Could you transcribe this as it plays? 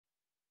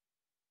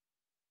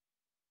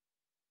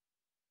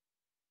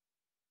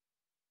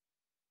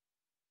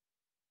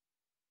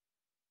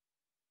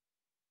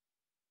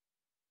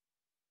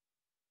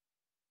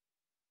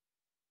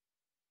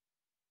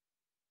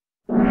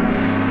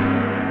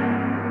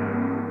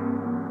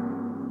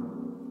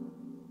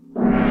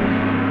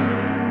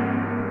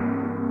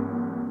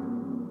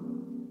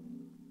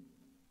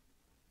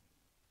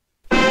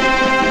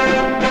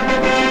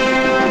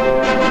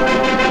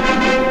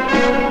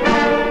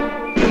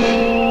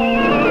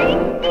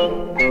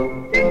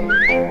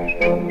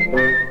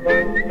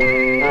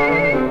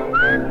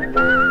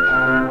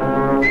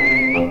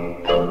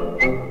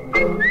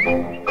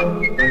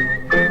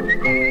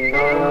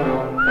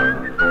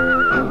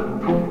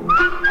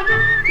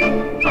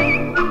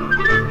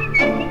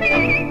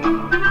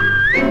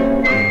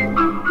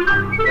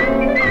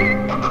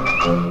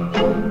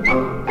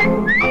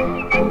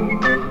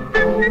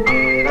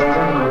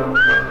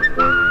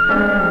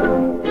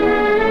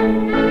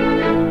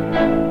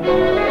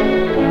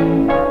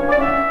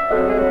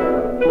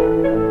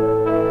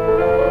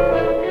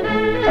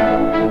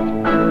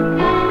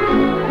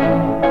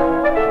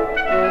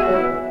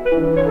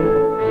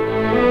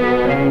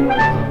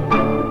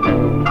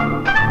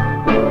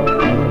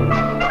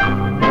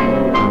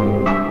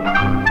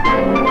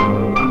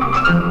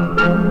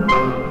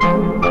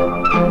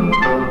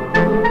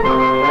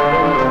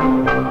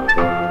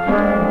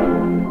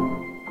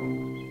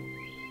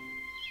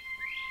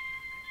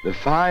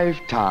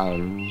Five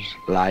towns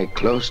lie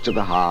close to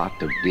the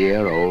heart of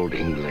dear old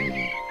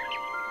England.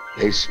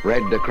 They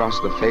spread across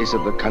the face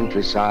of the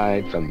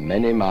countryside for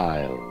many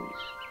miles,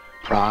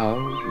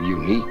 proud,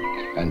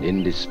 unique, and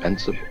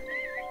indispensable.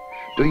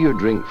 Do you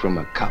drink from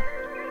a cup?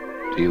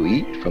 Do you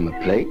eat from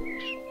a plate?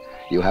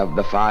 You have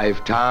the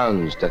five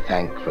towns to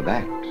thank for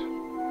that.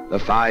 The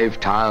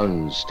five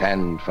towns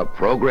stand for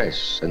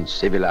progress and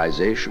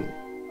civilization.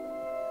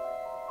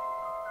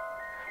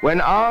 When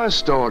our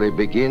story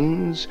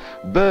begins,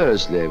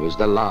 Bursley was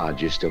the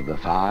largest of the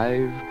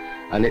five,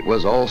 and it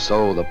was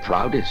also the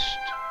proudest.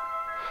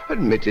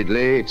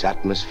 Admittedly, its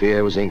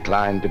atmosphere was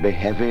inclined to be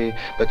heavy,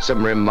 but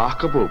some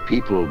remarkable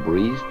people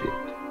breathed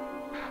it.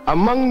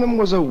 Among them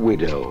was a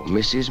widow,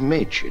 Mrs.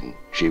 Machin.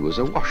 She was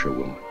a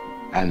washerwoman.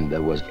 And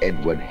there was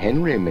Edward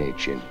Henry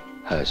Machin,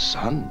 her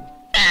son.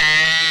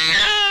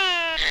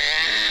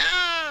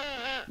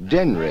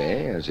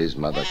 Denry, as his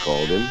mother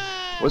called him,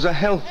 was a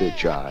healthy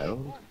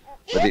child,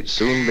 but it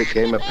soon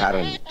became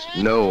apparent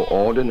no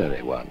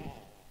ordinary one.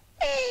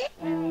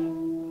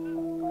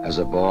 As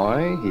a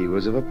boy, he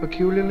was of a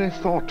peculiarly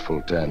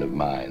thoughtful turn of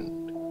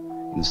mind.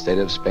 Instead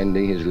of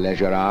spending his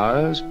leisure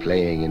hours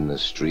playing in the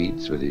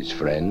streets with his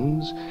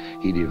friends,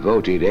 he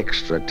devoted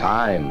extra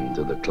time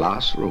to the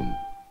classroom.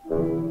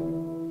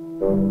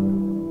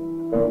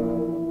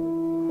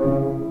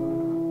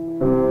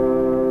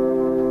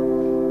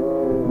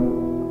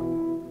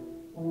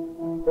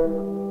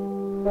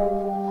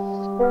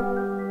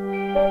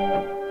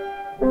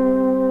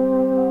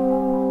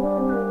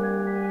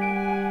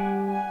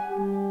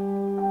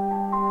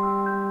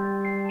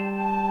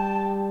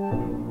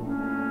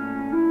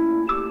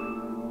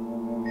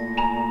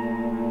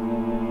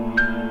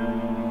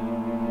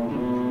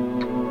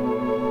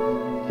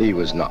 He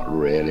was not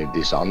really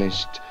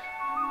dishonest.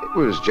 It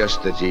was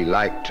just that he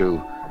liked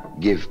to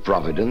give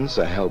Providence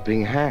a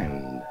helping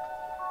hand.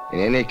 In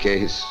any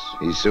case,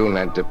 he soon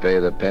had to pay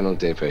the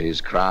penalty for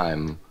his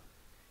crime.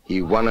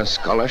 He won a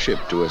scholarship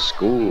to a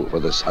school for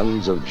the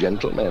sons of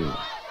gentlemen.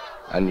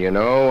 And you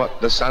know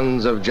what the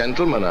sons of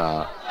gentlemen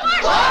are?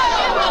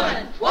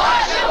 Washerwoman!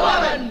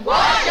 Washerwoman!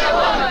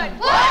 Washerwoman!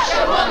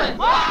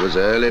 Washerwoman! It was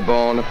early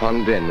born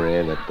upon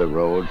Denry that the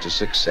road to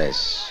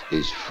success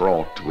is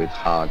fraught with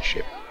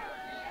hardship.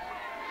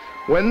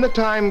 When the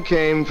time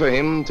came for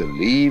him to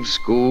leave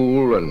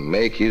school and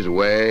make his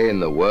way in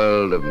the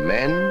world of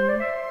men,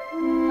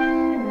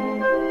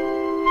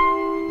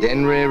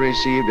 Denry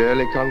received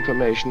early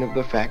confirmation of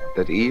the fact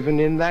that even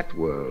in that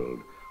world,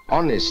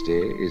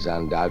 honesty is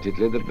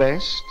undoubtedly the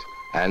best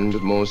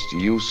and most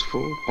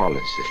useful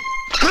policy.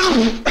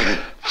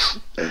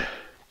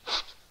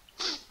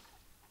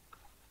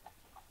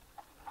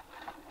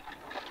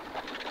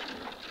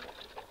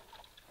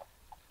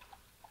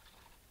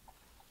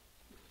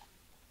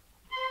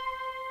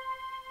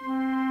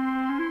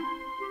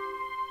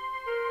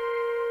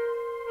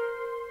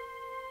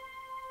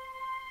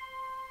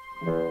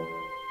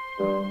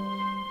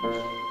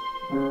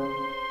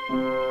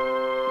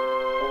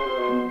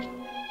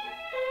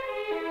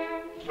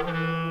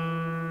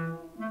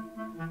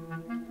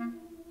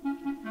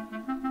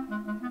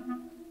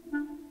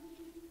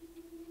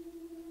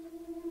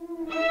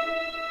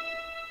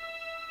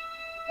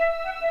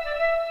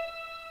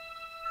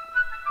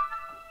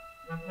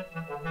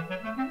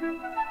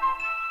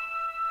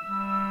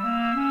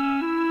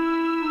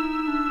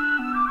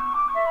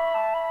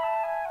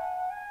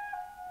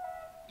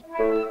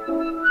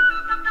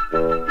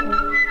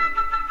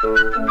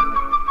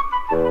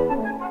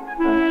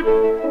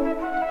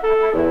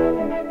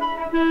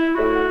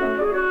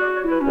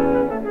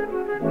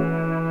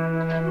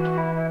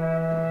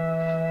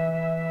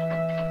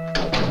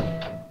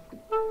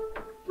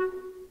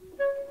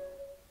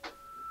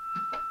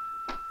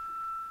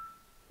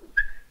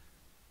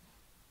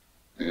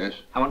 Yes?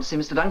 I want to see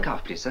Mr.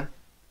 Duncalf, please, sir.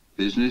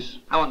 Business?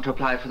 I want to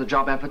apply for the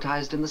job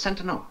advertised in the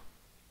Sentinel.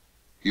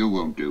 You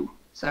won't do.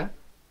 Sir?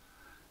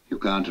 You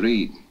can't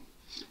read.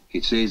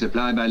 It says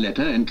apply by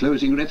letter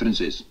enclosing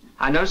references.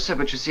 I know, sir,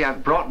 but you see,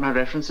 I've brought my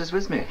references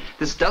with me.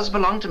 This does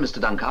belong to Mr.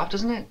 Duncalf,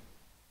 doesn't it?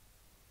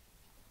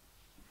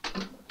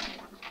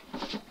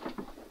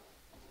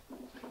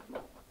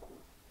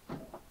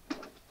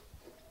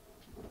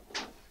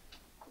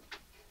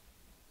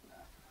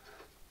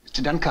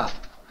 Mr. Duncalf.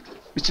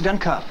 Mr.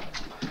 Duncalf.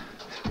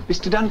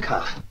 Mr.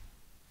 Duncalf.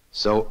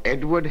 So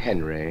Edward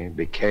Henry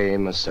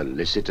became a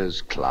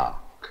solicitor's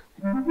clerk.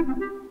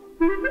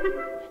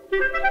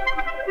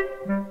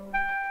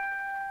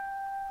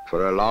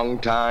 For a long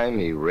time,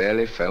 he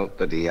really felt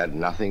that he had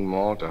nothing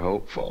more to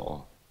hope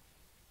for.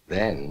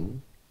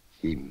 Then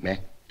he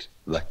met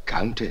the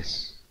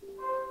Countess.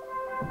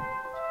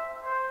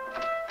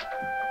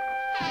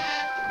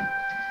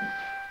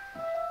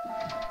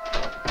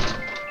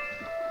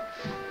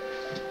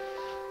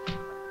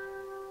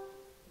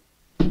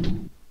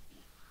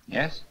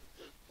 Yes?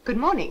 Good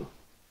morning.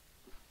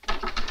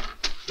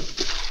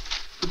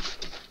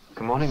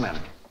 Good morning,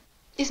 madam.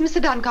 Is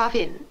Mr. Duncalf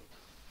in?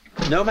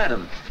 No,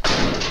 madam.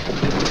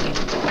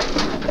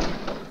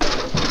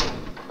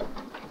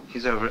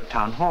 He's over at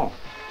Town Hall.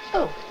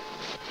 Oh.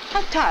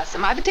 How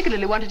tiresome. I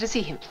particularly wanted to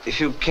see him. If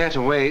you care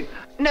to wait...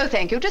 No,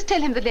 thank you. Just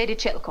tell him that Lady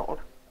Chell called.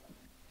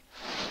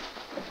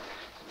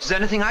 Is there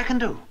anything I can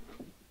do?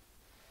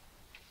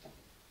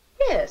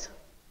 Yes.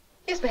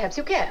 Yes, perhaps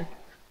you can.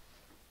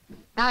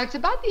 Now, it's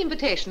about the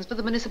invitations for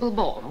the municipal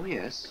ball. Oh,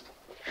 yes.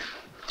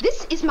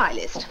 This is my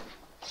list.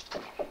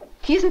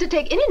 He isn't to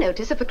take any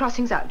notice of the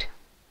crossings out.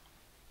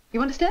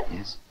 You understand?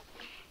 Yes.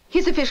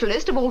 His official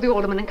list of all the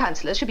aldermen and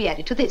councillors should be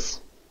added to this.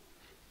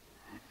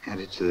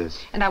 Added to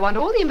this. And I want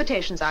all the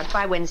invitations out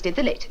by Wednesday at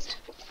the latest.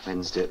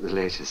 Wednesday at the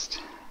latest.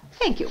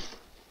 Thank you.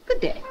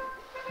 Good day.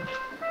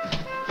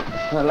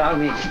 Allow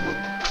me.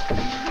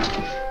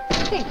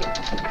 Thank you.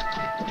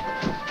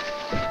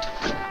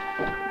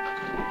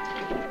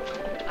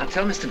 I'll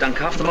tell Mr.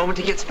 Duncalf the moment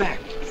he gets back.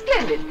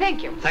 Splendid.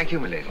 Thank you. Thank you,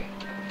 my lady.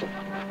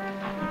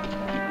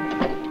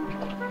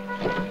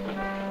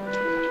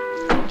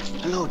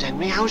 Hello,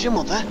 Henry. How's your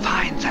mother?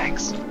 Fine,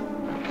 thanks.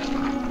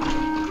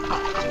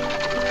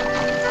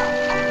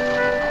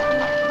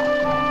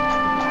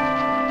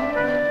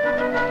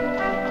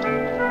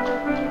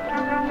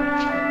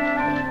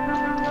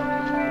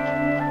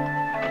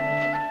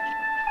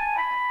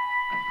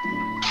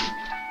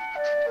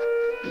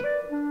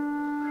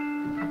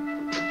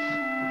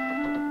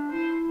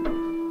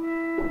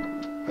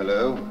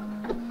 Hello.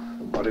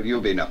 What have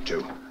you been up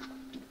to?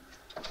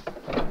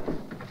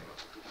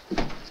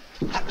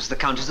 That was the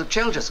Countess of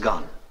Chell just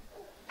gone.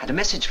 Had a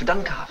message for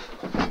Duncalf.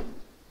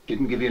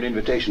 Didn't give you an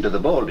invitation to the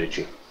ball, did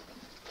she?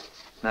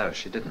 No,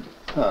 she didn't.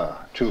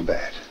 Ah, too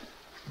bad.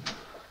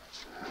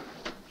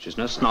 She's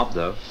no snob,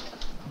 though.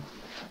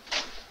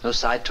 No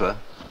side to her.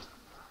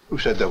 Who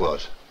said there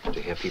was?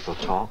 To hear people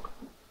talk.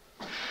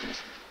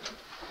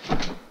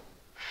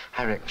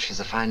 I reckon she's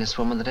the finest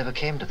woman that ever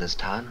came to this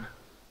town.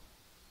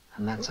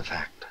 And that's a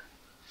fact.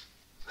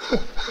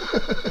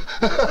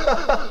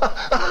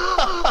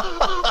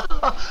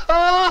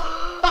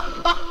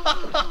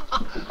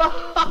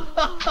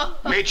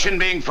 Mädchen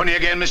being funny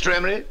again, Mr.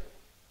 Emery?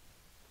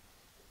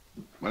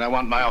 When I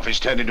want my office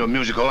turned into a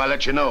musical, I'll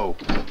let you know.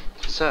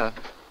 Sir,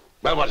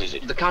 Well, what is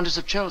it? the Countess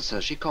of Chell,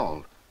 sir, she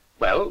called.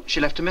 Well, She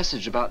left a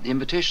message about the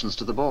invitations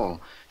to the ball.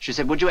 She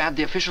said, would you add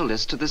the official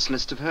list to this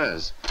list of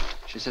hers?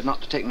 She said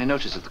not to take any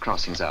notice of the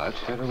crossings out.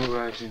 terrible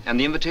writing. And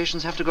the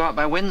invitations have to go out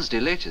by Wednesday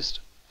latest.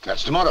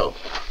 That's tomorrow.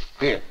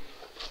 Here.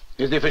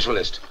 Here's the official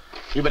list.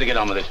 You better get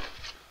on with it.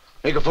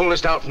 Make a full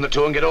list out from the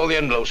two and get all the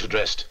envelopes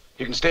addressed.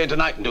 You can stay in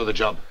tonight and do the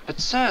job.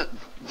 But, sir,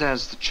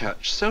 there's the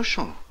church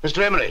social.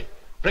 Mr. Emery,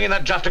 bring in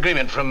that draft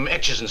agreement from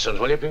Etches and Sons,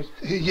 will you, please?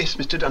 Yes,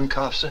 Mr.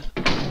 Duncalf, sir.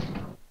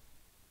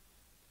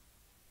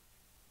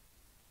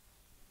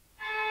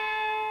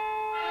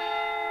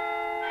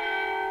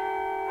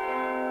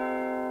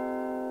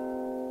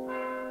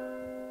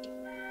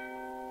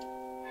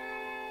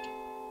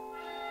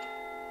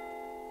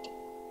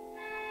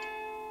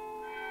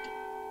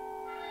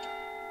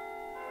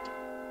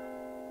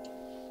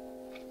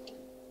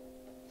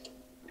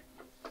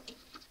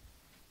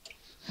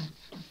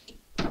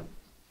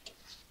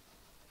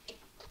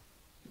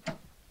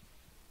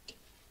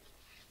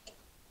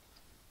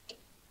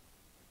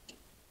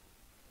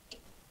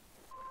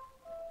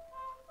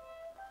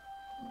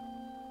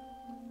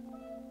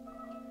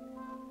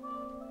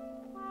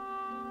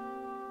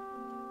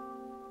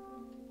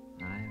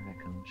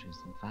 She's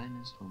the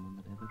finest woman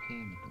that ever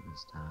came into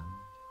this town.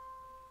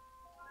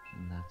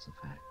 And that's a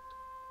fact.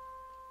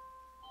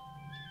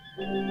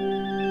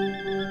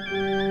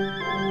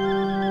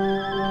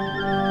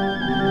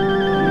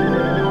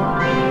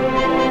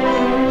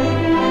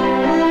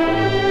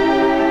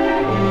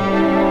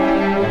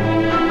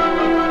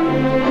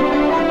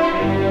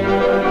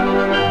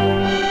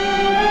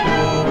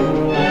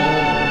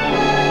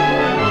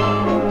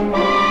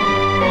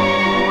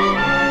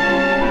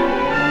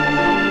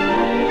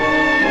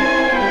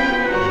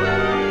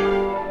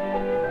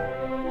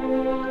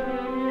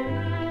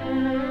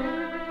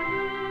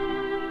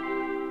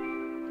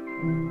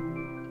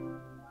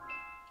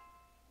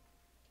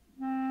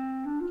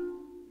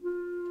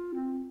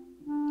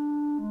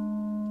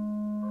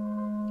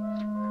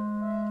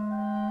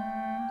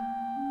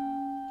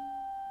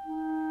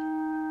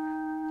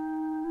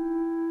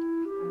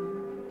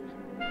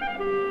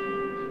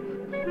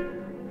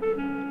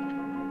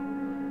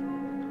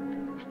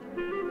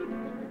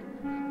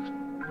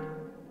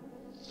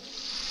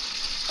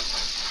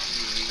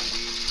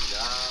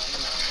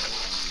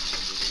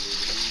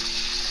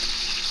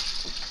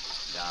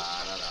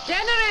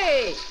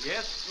 January!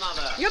 Yes,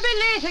 Mother. You've been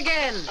late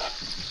again.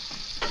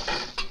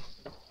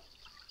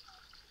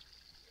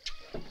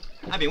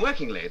 I've been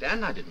working late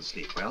and I didn't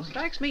sleep well.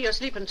 Strikes me you're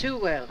sleeping too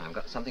well. I've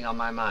got something on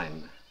my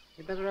mind.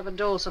 You better have a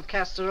dose of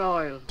castor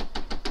oil.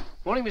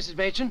 Morning, Mrs.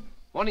 Machin.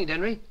 Morning,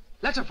 Henry.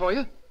 Letter for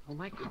you. Oh,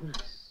 my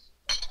goodness.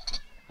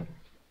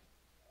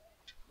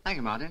 Thank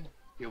you, Martin.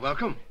 You're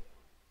welcome.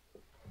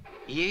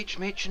 E.H.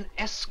 Machin,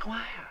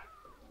 Esquire.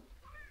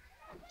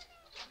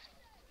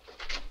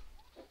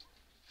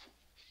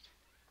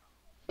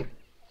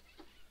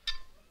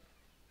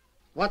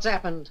 What's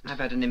happened? I've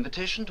had an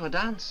invitation to a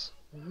dance.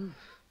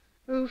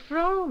 Who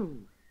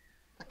from?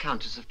 The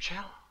Countess of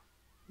Chell.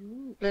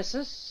 Bless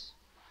us.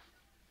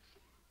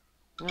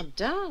 A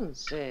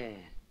dance, eh?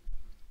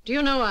 Do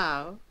you know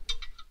how?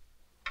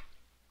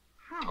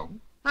 How?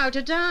 How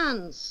to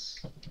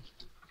dance.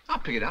 I'll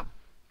pick it up.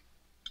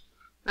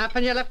 Up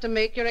and you'll have to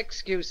make your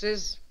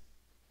excuses.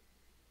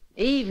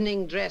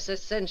 Evening dress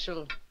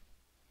essential.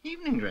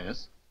 Evening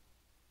dress?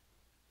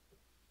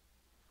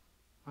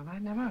 Well, I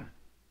never.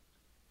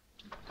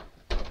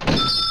 Lovely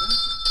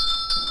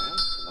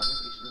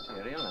piece of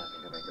material. I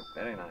think it'll make a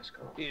very nice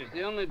coat. Yes,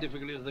 the only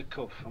difficulty is the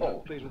cuff. I'm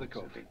not pleased with the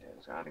cuff.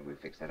 I think we'll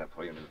fix that up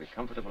for you and it'll be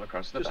comfortable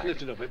across the Just back.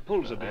 lift it up. It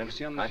pulls a bit. I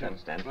See on the shelf.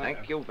 understand. Right.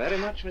 Thank you very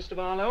much, Mr.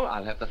 Barlow.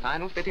 I'll have the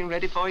final fitting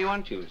ready for you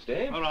on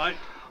Tuesday. All right.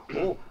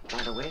 Oh,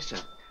 by the way, sir,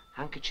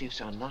 handkerchiefs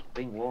are not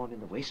being worn in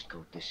the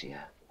waistcoat this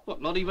year.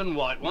 What, not even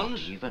white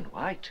ones? Not even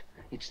white.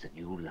 It's the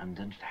new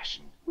London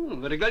fashion.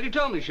 Very glad you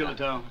told me,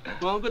 Shillitoe.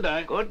 Well, good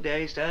day. Good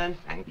day, sir.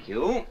 Thank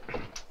you.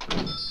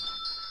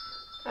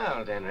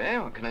 Well, Henry,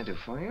 what can I do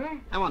for you?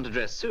 I want a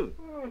dress suit.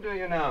 Oh, do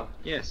you now?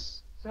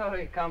 Yes.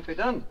 Sorry, can't be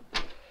done.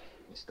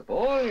 It's the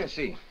ball, you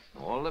see.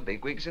 All the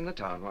bigwigs in the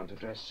town want a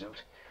dress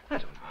suit. I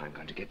don't know how I'm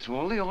going to get through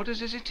all the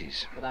orders as it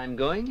is. But I'm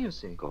going, you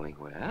see. Going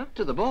where?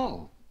 To the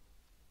ball.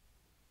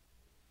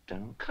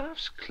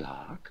 Duncalf's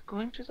clerk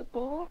going to the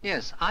ball?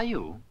 Yes, are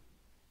you?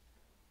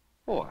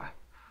 Oh, I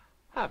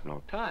have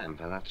no time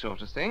for that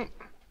sort of thing.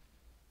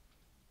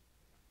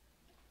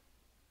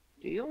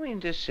 Do you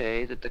mean to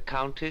say that the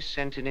Countess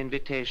sent an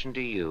invitation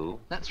to you?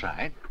 That's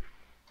right.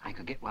 I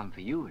could get one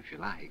for you if you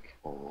like.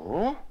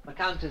 Oh? The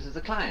Countess is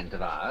a client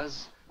of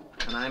ours,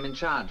 and I'm in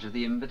charge of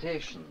the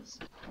invitations.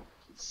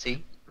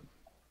 See?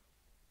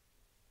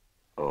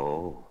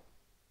 Oh.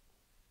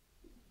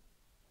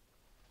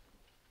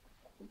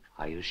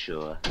 Are you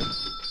sure?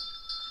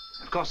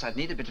 Of course, I'd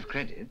need a bit of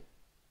credit.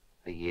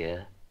 A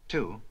year?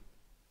 2.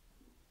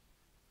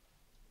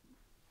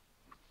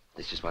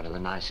 This is one of the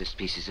nicest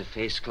pieces of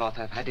face cloth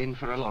I've had in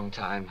for a long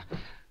time.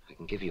 I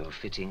can give you a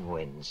fitting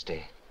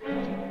Wednesday.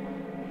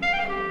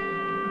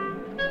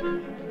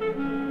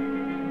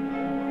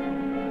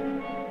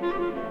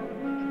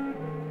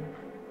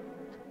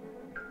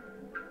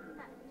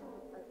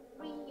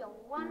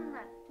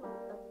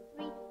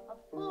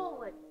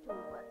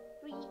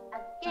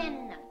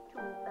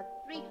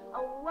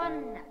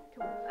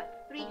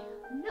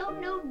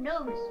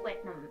 No, Miss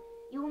Swetnam.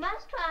 You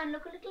must try and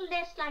look a little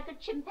less like a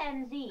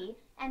chimpanzee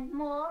and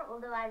more,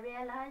 although I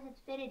realize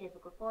it's very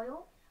difficult for you,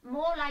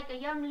 more like a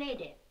young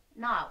lady.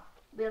 Now,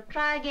 we'll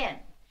try again.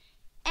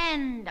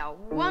 And a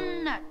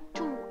 1, a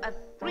 2, a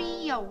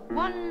 3, a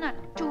 1, a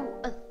 2,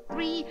 a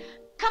 3.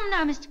 Come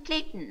now, Mr.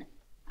 Clayton.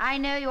 I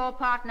know your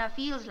partner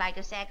feels like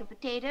a sack of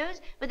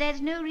potatoes, but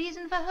there's no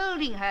reason for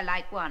holding her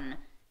like one.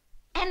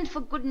 And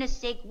for goodness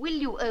sake, will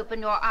you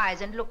open your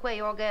eyes and look where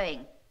you're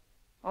going?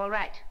 All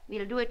right,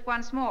 we'll do it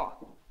once more.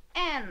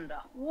 And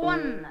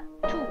 1,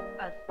 2,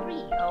 a 3,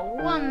 a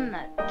 1,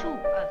 2,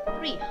 a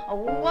 3, a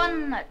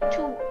 1,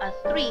 2, a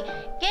 3.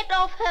 Get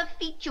off her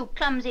feet, you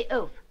clumsy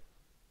oaf.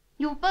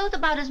 You've both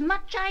about as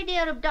much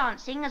idea of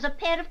dancing as a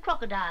pair of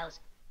crocodiles.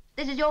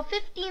 This is your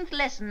 15th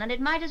lesson, and it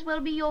might as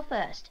well be your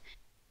first.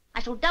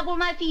 I shall double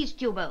my fees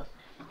to you both.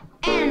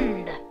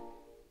 And...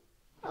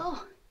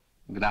 Oh,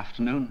 Good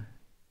afternoon.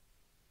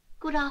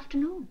 good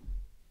afternoon.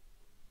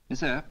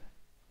 Miss Earp,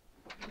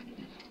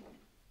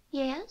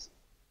 Yes?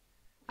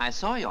 I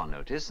saw your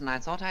notice, and I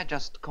thought I'd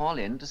just call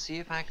in to see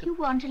if I could... You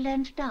want to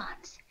learn to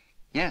dance?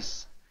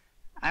 Yes.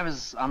 I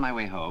was on my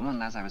way home,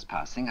 and as I was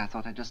passing, I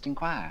thought I'd just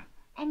inquire.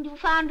 And you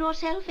found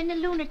yourself in a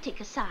lunatic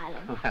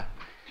asylum. Well,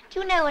 Do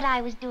you know what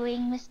I was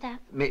doing, Mr.?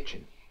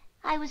 Mitchin.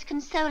 I was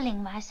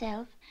consoling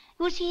myself.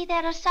 You see,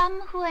 there are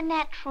some who are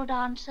natural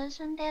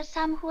dancers, and there are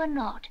some who are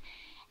not.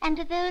 And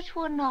to those who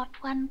are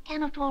not, one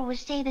cannot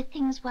always say the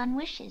things one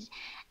wishes,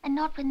 and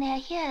not when they're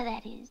here,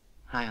 that is.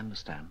 I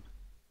understand.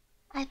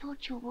 I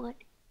thought you would.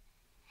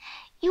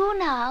 You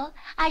now,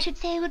 I should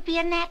say, would be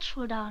a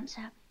natural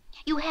dancer.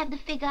 You have the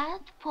figure,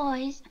 the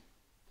poise.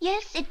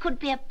 Yes, it could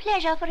be a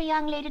pleasure for a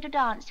young lady to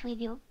dance with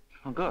you.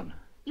 Oh, good.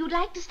 You'd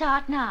like to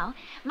start now.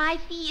 My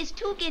fee is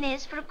 2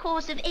 guineas for a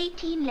course of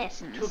 18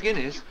 lessons. 2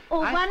 guineas?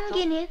 Or I 1 thought-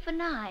 guinea for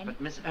 9.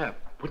 But, Miss Earp,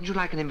 wouldn't you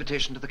like an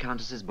invitation to the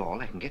Countess's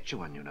ball? I can get you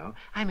one, you know.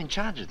 I'm in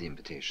charge of the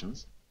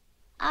invitations.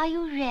 Are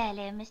you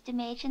really, Mr.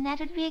 Machen? That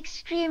would be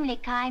extremely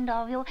kind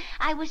of you.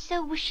 I was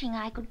so wishing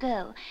I could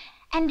go.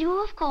 And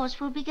you, of course,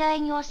 will be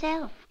going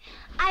yourself.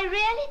 I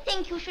really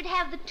think you should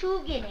have the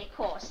 2 guinea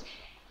course.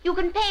 You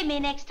can pay me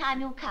next time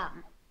you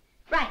come.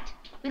 Right,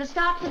 we'll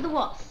start with the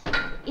waltz.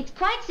 It's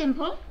quite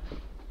simple.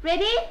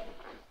 Ready?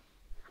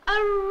 A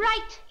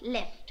right,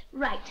 left,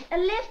 right. A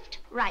left,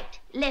 right,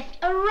 left.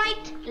 A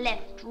right,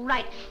 left,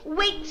 right.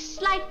 Wait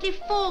slightly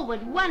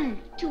forward.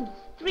 1, 2,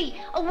 3.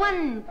 A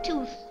 1,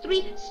 2,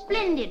 3.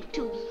 Splendid.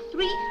 2,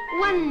 3.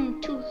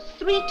 1, 2,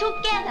 3.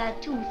 Together.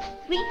 2,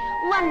 3.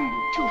 1,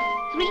 2,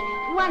 3.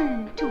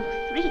 1, 2,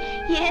 3.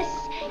 Yes,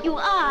 you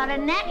are a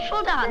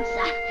natural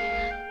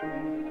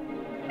dancer.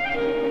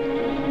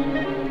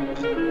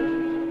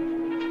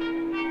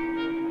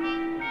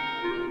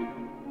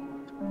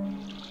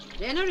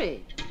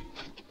 Jennery.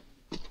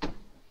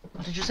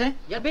 did you say?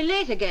 You'll be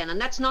late again, and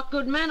that's not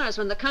good manners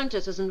when the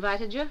Countess has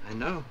invited you. I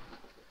know.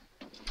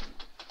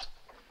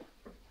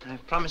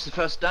 I've promised the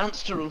first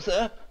dance to Ruth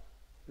Earp.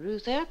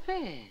 Ruth Earp,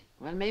 eh?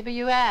 Well, maybe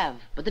you have.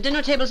 But the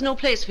dinner table's no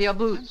place for your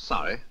boots.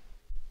 Sorry.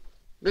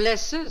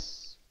 Bless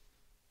us.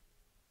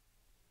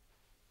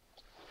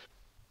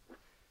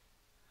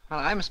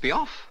 Well, I must be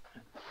off.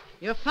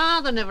 Your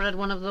father never had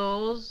one of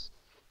those.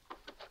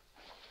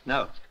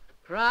 No.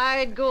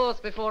 Pride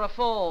goeth before a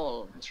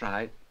fall. That's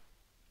right.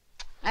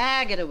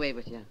 Ah, get away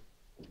with you.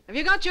 Have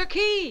you got your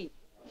key?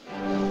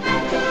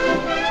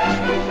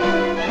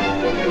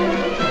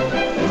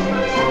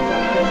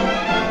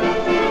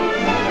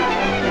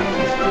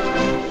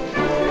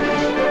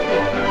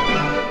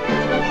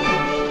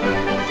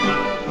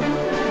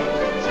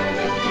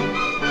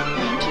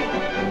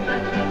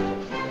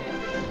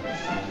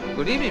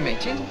 Good evening,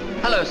 Machin.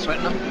 Hello,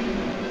 Swetnam.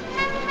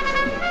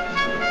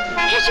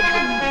 Here she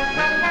comes.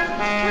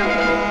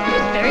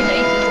 She's very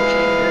late, isn't she?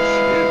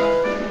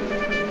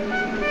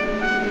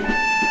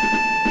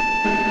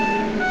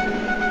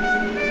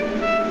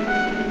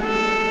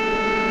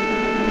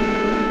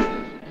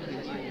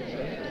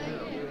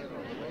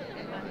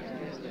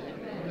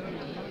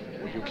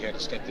 Would you care to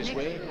step this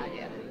way?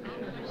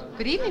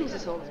 Good evening, Mrs.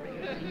 Salisbury.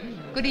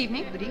 Good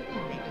evening. Good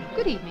evening.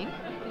 Good evening.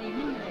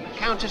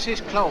 Countess's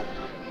cloak.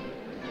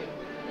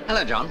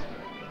 Hello, John.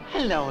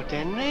 Hello,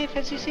 Denry.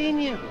 Fancy seeing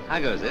you. How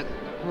goes it?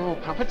 Oh,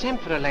 proper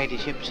temper her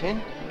ladyship's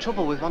in.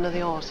 Trouble with one of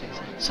the horses.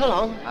 So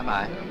long.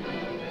 Bye-bye.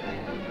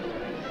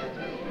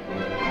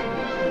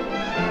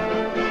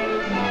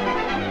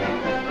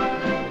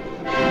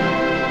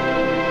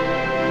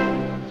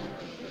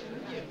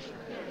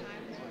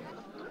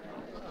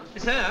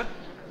 Miss Earp?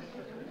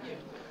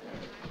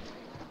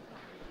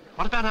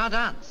 What about our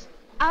dance?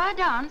 Our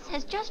dance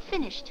has just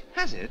finished.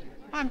 Has it?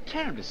 I'm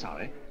terribly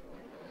sorry.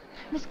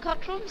 Miss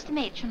Cottrell, Mr.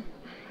 Machin.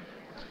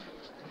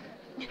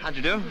 How'd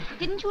you do?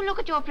 Didn't you look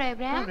at your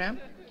program? Program?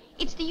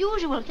 It's the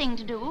usual thing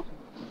to do.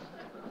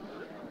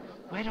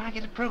 Where do I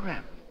get a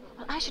program?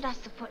 Well, I should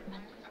ask the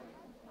footman.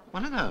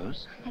 One of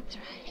those? That's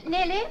right.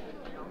 Nellie?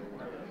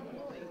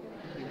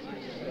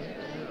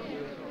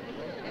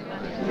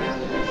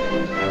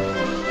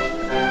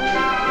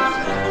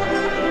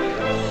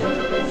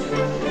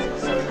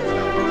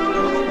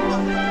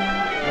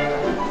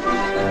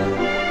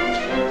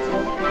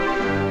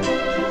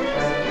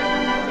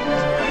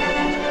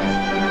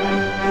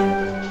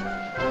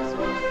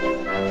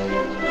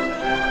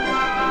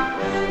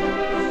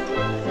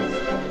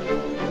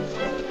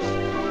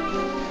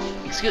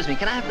 Excuse me,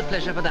 can I have the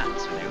pleasure of a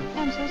dance with you?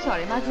 I'm so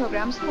sorry, my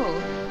program's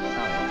full.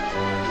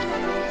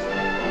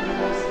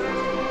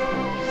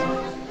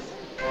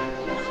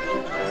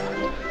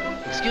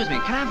 Excuse me,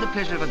 can I have the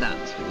pleasure of a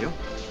dance with you?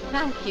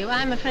 Thank you.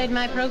 I'm afraid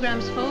my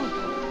program's full.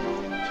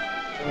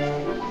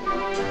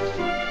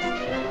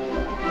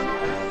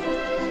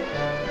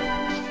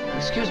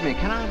 Excuse me,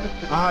 can I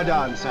have the... Our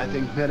dance, I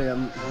think,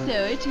 Miriam.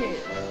 So it is.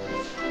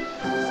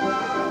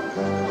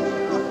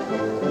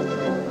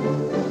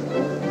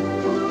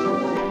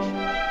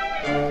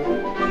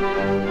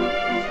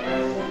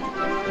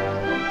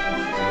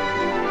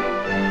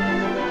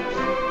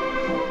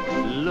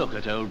 Look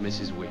at old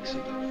Mrs.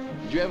 Wixit.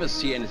 Did you ever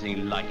see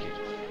anything like it?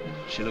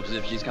 She looks as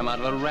if she's come out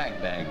of a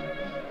rag bag.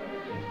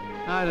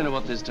 I don't know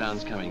what this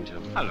town's coming to.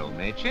 Hello,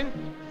 Machin.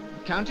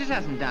 Countess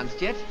hasn't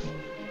danced yet.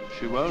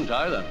 She won't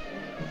either.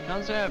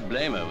 Can't say I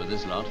blame her with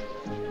this lot.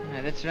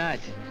 Yeah, that's right.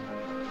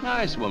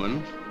 Nice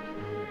woman.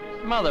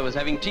 Mother was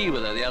having tea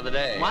with her the other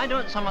day. Why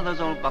don't some of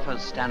those old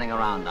buffers standing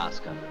around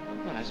ask her?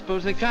 Well, I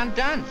suppose they can't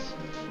dance.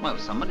 Well,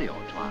 somebody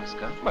ought to ask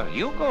her. Well,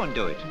 you go and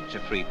do it. It's a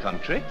free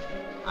country.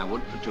 I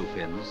would for 2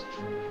 pins.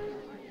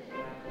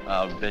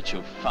 I'll bet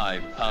you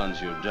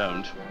 £5 you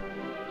don't.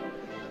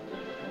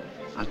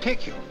 I'll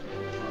take you.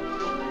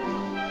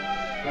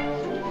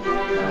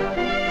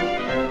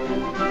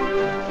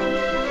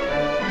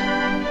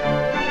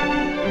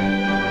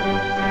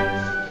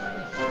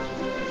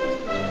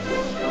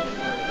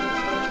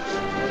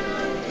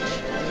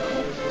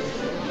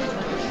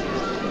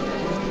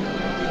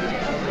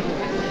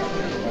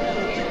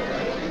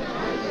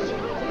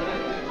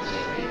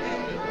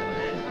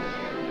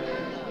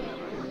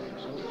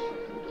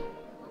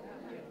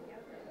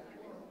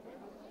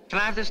 Can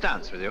I have this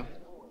dance with you?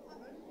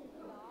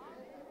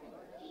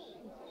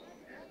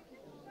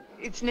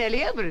 It's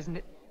nearly over, isn't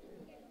it?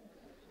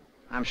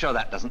 I'm sure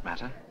that doesn't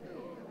matter.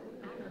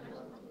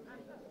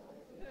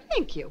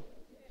 Thank you.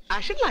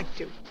 I should like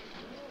to.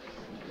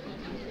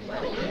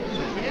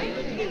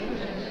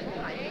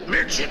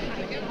 Machin!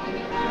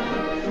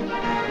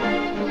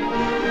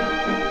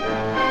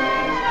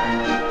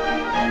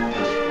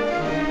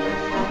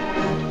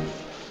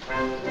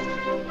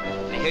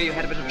 I hear you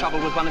had a bit of trouble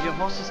with one of your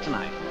horses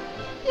tonight.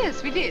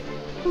 Yes, we did.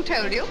 Who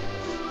told you?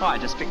 Oh, I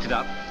just picked it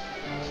up. I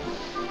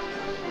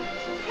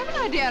have an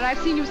idea I've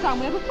seen you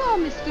somewhere before,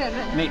 Mr.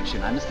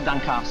 Machin, I'm Mr.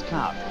 Duncalf's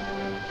clerk.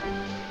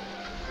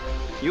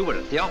 You were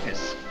at the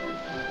office.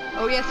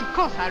 Oh, yes, of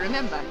course, I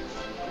remember.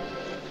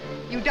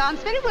 You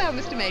dance very well,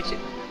 Mr. Machin.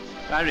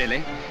 Oh,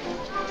 really?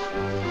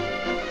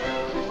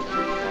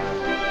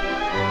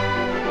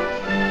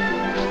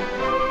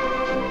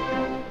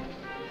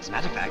 As a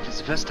matter of fact, it's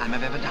the first time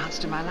I've ever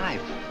danced in my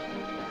life.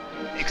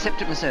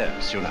 Except at Miss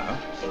Earps, you know.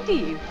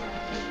 Indeed.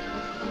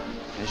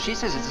 She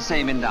says it's the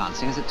same in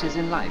dancing as it is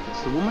in life.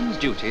 It's the woman's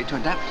duty to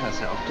adapt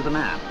herself to the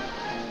man.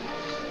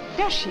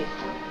 Does she?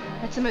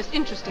 That's the most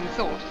interesting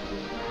thought.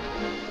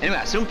 Anyway,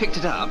 I soon picked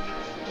it up.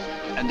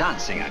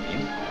 Dancing, I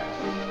mean.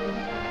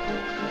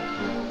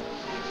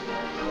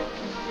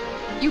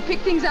 You pick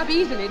things up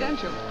easily, don't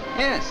you?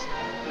 Yes.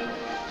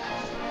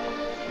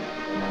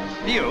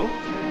 You?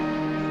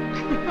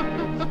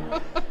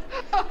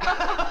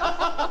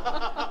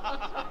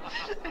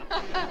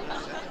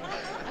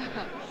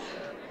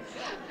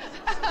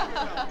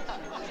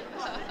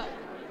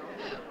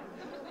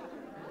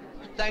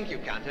 Thank you,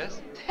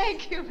 Countess.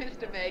 Thank you,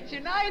 Mr.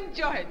 Machin. I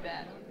enjoyed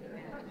that.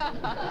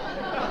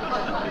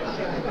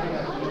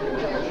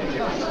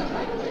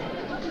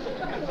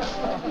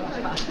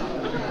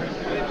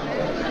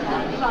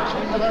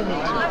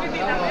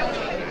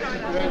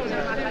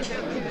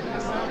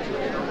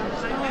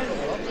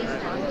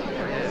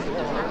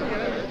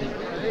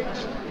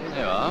 There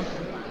you are.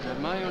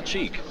 Admire your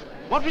cheek.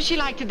 What would she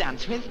like to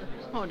dance with?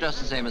 Oh, just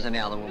the same as any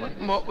other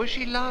woman. What was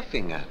she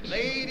laughing at?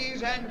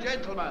 Ladies and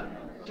gentlemen,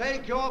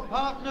 take your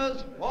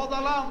partners for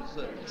the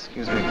Lancers.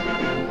 Excuse me.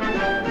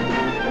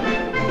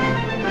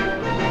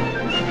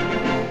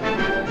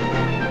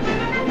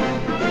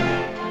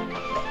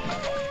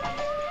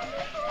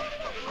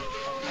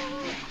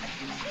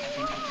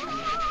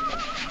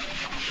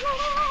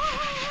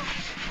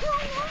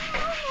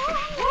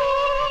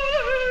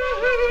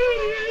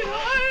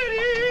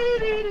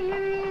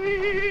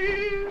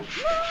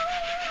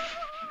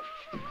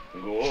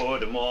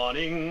 Good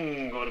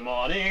morning, good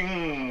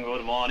morning,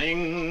 good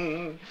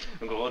morning.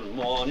 Good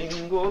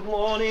morning, good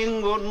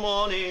morning, good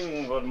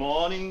morning, good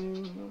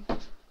morning.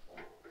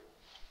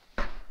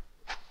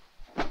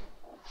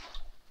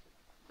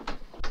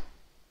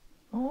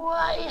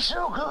 Why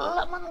so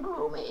glum and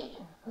gloomy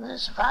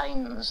this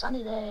fine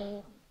sunny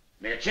day?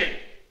 Machin!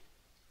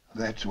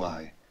 That's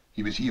why.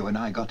 He was here when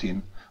I got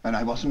in, and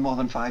I wasn't more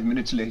than 5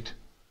 minutes late.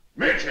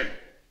 Machin!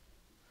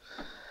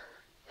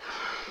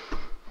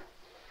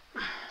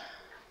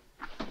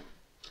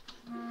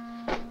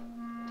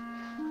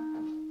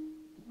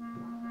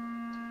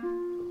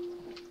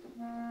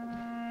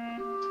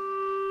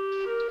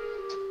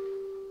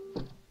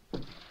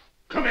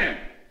 Come in.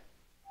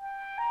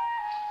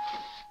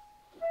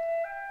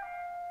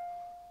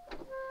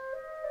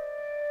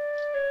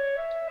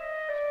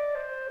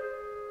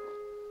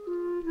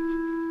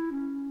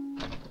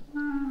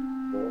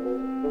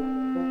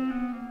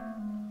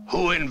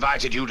 Who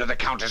invited you to the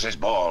Countess's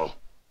ball?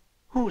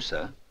 Who,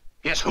 sir?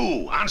 Yes,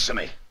 who? Answer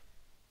me.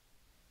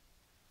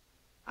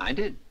 I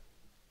did.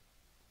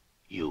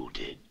 You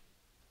did.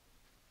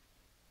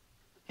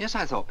 Yes,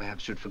 I thought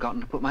perhaps you'd forgotten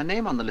to put my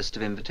name on the list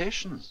of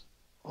invitations.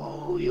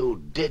 Oh,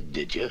 you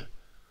did you?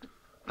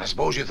 I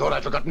suppose you thought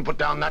I'd forgotten to put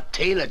down that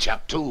tailor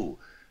chap, too.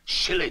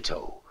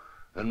 Shillitoe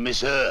and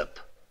Miss Earp.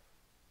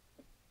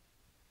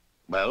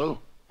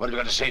 Well, what have you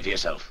got to say for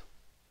yourself?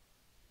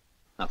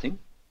 Nothing.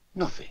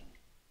 Nothing.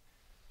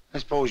 I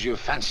suppose you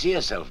fancy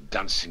yourself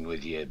dancing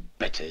with your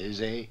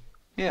betters, eh?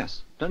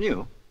 Yes, don't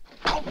you?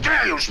 How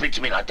dare you speak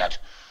to me like that?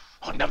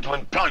 I'd never to have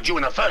employed you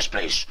in the first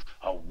place.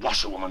 A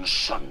washerwoman's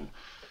son.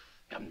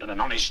 You haven't done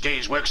an honest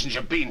day's work since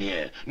you've been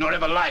here, nor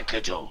ever likely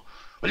to.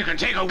 Well, you can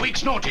take a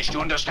week's notice, do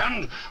you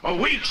understand? A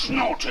week's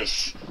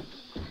notice.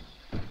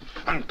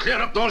 And clear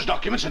up those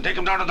documents and take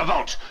them down to the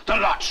vault. The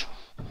lot.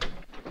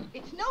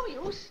 It's no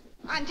use.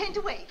 I intend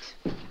to wait.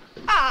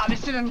 Ah,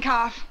 Mr.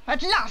 Duncalf,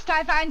 at last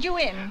I find you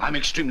in. I'm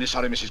extremely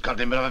sorry, Mrs.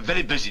 Codlin, but I'm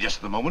very busy just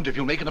at the moment. If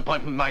you'll make an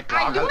appointment with my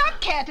clerk... I do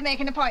not care to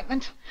make an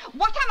appointment.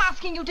 What I'm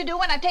asking you to do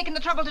when I've taken the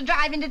trouble to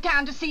drive into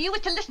town to see you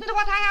is to listen to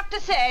what I have to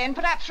say and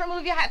perhaps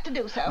remove your hat to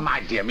do so. My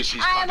dear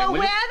Mrs. I am Codlin,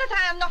 aware that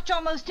I am not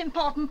your most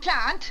important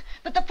client,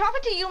 but the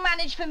property you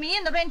manage for me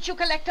and the rent you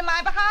collect on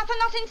my behalf are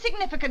not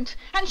insignificant,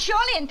 and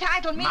surely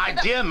entitle me My to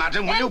the... dear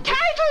madam, will you...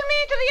 Entitle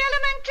me to the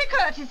elementary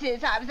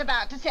courtesies, I was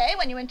about to say,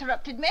 when you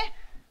interrupted me.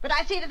 But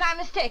I see that I'm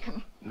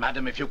mistaken.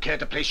 Madam, if you care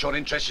to place your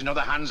interests in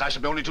other hands, I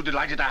shall be only too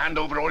delighted to hand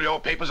over all your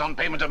papers on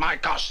payment of my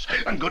costs.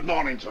 And good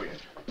morning to you.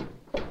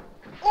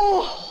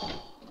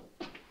 Oh!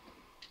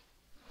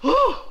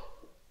 Oh!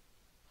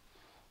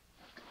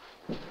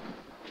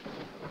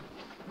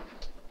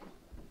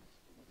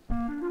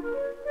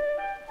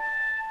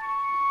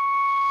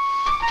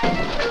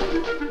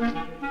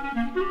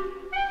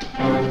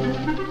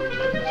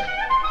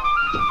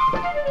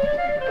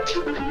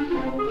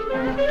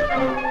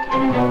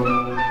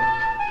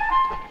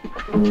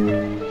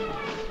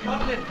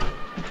 Codlin!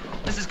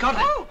 Mrs.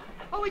 Codlin!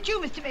 Oh, it's you,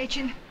 Mr.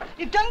 Machin.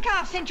 If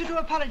Duncalf sent you to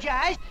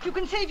apologise, you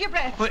can save your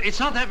breath. Well, it's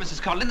not that,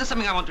 Mrs. Codlin. There's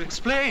something I want to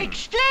explain.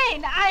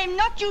 Explain? I'm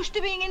not used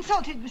to being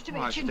insulted, Mr.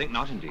 Machin. I should think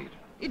not, indeed.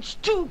 It's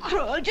too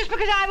cruel. Just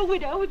because I'm a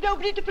widow with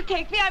nobody to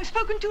protect me, I'm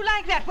spoken to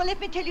like that. Well, let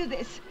me tell you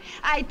this.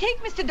 I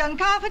take Mr.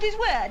 Duncalf at his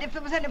word if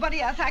there was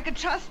anybody else I could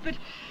trust, but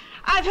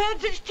I've heard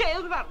such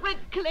tales about rent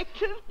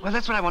collection. Well,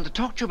 that's what I want to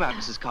talk to you about,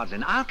 Mrs.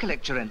 Codlin. I'll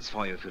collect your rents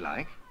for you, if you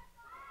like.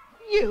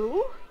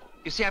 You?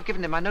 You see, I've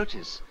given him my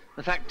notice.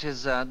 The fact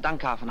is,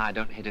 Duncalf and I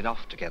don't hit it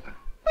off together.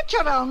 But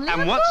you're only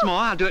And a what's boy. more,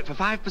 I'll do it for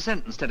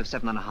 5% instead of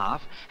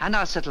 7.5%, and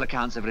I'll settle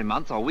accounts every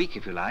month or week,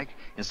 if you like,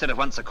 instead of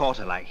once a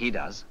quarter like he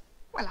does.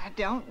 Well, I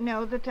don't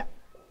know that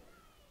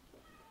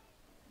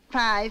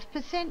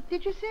 5%,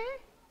 did you say?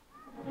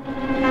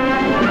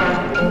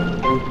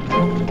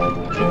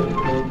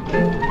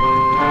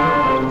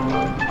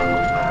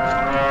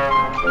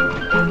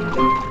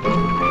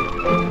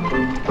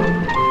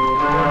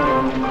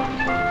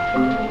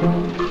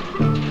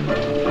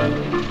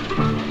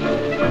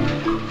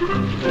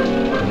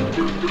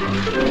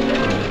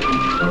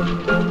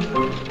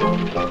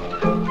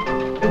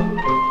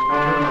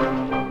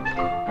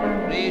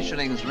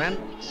 £3 rent,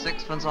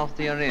 6 off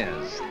the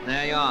arrears.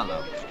 There you are,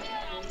 love.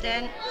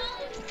 10,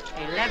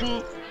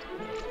 11,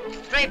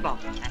 straight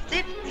off. That's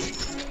it.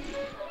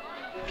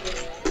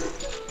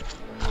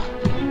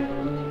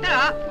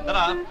 Ta-da.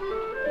 Ta-da.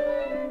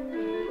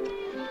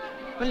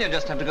 Well, you'll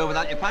just have to go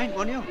without your pint,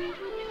 won't you?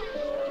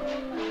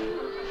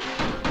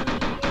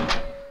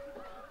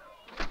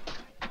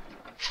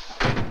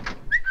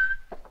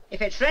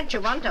 If it's rent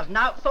you want, I've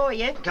naught for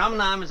you. Come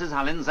now, Mrs.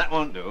 Hullins, that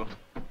won't do.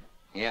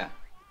 Here,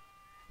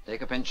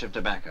 take a pinch of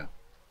tobacco.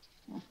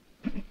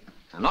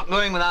 I'm not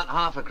going without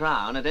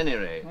 £0.50 at any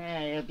rate.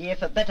 Well, you'll be here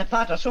for the better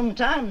part of some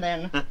time,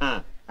 then.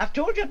 I've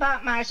told you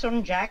about my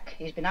son, Jack.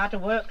 He's been out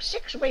of work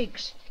 6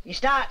 weeks. He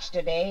starts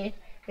today.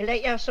 He'll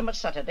let you have some at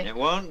Saturday. It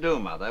won't do,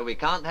 Mother. We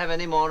can't have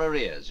any more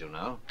arrears, you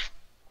know.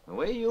 The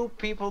way you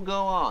people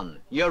go on,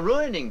 you're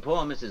ruining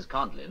poor Mrs.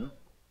 Codlin.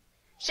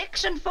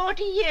 46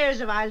 years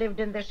have I lived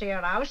in this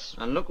here house.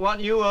 And look what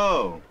you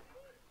owe.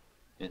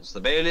 It's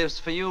the bailiffs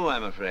for you,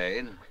 I'm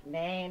afraid.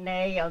 Nay,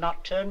 nay, you'll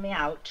not turn me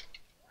out.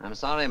 I'm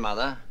sorry,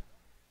 Mother.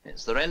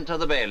 It's the rent or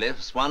the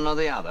bailiffs, one or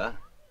the other.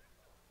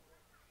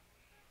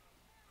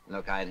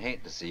 Look, I'd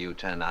hate to see you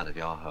turned out of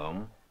your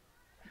home.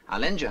 I'll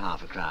lend you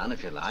 £0.50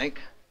 if you like,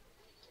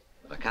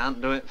 but I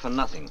can't do it for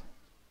nothing.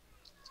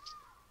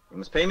 You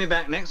must pay me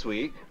back next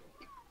week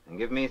and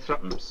give me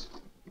 3p.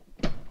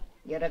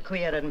 You're a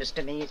queer un,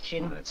 Mr.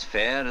 Meachin. Well, it's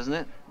fair, isn't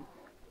it?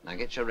 Now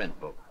get your rent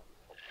book.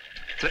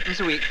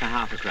 3p a week for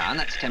 £0.50,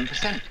 that's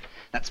 10%.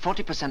 That's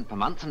 40% per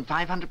month and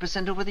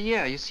 500% over the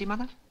year, you see,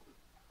 Mother?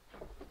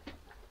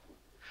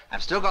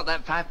 I've still got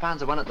that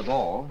 £5 I won at the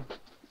ball.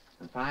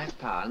 And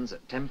 £5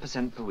 at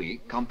 10% per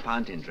week,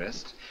 compound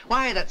interest.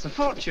 Why, that's a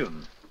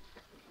fortune.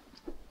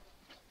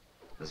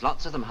 There's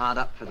lots of them hard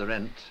up for the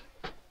rent.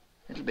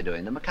 It'll be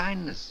doing them a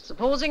kindness.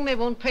 Supposing they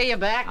won't pay you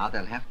back? Ah,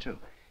 they'll have to.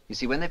 You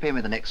see, when they pay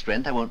me the next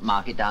rent, I won't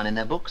mark it down in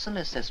their books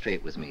unless they're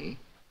straight with me.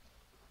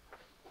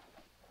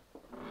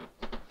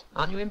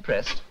 Aren't you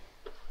impressed?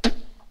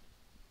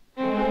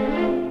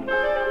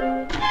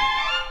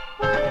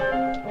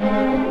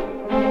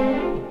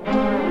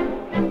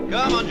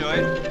 Come on,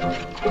 Joey.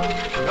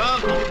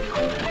 Come on.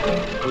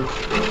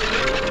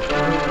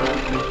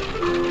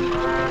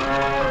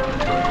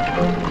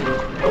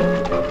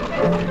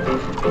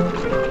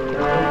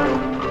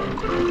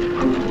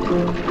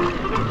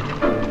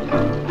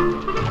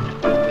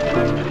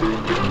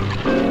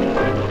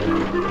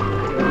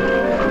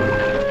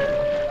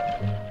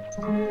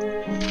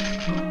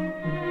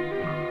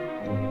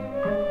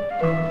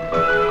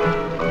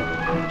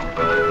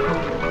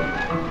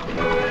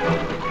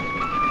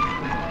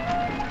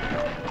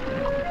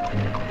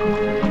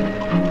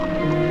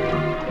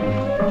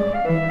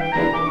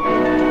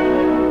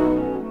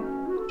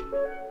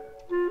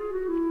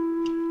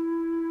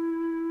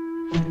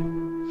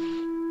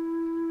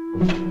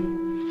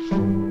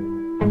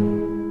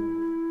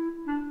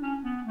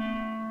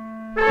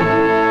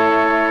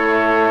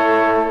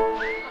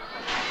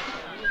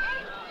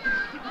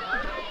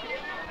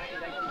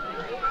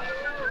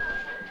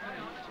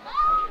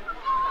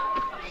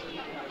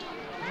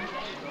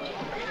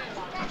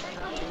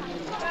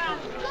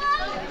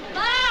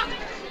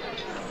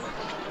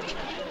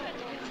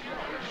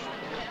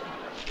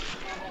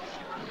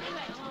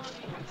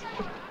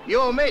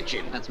 You're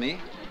Machin? That's me.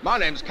 My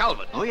name's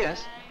Calvert. Oh,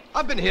 yes.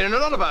 I've been hearing a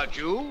lot about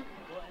you.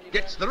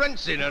 Gets the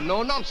rents in and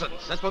no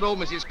nonsense. That's what old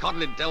Mrs.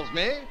 Codlin tells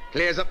me.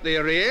 Clears up the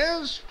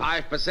arrears,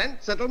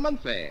 5%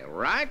 settlement fee,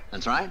 right?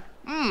 That's right.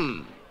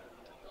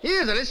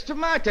 Here's a list of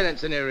my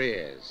tenants in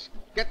arrears.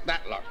 Get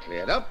that lot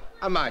cleared up.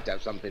 I might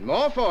have something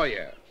more for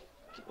you.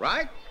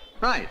 Right?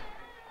 Right.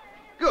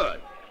 Good.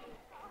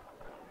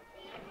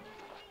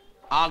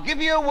 I'll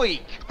give you a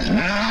week.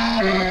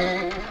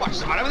 What's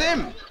the matter with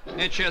him?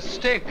 It's your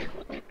stick.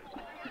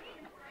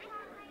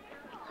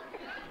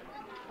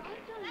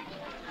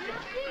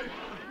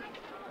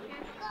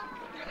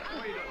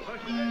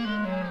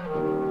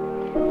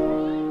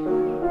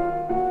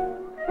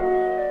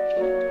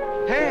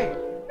 Hey!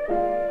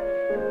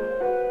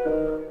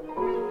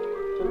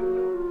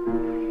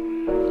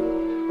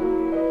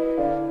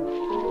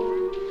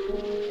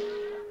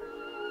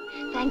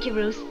 Thank you,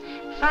 Ruth.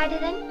 Friday,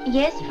 then?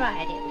 Yes,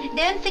 Friday.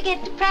 Don't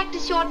forget to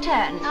practice your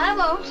turns. I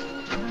won't.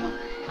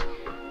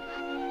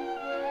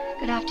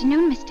 Good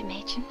afternoon, Mr.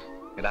 Machin.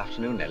 Good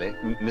afternoon, Nellie.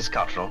 Miss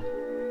Cottrell.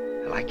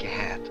 I like your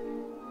hat.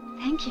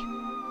 Thank you.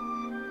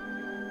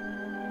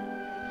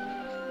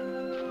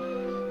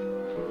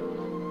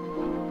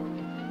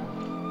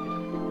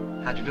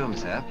 How do you do,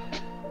 Miss Earp?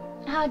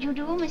 How do you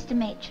do, Mr.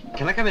 Machen?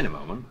 Can I come in a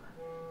moment?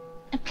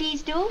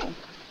 Please do.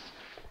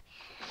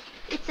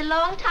 It's a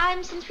long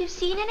time since we've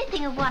seen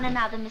anything of one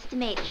another, Mr.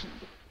 Machen.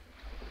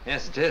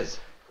 Yes, it is.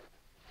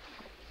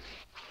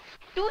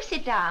 Do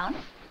sit down.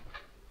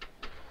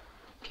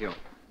 Thank you.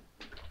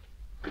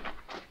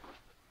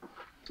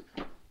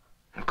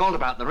 I've called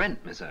about the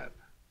rent, Miss Earp.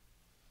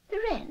 The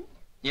rent?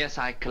 Yes,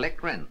 I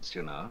collect rents,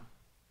 you know.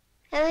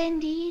 Oh,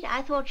 indeed.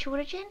 I thought you were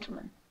a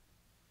gentleman.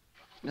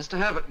 Mr.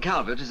 Herbert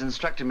Calvert has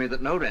instructed me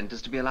that no rent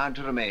is to be allowed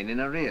to remain in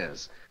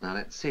arrears. Now,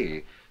 let's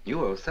see.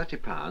 You owe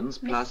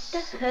 £30 plus...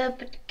 Mr.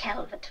 Herbert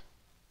Calvert.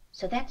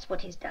 So that's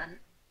what he's done.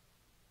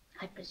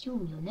 I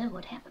presume you know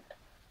what happened.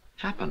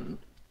 Happened?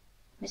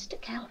 Mr.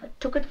 Calvert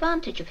took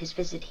advantage of his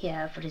visit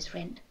here for his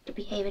rent to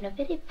behave in a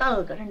very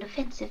vulgar and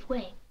offensive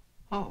way.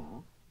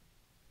 Oh?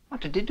 What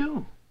did he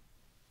do?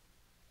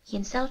 He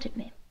insulted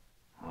me.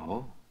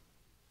 Oh?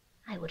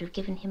 I would have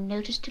given him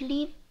notice to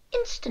leave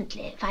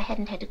instantly if I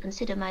hadn't had to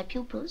consider my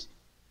pupils.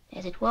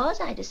 As it was,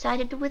 I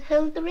decided to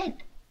withhold the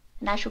rent,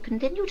 and I shall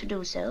continue to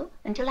do so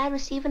until I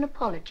receive an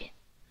apology.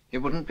 It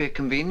wouldn't be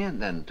convenient,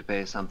 then, to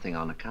pay something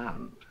on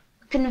account?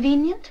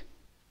 Convenient?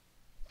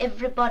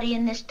 Everybody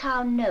in this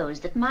town knows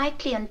that my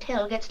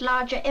clientele gets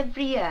larger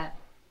every year.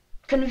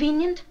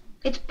 Convenient?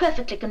 It's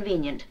perfectly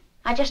convenient.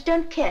 I just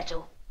don't care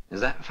to.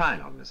 Is that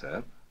final, Miss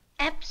Earp?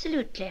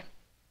 Absolutely.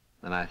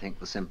 Then I think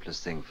the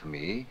simplest thing for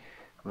me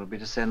will be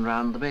to send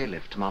round the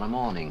bailiff tomorrow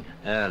morning,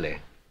 early.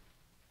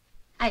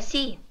 I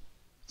see.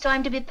 So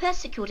I'm to be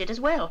persecuted as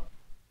well.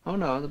 Oh,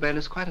 no, the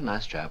bailiff's quite a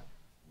nice chap.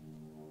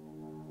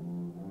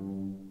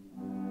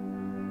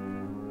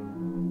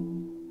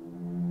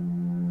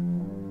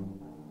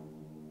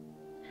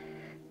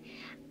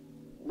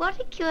 What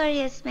a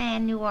curious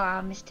man you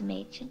are, Mr.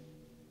 Machen.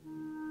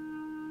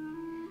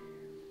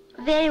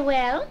 Very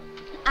well.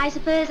 I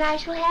suppose I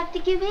shall have to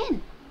give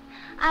in.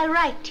 I'll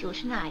write to you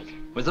tonight.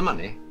 With the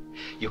money?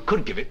 You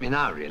could give it me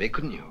now, really,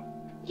 couldn't you?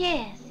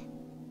 Yes,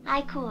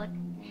 I could.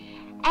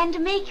 And to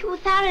make you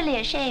thoroughly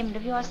ashamed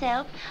of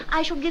yourself,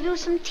 I shall give you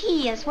some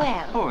tea as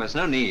well. Oh, there's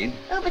no need.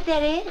 Oh, but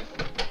there is.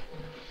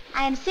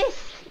 I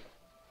insist.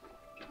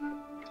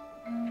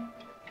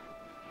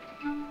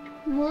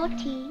 More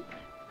tea.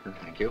 Oh,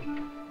 thank you.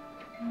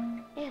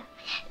 Here,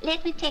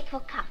 let me take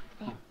your cup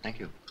then. Oh, thank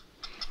you.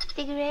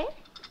 Cigarette?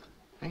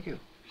 Thank you.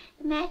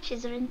 The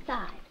matches are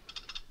inside.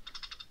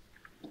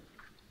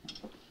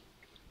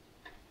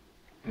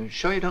 You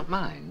sure you don't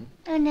mind?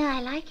 Oh, no, I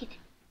like it.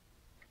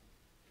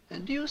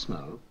 Do you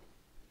smoke?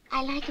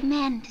 I like a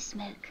man to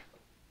smoke.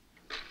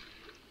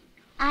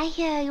 I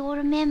hear you're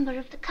a member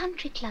of the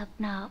country club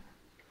now.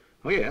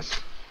 Oh, yes.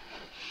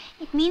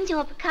 It means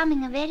you're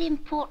becoming a very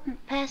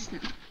important person.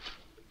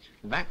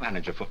 The bank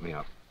manager put me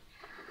up.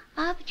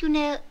 Ah, but you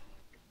know,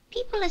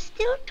 people are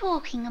still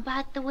talking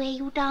about the way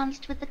you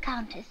danced with the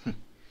Countess.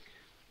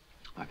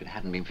 If it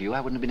hadn't been for you, I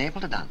wouldn't have been able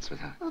to dance with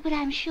her. Oh, but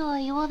I'm sure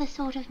you're the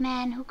sort of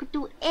man who could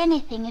do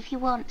anything if he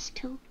wants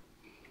to.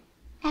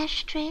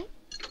 Ashtray?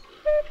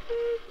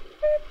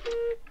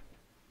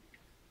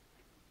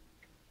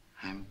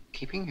 I'm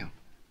keeping you.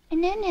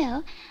 No,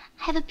 no.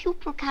 I have a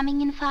pupil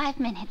coming in 5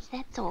 minutes,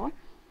 that's all.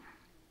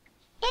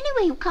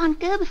 Anyway, you can't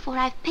go before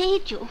I've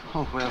paid you.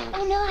 Oh, well...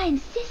 Oh, no, I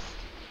insist.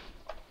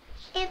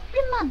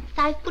 Every month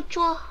I've put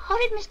your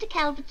horrid Mr.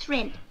 Calvert's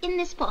rent in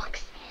this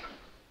box.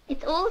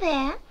 It's all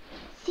there.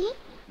 See?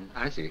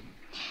 I see.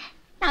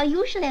 Now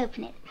you shall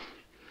open it.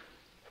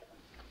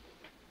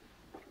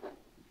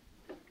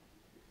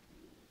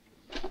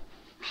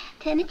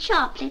 Turn it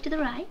sharply to the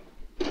right.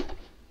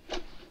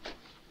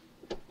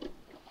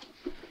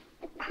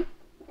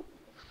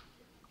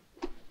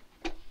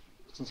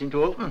 Doesn't seem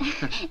to open.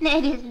 No,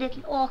 it is a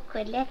little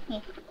awkward. Let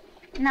me.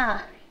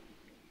 Now.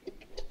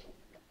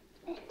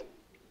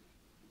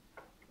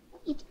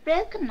 It's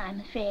broken, I'm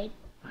afraid.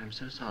 I'm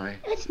so sorry.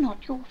 It's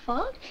not your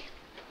fault.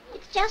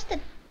 It's just that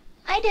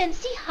I don't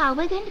see how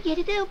we're going to get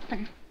it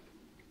open.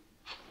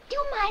 Do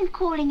you mind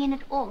calling in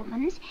at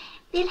Allman's?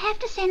 They'll have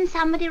to send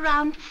somebody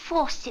round to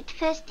force it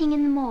first thing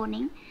in the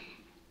morning.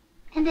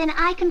 And then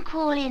I can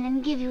call in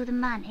and give you the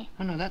money.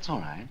 Oh, no, that's all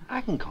right.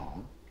 I can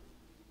call.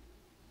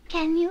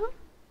 Can you?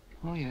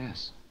 Oh,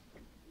 yes.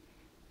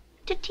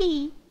 To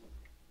tea?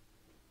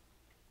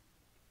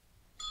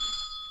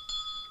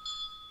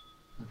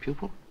 The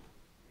pupil?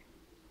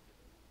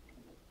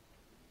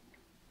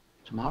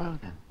 Tomorrow,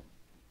 then.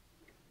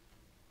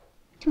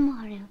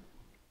 Tomorrow.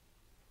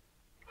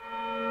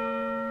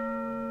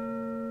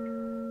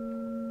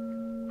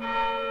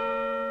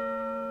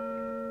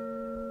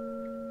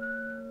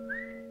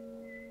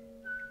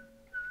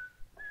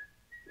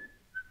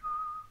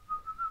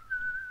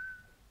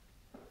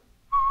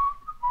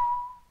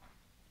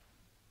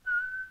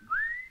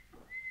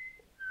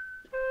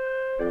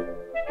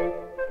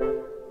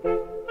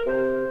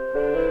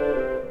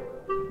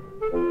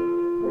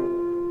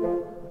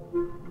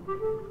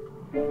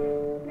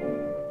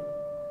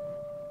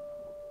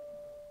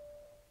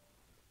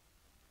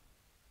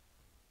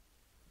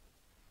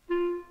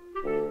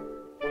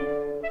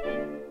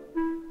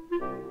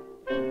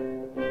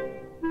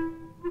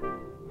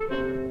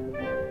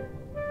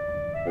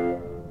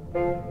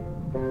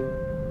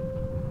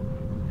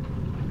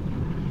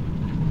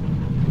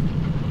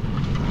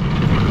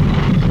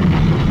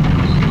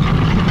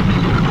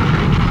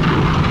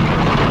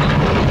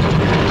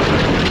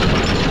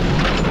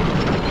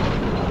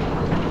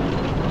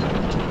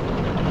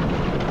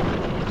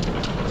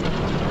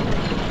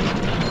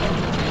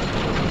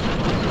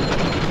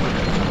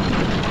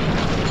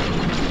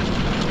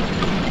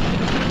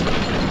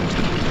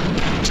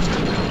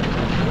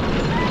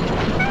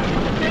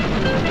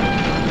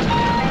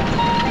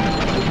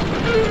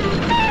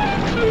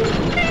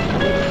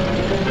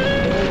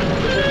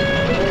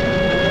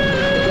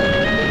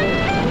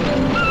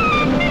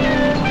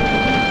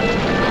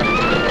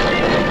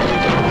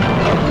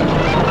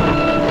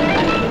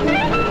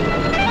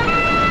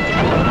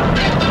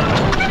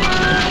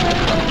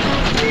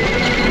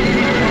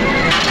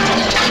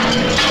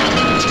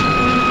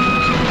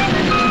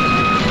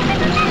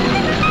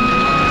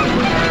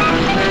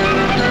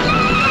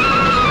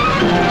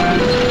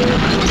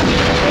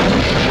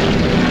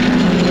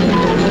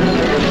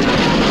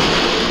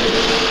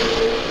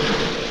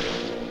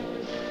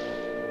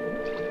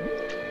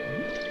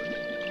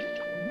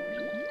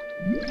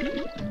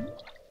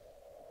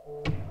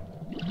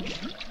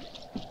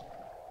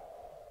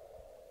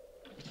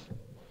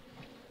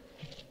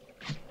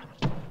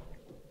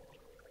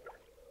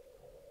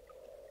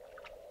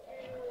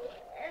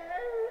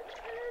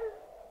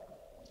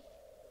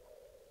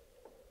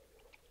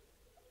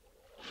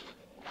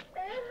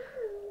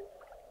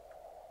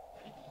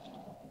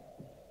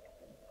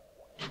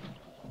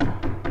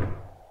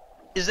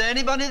 Is there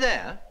anybody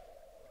there?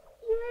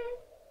 Yes,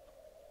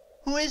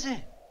 Who is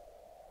it?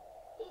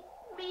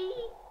 it's me.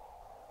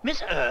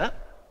 Miss Earp?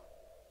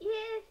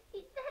 Yes,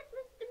 is that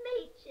Mr.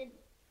 Machin?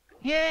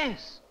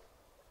 Yes.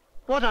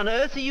 What on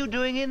earth are you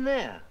doing in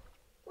there?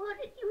 What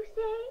did you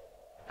say?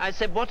 I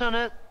said, what on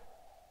earth?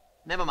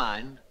 Never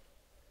mind.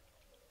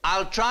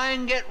 I'll try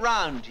and get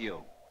round to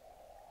you.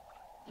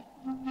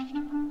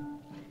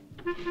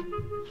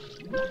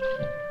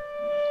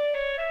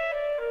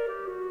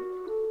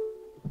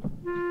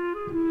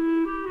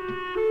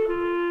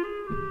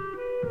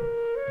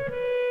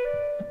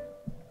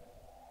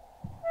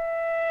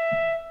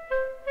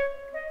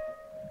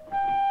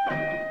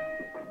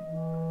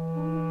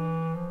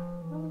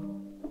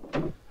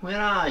 Where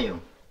are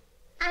you?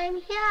 I'm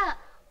here,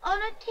 on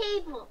a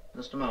table.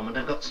 Just a moment,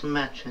 I've got some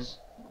matches.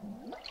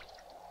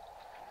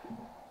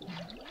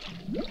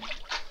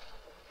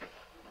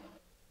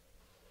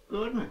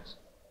 Goodness.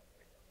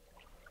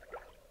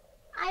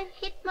 I've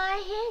hit my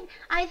head.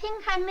 I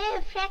think I may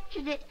have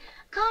fractured it.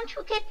 Can't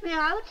you get me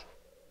out?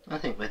 I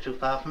think we're too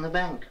far from the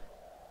bank.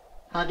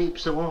 How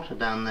deep's the water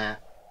down there?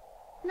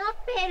 Not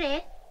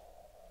very.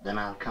 Then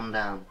I'll come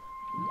down.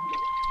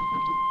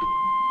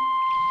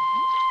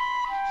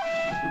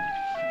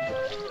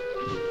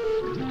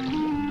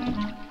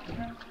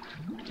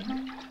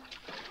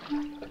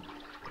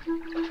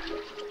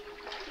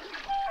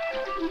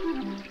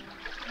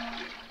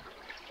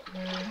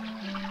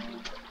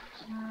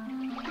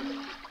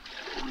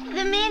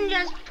 The men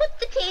just put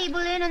the table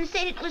in and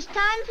said it was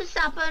time for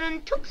supper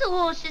and took the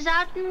horses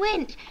out and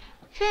went.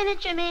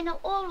 Furniture men are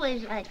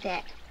always like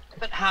that.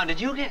 But how did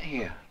you get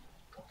here?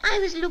 I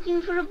was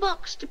looking for a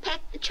box to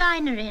pack the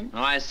china in.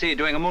 Oh, I see.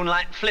 Doing a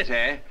moonlight flit,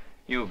 eh?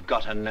 You've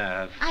got a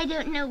nerve. I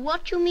don't know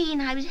what you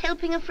mean. I was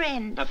helping a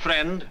friend. A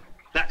friend?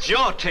 That's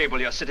your table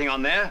you're sitting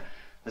on there.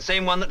 The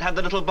same one that had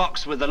the little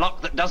box with the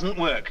lock that doesn't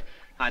work.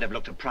 I'd have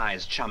looked a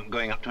prize chump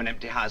going up to an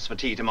empty house for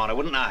tea tomorrow,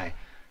 wouldn't I?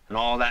 And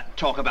all that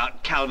talk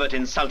about Calvert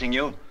insulting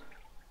you.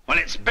 Well,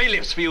 it's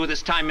bailiffs for you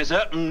this time, Miss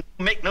Earp, and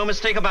make no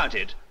mistake about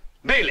it.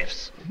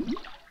 Bailiffs.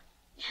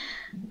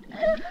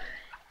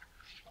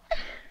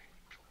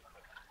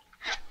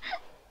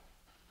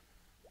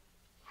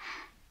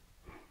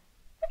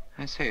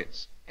 I say,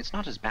 it's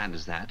not as bad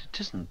as that. It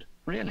isn't,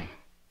 really.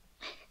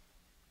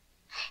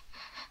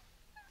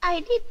 I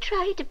did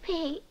try to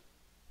pay,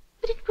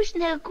 but it was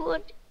no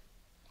good.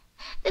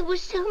 There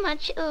was so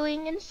much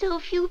owing and so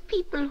few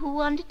people who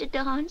wanted to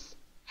dance.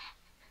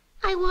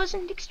 I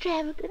wasn't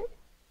extravagant,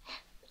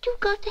 but you've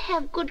got to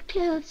have good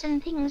clothes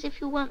and things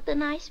if you want the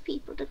nice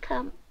people to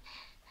come.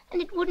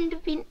 And it wouldn't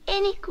have been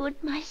any good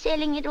my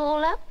selling it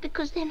all up,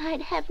 because then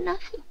I'd have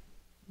nothing.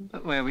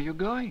 But where were you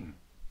going?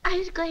 I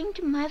was going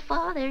to my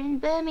father in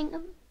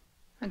Birmingham.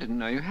 I didn't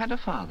know you had a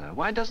father.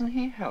 Why doesn't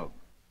he help?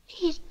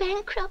 He's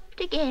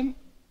bankrupt again.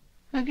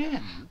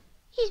 Again?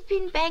 He's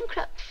been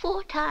bankrupt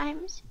 4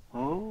 times.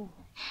 Oh.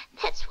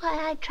 That's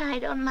why I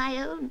tried on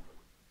my own.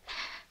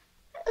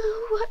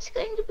 Oh, what's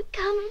going to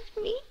become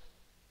of me?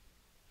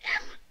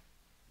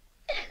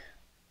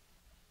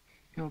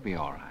 You'll be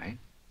all right.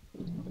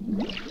 You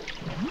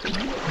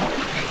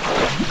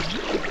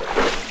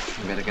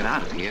better get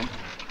out of here.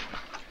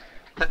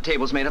 That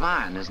table's made of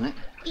iron, isn't it?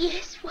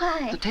 Yes,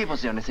 why? The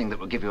table's the only thing that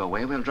will give you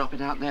away. We'll drop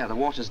it out there. The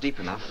water's deep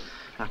enough.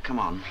 Now, come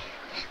on.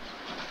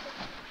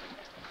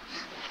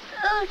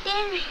 Oh,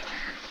 Henry.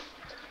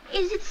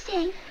 Is it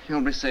safe?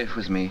 You'll be safe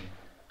with me.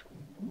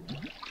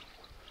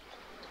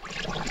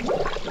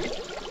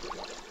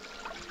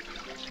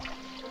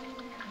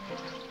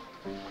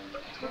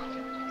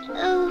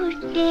 Oh,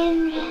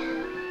 Henry.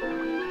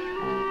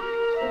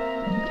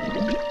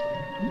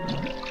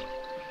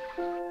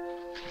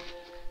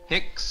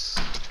 Hicks.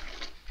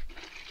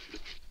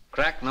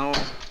 Cracknell.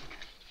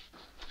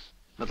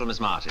 Little Miss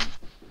Martin.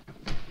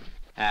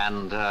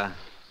 And,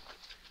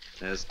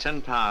 there's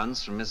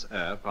 £10 from Miss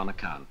Earp on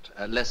account.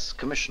 Less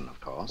commission,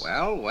 of course.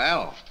 Well,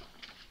 well.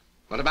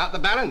 What about the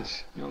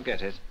balance? You'll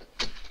get it.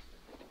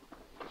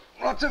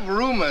 Lots of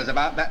rumors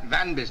about that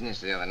van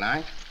business the other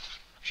night.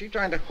 She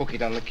trying to hook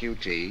it on the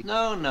QT.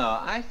 No,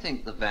 I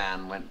think the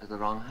van went to the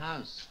wrong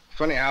house.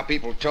 Funny how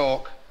people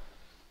talk.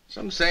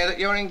 Some say that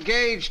you're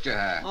engaged to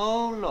her.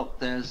 Oh, look,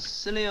 there's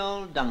silly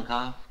old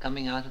Duncalf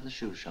coming out of the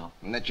shoe shop.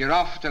 And that you're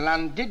off to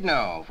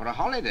Llandudno for a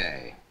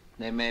holiday.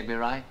 They may be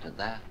right at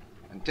that.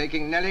 And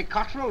taking Nellie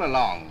Cottrell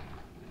along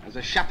as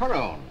a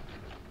chaperone.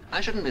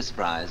 I shouldn't be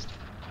surprised.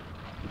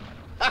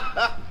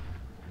 I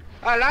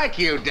like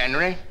you,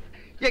 Denry.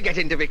 You're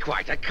getting to be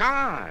quite a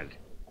card.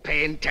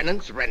 Paying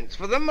tenants' rents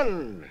for them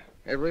and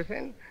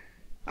everything.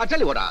 I'll tell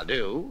you what I'll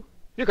do.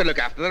 You can look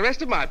after the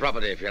rest of my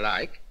property if you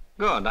like.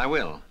 Good, I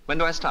will. When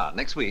do I start?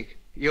 Next week?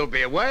 You'll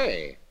be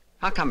away.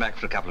 I'll come back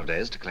for a couple of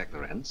days to collect the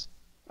rents.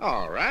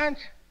 All right.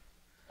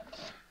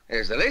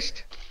 Here's the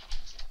list.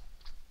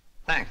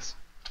 Thanks.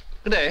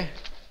 Good day.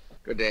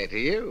 Good day to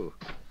you.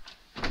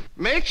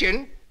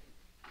 Machin,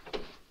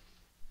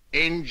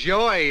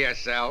 enjoy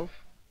yourself.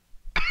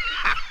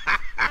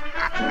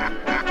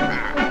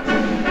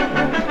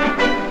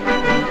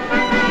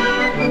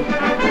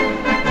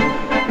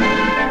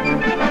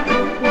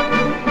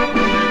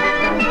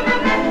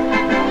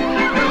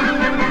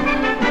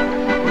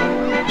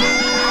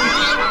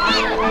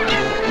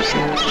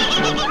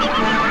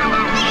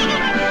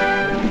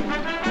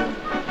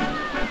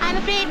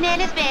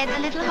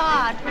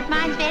 hard, but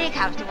mine's very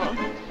comfortable.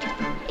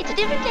 It's a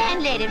different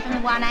landlady from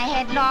the one I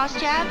had last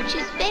year, but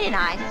she's very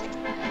nice.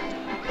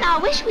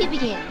 Now, where should we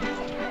begin?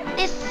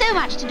 There's so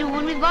much to do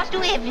and we've got to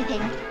do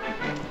everything.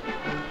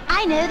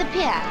 I know the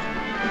pier.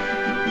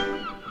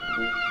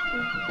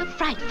 You're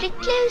frightfully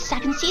close. I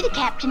can see the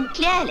captain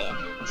clearly.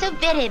 So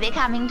very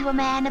becoming to a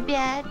man of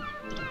beard.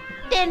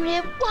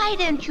 Henry, why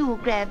don't you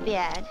grow a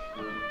beard?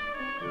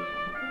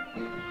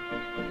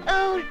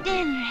 Oh,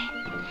 Henry,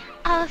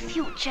 our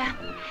future.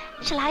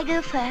 Shall I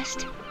go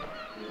first?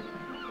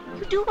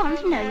 You do want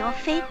to know your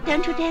fate,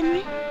 don't you,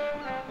 Henry?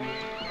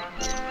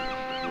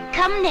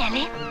 Come,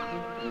 Nellie.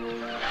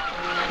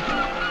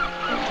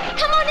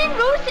 Come on in,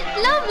 Ruth. It's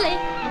lovely.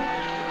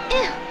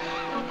 Ew.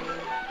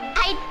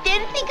 I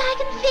don't think I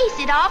can face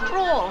it after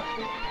all.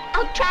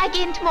 I'll try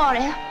again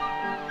tomorrow.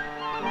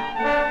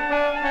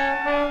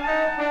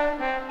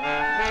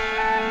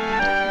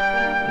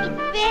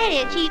 It's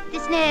very cheap,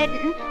 this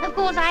Snowdon. Of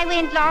course, I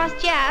went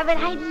last year, but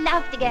I'd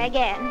love to go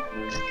again.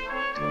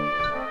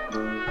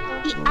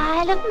 The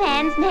Isle of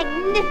Man's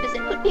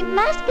magnificent, but we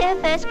must go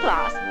first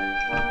class.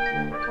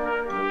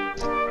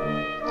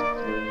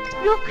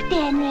 Look,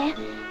 Henry,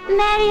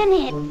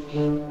 marionettes.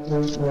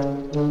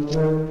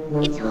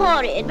 It's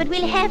horrid, but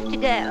we'll have to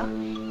go.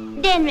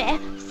 Henry,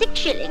 6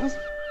 shillings.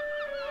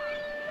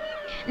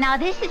 Now,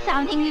 this is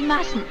something we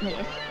mustn't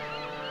miss.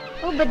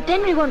 Oh, but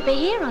Henry won't be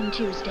here on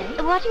Tuesday.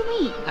 What do you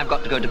mean? I've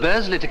got to go to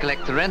Bursley to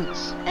collect the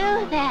rents.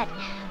 Oh, that.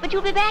 But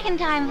you'll be back in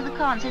time for the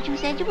concert. You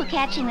said you were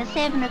catching the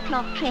 7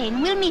 o'clock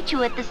train. We'll meet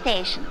you at the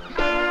station.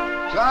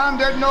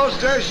 Llandudno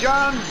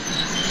station.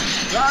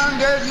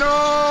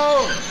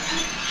 Llandudno.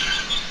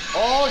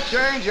 All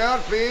change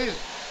out, please.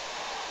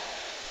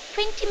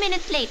 20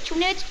 minutes late. You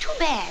know, it's too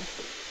bad.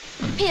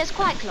 The pier's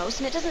quite close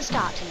and it doesn't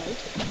start till 8.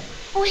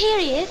 Oh, here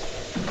he is.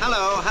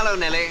 Hello,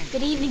 Nellie.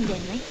 Good evening,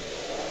 Henry.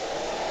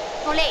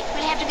 You're late.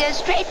 We'll have to go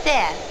straight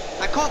there.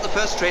 I caught the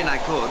first train I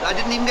could. I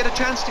didn't even get a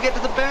chance to get to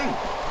the bank.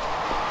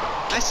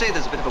 I say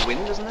there's a bit of a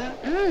wind, isn't there?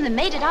 The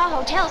maid at our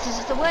hotel says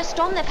it's the worst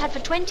storm they've had for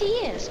 20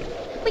 years.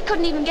 We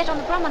couldn't even get on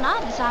the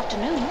promenade this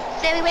afternoon.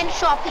 So we went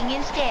shopping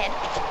instead.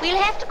 We'll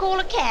have to call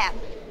a cab.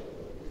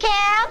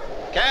 Cab?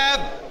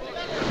 Cab!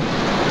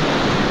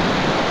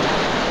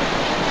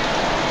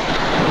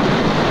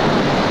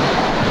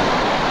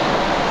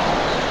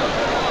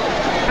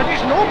 There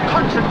is no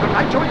concert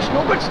tonight, so it's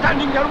no good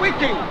standing there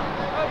waiting.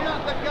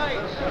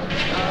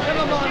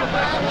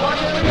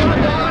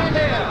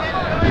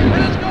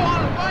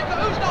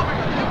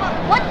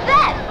 What's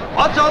that?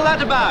 What's all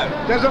that about?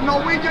 There's a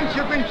Norwegian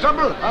ship in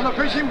trouble, and a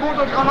fishing boat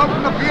has gone out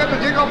from the pier to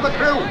dig up the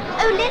crew.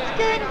 Oh, let's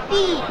go and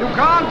see. You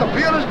can't. The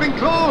pier has been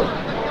closed.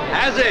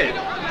 Has it? You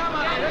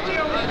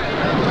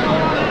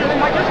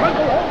might as well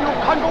go home. You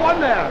can't go on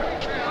there.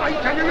 I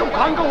tell you, you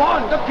can't go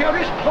on. The pier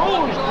is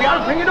closed. We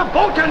are bringing a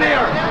boat in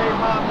here. The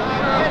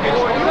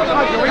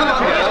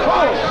pier is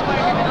closed.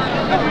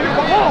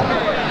 Come on.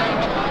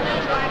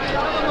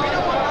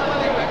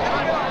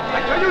 I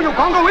tell you, you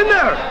can't go in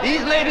there.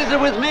 These ladies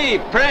are with me.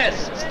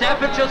 Press.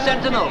 Staffordshire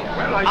Sentinel.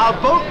 Well, I'll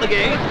bolt the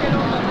gate.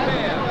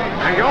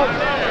 Thank you.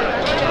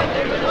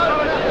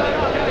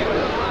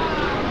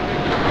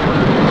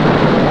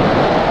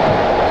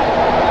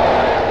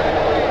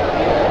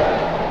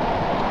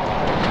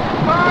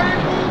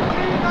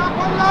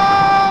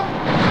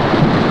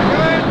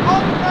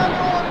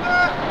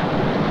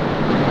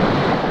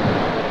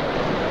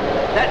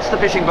 That's the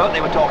fishing boat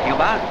they were talking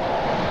about.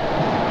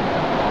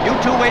 You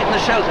two wait in the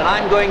shelter.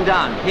 I'm going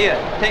down. Here,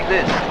 take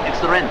this. It's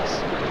the rents.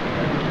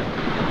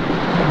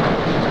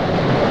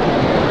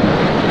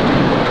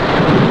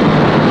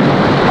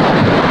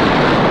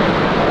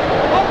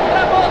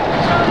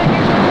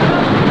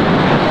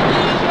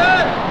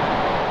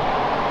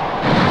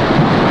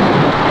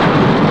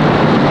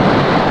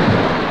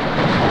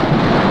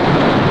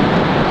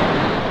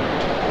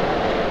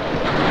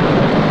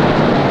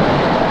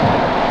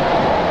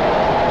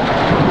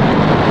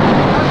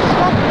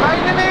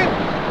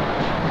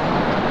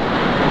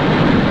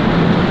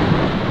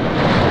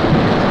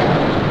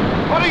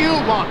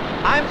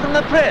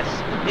 The press.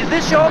 Is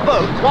this your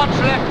boat? What's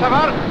left of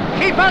her?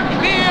 Keep her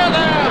clear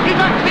there! Keep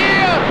her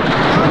clear!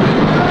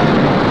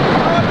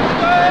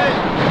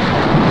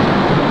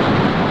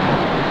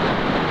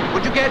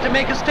 Would you care to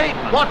make a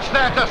statement? What's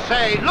there to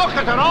say? Look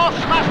at her, all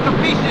smashed to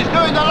pieces,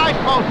 doing the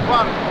lifeboat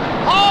work.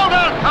 Hold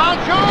her,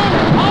 can't you?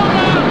 Hold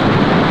her!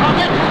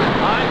 Stop it!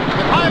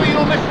 If I were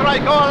you, mister,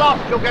 I'd go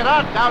aloft. You'll get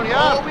hurt down here.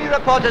 Oh, we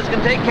reporters can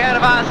take care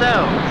of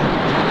ourselves.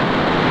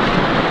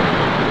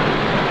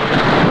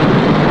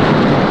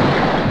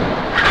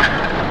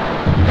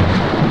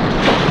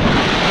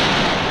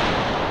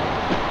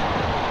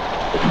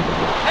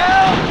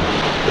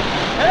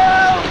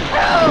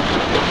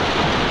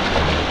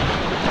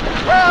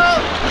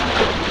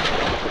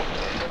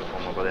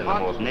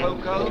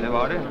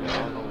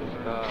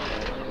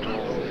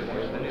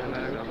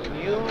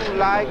 You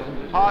like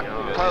hot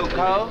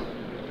cocoa?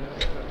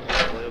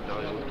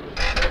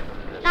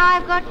 Now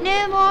I've got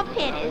no more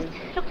pennies.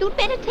 Look, you'd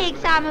better take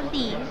some of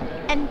these.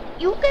 And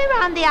you go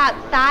round the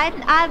outside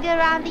and I'll go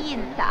round the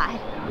inside.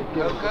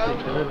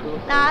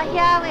 Now,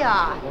 here we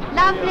are.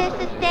 Lovely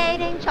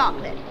sustaining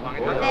chocolate.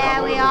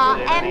 There we are.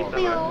 And for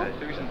you.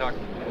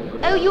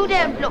 Oh, you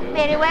don't look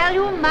very well.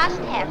 You must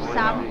have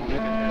some.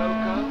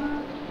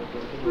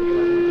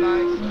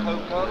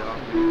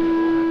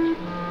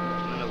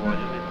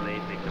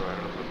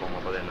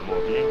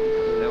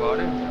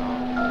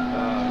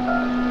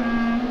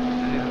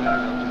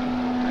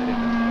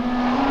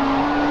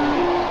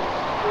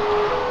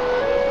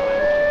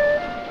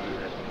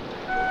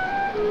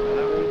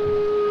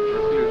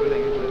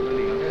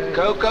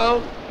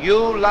 Cocoa?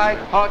 You like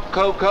hot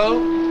cocoa?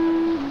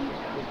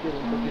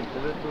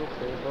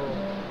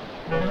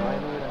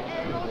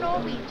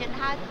 Norwegian,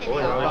 how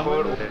silly of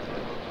you.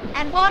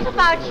 And what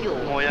about you?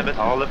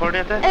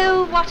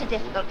 Oh, what a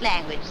difficult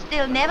language.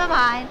 Still, never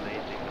mind.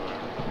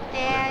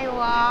 There you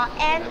are.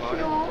 And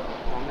you.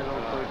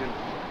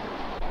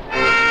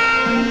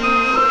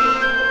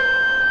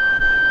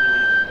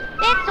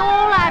 That's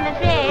all, I'm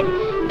afraid.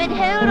 But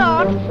hold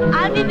on.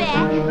 I'll be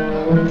back.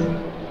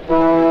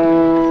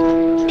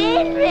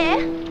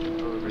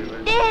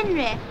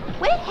 Henry,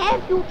 where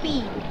have you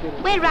been?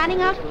 We're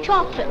running out of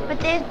chocolate, but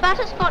there's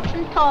butterscotch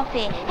and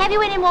toffee. Have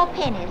you any more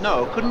pennies?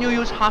 No, couldn't you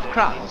use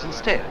half-crowns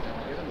instead?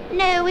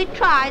 No, we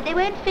tried. They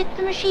won't fit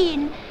the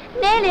machine.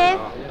 Nellie.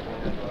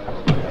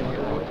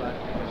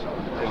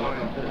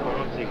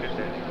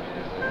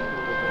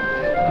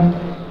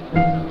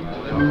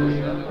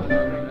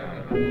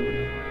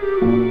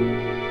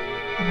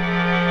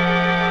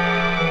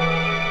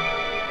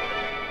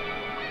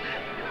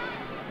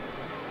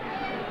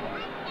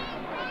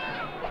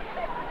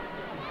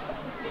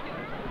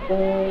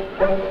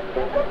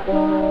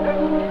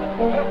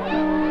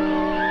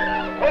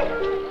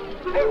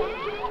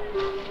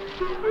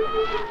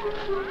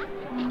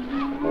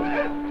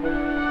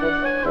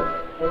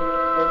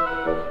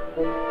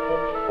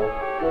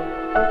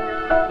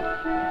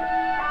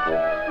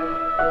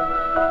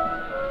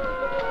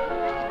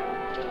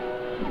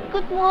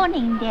 Good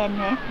morning,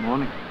 Denry.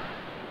 Morning.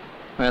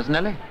 Where's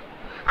Nellie?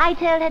 I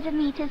told her to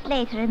meet us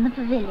later in the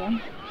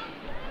pavilion.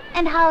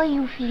 And how are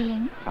you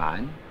feeling?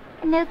 Fine.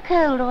 No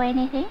cold or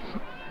anything?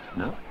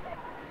 No.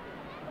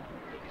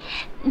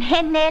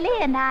 Nellie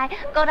and I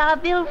got our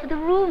bill for the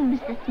rooms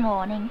this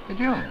morning. Did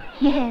you?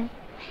 Yes.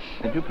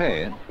 Did you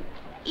pay it?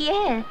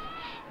 Yes.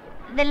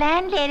 The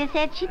landlady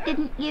said she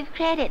didn't give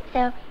credit,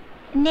 so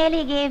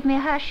Nellie gave me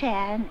her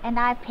share and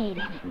I paid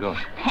it. Good.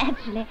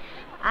 Actually,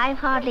 I've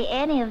hardly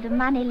any of the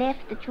money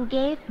left that you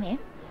gave me.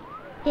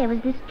 There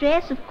was this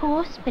dress, of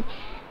course, but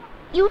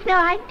you've no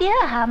idea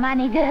how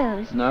money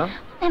goes. No?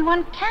 And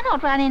one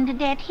cannot run into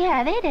debt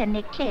here. They'd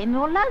only claim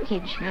your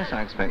luggage. Yes,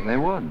 I expect they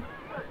would.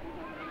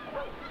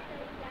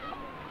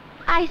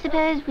 I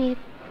suppose we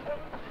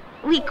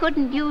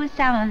couldn't use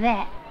some of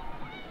that.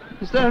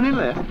 Is there any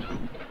left?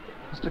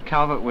 Mr.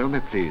 Calvert will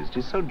be pleased.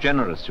 He's so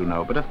generous, you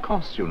know, but of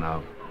course you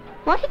know.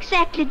 What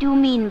exactly do you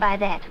mean by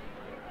that?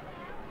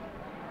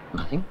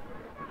 Nothing.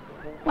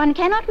 One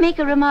cannot make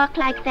a remark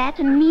like that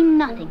and mean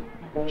nothing.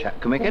 A chap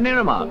can make any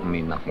remark and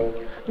mean nothing.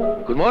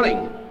 Good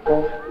morning.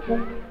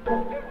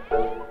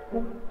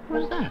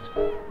 Who's that?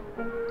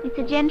 It's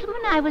a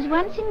gentleman I was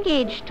once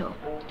engaged to.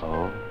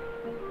 Oh.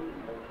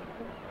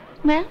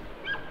 Well,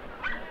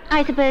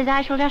 I suppose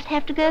I shall just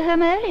have to go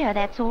home earlier,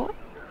 that's all.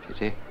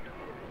 Pity.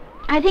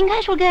 I think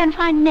I shall go and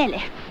find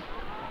Nellie.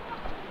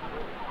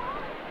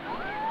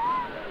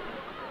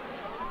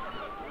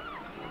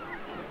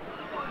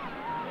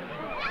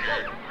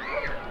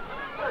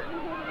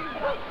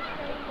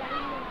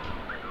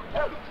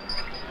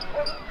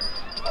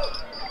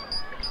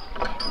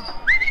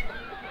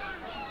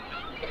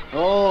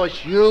 Oh,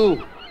 it's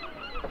you.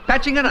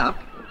 Patching it up?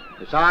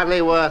 It's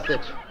hardly worth it.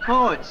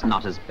 Oh, it's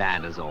not as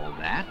bad as all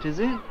that, is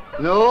it?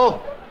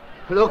 No.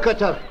 Look at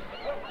her.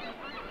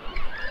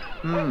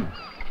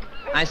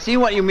 I see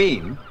what you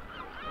mean.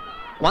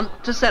 Want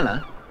to sell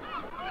her?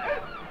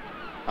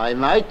 I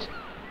might.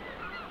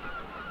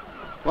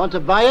 Want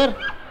to buy her?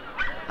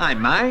 I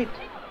might.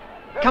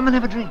 Come and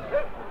have a drink.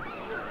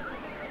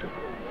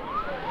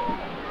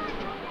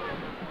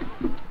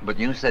 But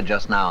you said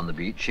just now on the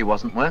beach she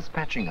wasn't worth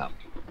patching up.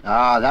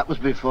 Ah, that was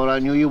before I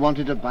knew you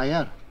wanted to buy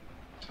her.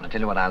 I'll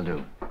tell you what I'll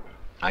do.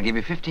 I'll give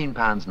you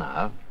 £15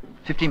 now,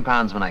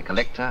 £15 when I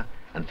collect her,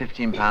 and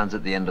 £15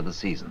 at the end of the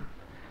season.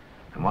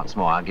 And what's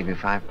more, I'll give you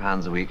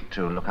 £5 a week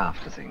to look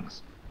after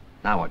things.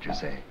 Now what do you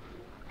say?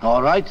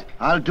 All right,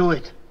 I'll do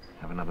it.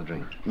 Have another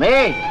drink.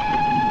 Me!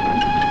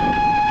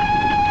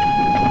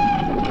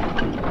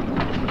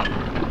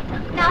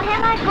 Now,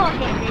 have I got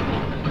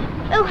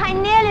everything? Oh, I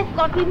nearly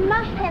forgot. We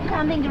must have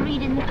something to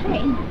read in the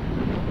train.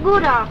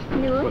 Good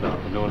afternoon. Good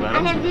afternoon, I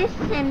madam. have this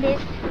and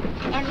this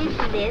and this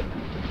and this.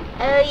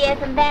 Oh, yes,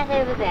 and that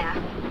over there.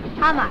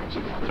 How much?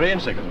 3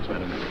 and 6,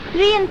 madam.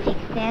 3 and 6,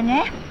 then,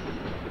 eh?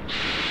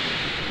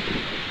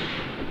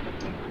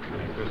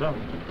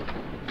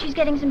 She's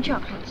getting some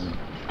chocolates.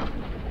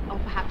 Or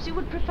perhaps you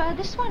would prefer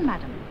this one,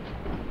 madam.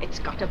 It's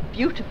got a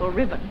beautiful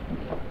ribbon.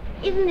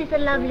 Isn't this a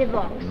lovely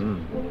box?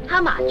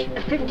 How much?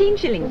 15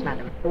 shillings,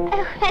 madam.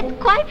 Oh, that's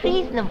quite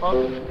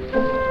reasonable.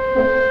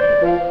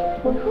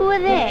 Who are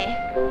they?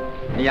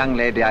 A young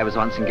lady I was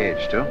once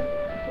engaged to.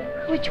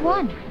 Which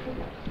one?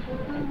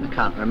 I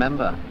can't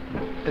remember.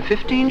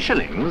 15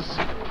 shillings?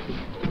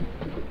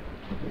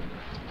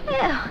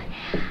 Well,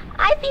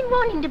 I've been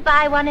wanting to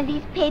buy one of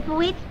these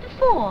paperweights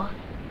before.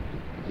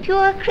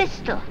 Pure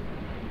crystal.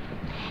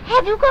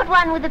 Have you got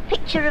one with a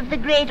picture of the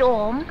Great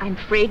Orme? I'm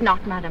afraid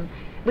not, madam.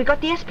 We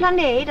got the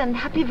Esplanade and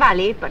Happy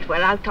Valley, but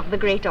we're out of the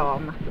Great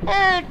Orme.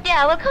 Oh,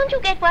 dear. Well, can't you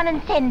get one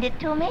and send it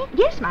to me?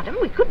 Yes, madam,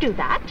 we could do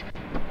that.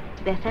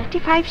 They're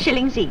 35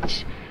 shillings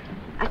each.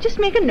 I'll just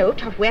make a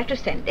note of where to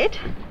send it.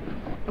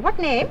 What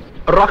name?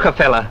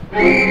 Rockefeller.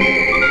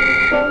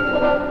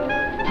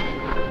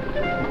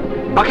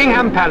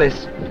 Buckingham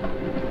Palace.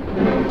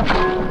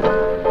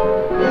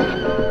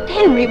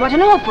 Henry, what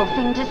an awful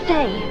thing to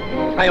say.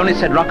 I only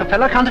said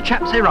Rockefeller. Can't a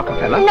chap say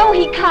Rockefeller? No,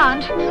 he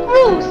can't.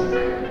 Roos!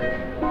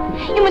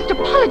 You must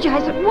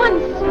apologize at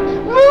once.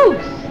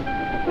 Roos!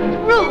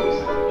 Roos!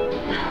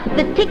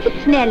 The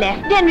ticket's near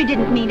left. Henry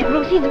didn't mean it,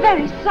 Roos. He's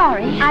very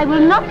sorry. I will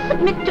not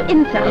submit to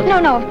insult.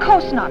 No, of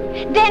course not.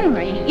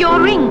 Henry!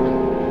 Your ring.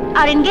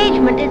 Our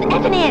engagement is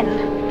at an end.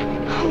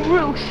 Oh,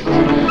 Roos.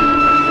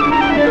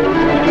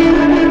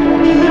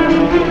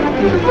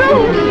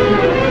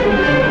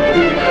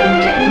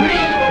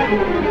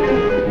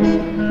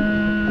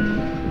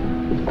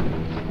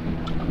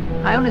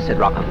 I only said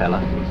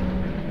Rockefeller.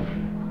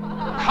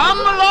 Come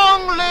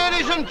along,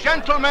 ladies and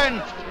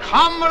gentlemen.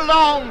 Come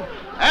along.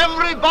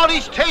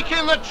 Everybody's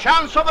taking the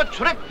chance of a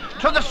trip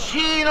to the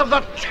scene of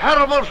the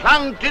terrible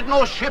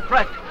Llandudno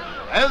shipwreck.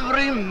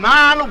 Every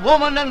man,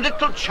 woman and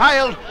little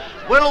child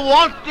will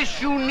want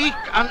this unique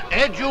and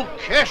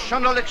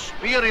educational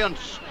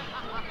experience.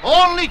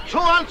 Only 2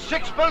 and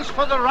 6pence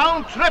for the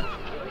round trip,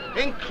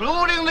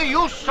 including the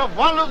use of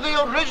one of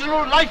the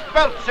original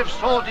lifebelts if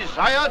so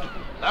desired.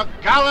 The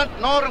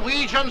gallant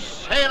Norwegian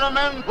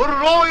sailormen will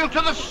row you to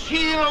the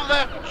scene of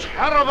their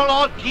terrible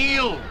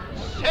ordeal.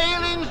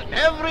 Sailings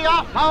every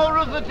half hour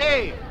of the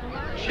day.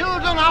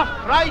 Children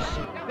half price,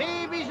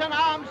 babies and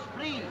arms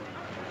free.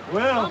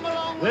 Well,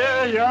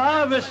 there you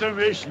are, Mr.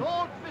 Mason.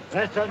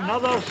 That's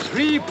another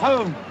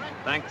 £3.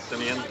 Thanks,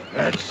 Simeon.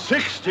 That's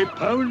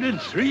 £60 in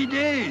 3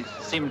 days.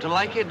 Seem to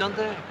like it, don't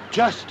they?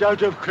 Just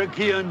out of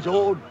Craighean's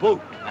old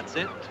boat. That's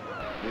it.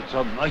 It's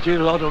a mighty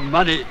lot of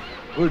money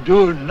for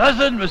doing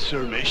nothing,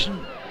 Mr.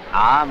 Mason.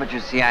 Ah, but you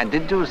see, I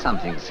did do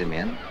something,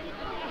 Simeon.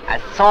 I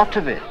thought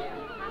of it.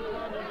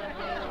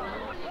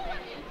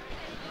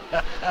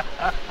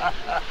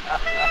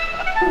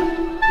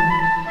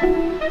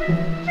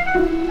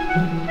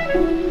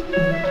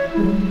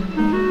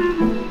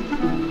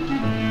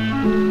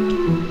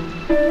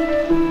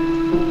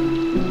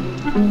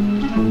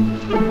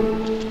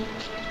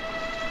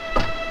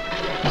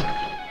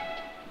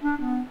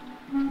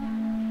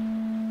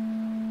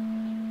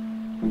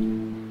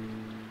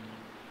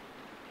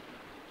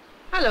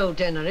 Hello,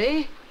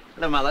 Dennery.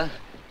 Hello, Mother.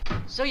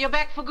 So you're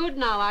back for good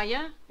now, are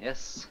you?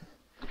 Yes.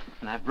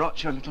 And I've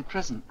brought you a little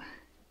present.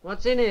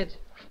 What's in it?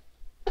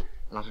 A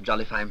lot of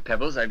jolly fine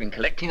pebbles I've been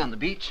collecting on the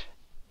beach.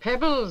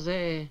 Pebbles,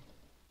 eh?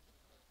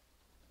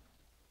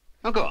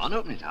 Oh, go on,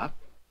 open it up.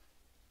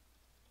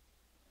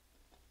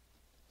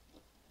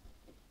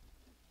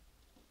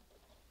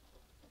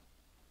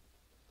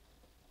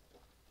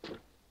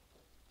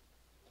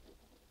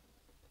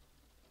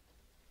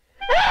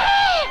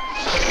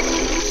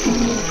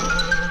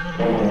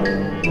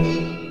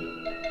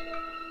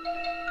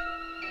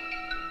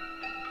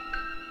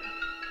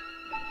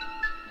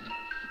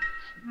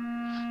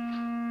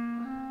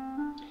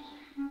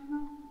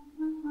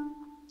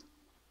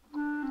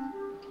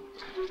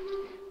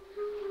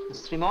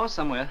 There's 3 more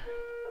somewhere.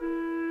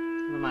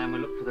 Never mind,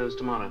 we'll look for those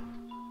tomorrow.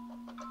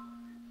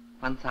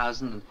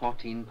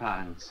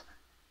 £1,014.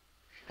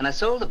 And I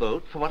sold the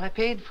boat for what I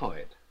paid for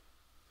it.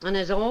 And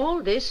is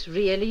all this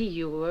really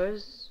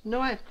yours?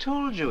 No, I've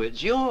told you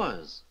it's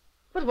yours.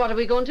 But what are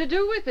we going to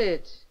do with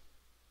it?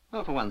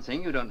 Well, for one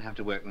thing, you don't have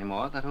to work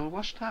anymore at that old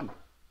wash tub.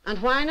 And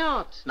why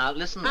not? Now,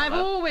 listen, I've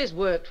Mother. always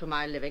worked for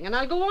my living, and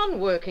I'll go on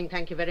working,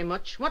 thank you very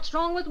much. What's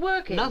wrong with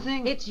working?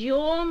 Nothing. It's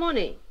your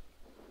money.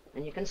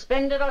 And you can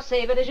spend it or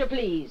save it as you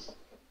please.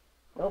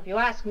 Though if you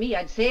ask me,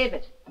 I'd save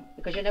it,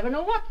 because you never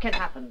know what can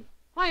happen.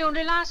 Why,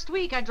 only last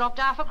week I dropped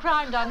half a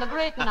crown down the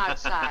grating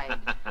outside.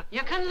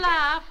 You can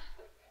laugh.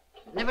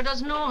 It never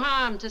does no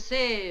harm to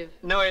save.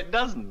 No, it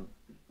doesn't.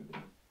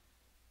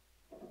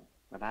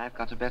 But I've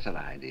got a better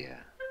idea.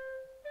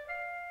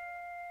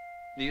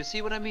 Do you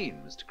see what I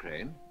mean, Mr.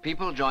 Crane?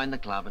 People join the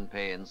club and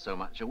pay in so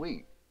much a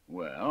week.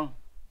 Well?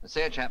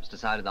 Say a chap's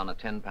decided on a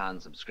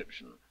 £10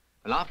 subscription.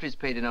 Well, after he's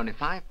paid in only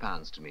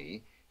 £5 to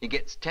me, he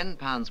gets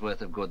 £10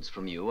 worth of goods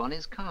from you on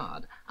his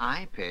card.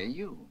 I pay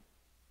you.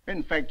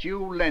 In fact,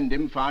 you lend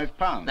him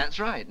 £5. That's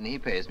right, and he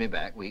pays me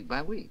back week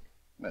by week.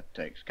 That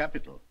takes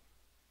capital.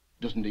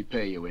 Doesn't he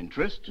pay you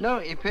interest? No,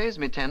 he pays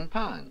me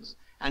 £10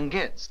 and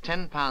gets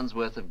 £10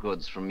 worth of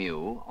goods from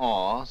you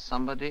or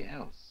somebody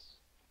else.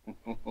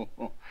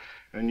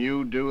 And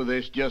you do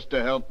this just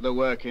to help the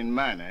working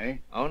man, eh?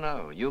 Oh,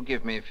 no, you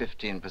give me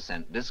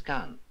 15%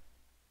 discount.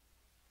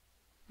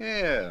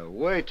 Here,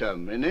 wait a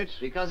minute.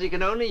 Because he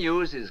can only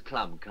use his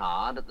club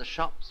card at the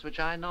shops which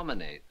I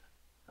nominate.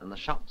 And the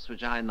shops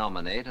which I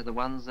nominate are the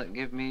ones that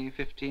give me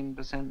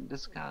 15%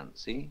 discount,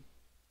 see?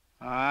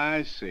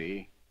 I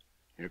see.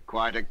 You're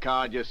quite a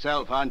card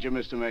yourself, aren't you,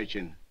 Mr.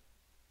 Machin?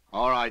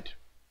 All right.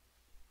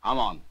 I'm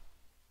on.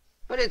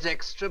 But it's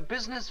extra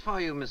business for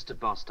you, Mr.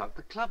 Bostock.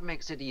 The club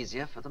makes it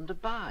easier for them to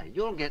buy.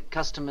 You'll get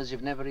customers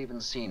you've never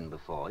even seen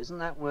before. Isn't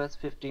that worth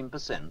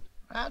 15%?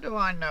 How do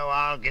I know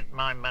I'll get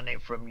my money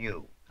from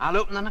you? I'll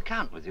open an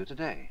account with you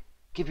today.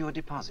 Give you a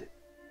deposit.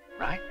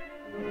 Right?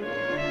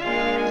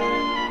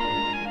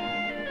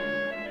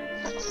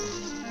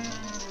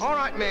 All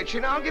right,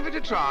 Machin, I'll give it a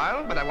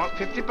trial, but I want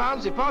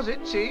 £50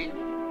 deposit, see?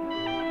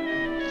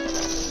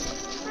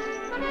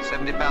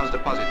 £70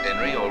 deposit,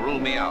 Henry, or rule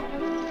me out.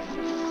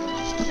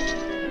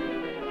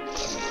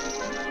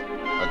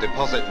 A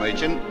deposit,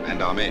 Machin,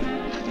 and I'm in.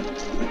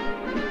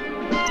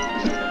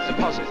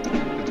 Deposit.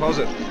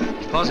 Deposit.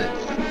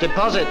 Deposit.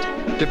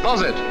 Deposit.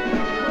 Deposit.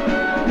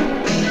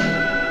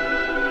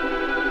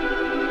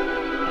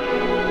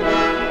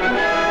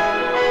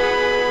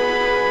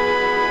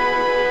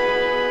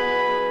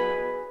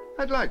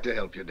 I'd like to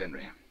help you,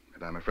 Denry,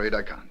 but I'm afraid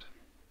I can't.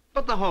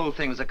 But the whole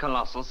thing's a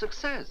colossal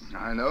success.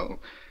 I know.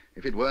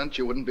 If it weren't,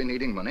 you wouldn't be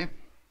needing money.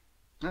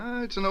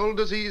 It's an old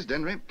disease,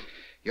 Denry.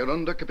 You're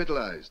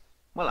undercapitalized.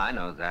 Well, I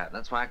know that.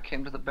 That's why I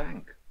came to the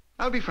bank.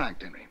 I'll be frank,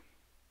 Denry.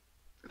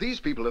 These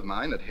people of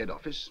mine at head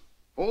office,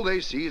 all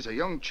they see is a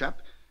young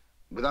chap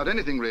without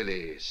anything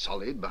really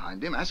solid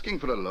behind him, asking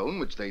for a loan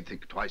which they'd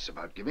think twice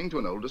about giving to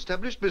an old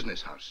established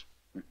business house.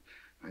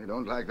 They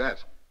don't like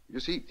that.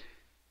 You see,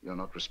 you're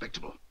not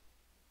respectable.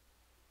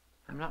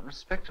 I'm not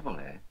respectable,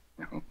 eh?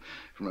 No,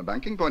 from a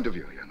banking point of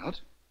view, you're not.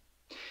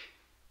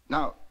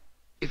 Now,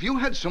 if you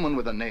had someone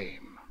with a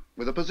name,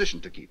 with a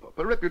position to keep up,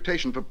 a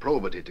reputation for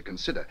probity to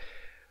consider,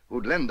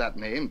 who'd lend that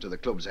name to the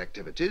club's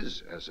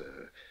activities as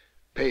a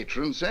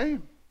patron, say,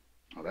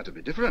 well, that'd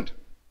be different.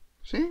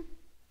 See?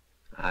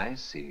 I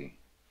see.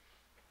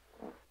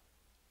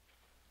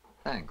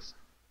 Thanks.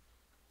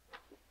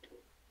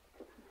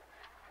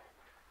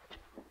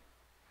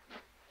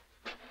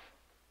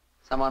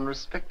 Someone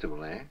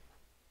respectable, eh?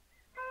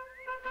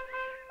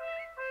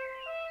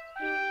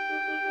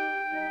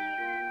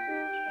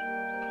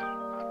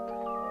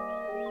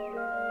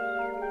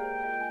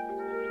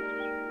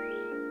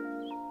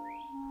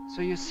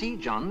 So you see,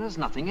 John, there's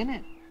nothing in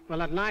it.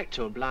 Well, I'd like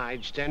to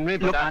oblige, Henry,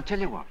 but Look, I'll tell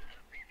you what.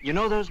 You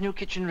know those new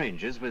kitchen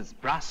ranges with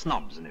brass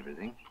knobs and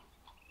everything?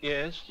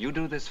 Yes? You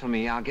do this for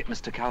me, I'll get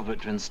Mr.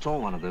 Calvert to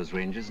install one of those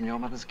ranges in your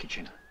mother's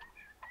kitchen.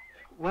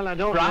 Well, I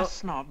don't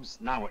Brass knobs,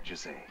 now what you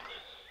say?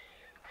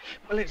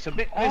 Well, it's a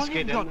bit All risky,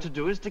 you've got to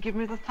do is to give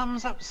me the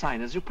thumbs up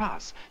sign as you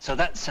pass. So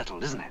that's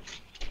settled, isn't it?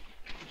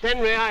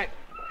 Henry,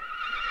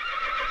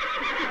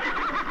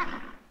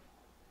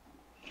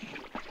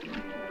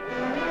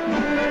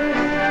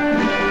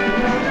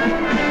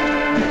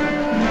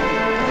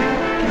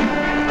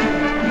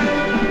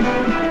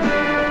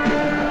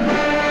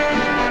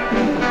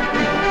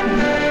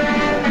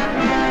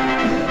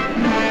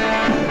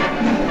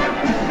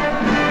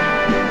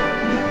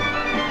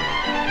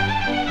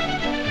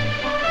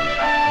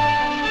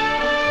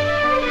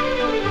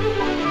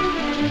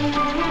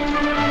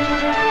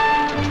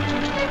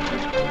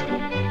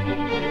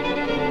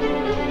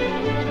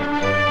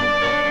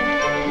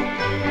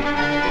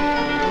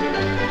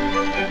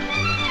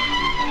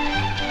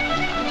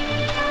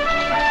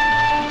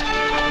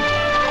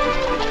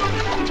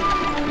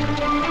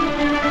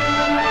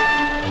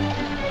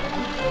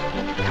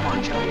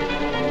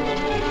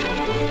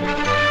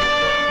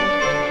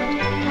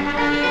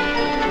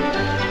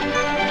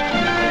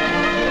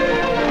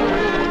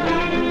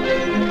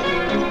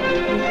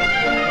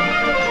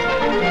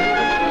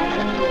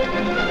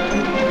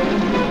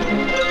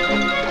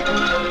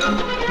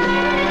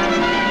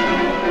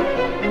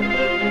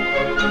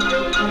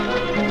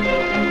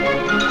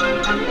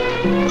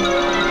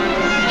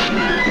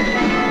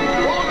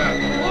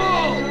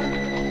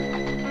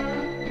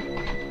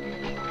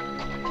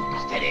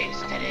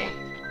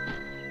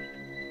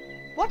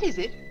 What is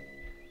it?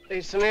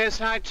 It's an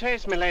airside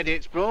trace, my lady.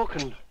 It's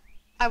broken.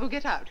 I will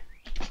get out.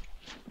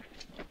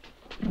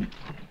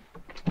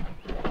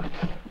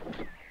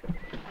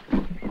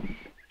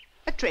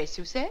 A trace,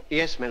 you say?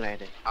 Yes, my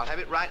lady. I'll have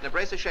it right in a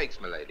brace of shakes,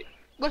 my lady.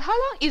 Well, how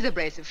long is a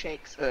brace of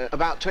shakes?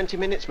 About 20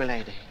 minutes, my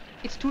lady.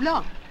 It's too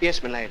long.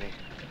 Yes, my lady.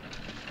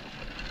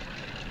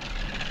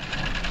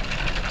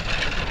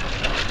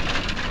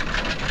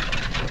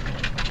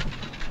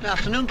 Good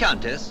afternoon,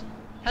 Countess.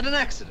 Had an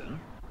accident?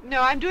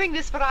 No, I'm doing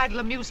this for idle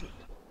amusement.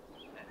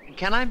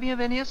 Can I be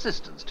of any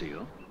assistance to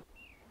you?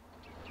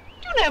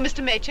 Do you know,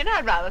 Mr. Machin,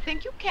 I rather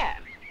think you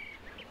can.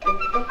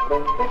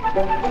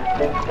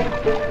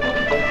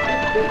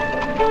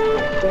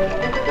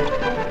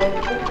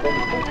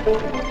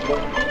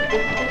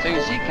 So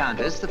you see,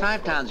 Countess, the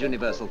Five Towns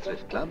Universal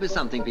Thrift Club is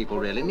something people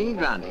really need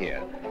round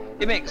here.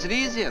 It makes it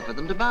easier for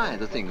them to buy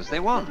the things they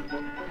want.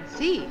 I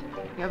see.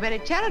 You're very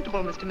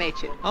charitable, Mr.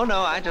 Machin. Oh,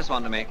 no, I just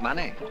want to make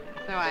money.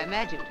 So I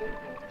imagined.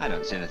 I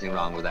don't see anything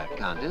wrong with that,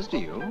 Countess, do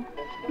you?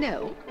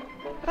 No,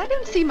 but I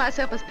don't see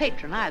myself as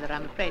patron either,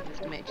 I'm afraid,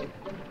 Mr. Machin.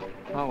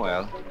 Oh,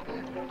 well.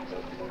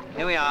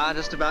 Here we are,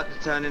 just about to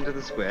turn into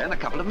the square, and a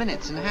couple of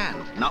minutes in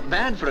hand. Not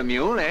bad for a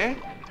mule, eh?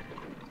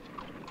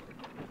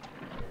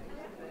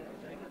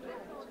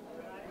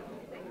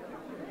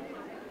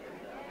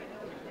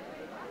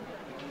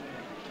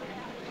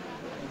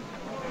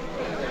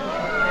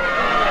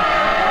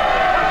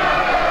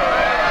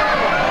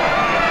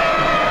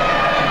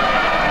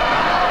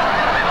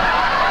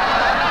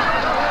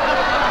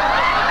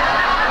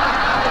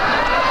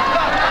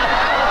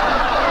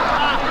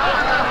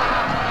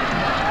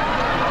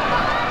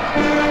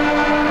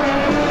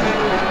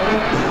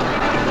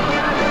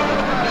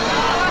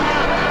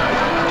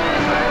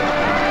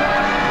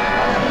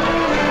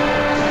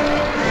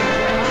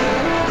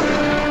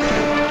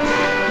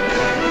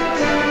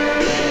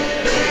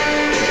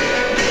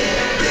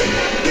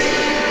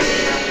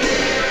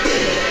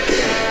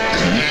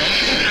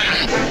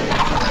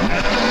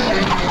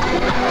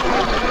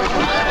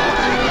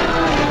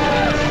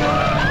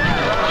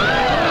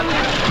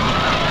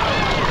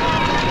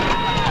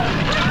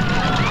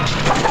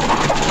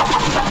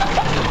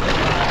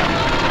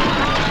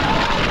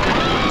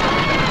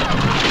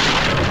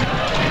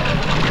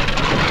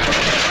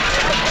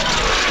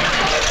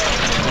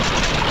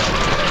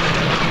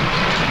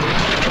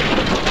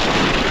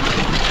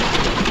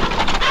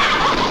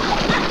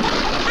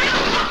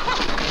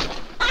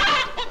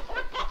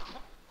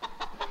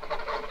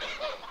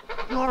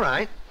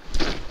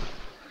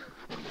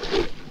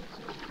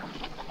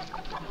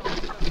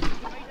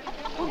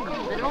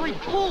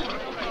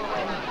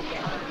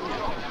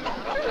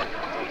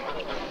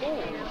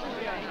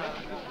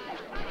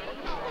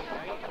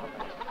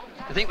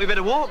 I think we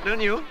better walk, don't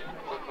you?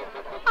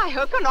 I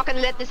hope you're not going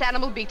to let this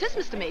animal beat us,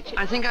 Mr. Machin.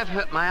 I think I've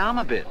hurt my arm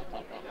a bit.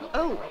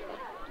 Oh,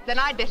 then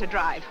I'd better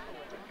drive.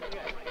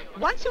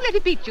 Once you let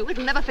it beat you,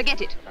 it'll never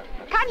forget it.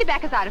 Kindly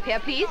back us out of here,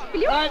 please,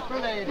 will you? Right,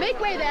 lady.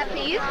 Make way there,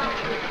 please.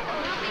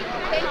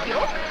 Thank you.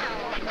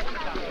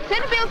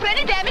 Send a bill for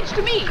any damage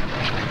to me.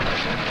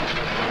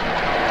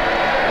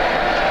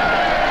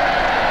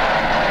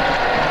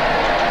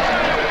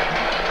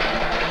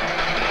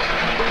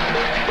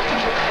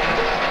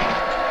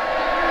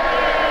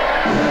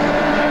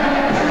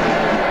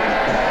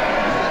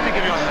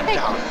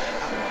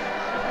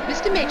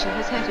 Mr. Machin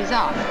has hurt his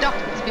arm. A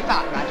doctor must be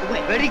found right away.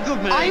 Very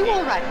good, my Are you lady.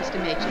 all right, Mr.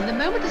 Machin? The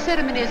moment the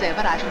ceremony is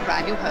over, I shall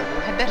drive you home. You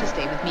had better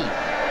stay with me.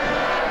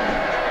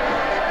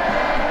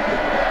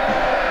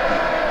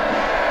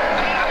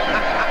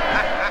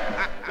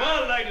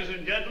 Well, ladies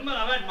and gentlemen,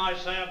 I've had my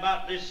say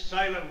about this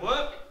sale of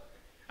work,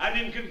 and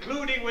in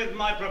concluding with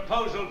my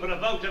proposal for a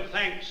vote of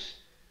thanks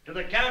to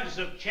the Countess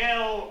of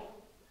Chell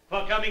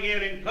for coming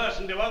here in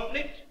person to open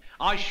it,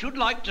 I should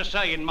like to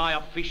say in my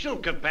official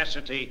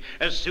capacity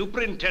as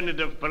Superintendent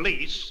of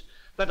Police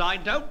that I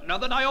don't know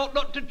that I ought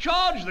not to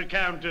charge the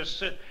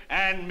Countess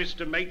and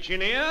Mr.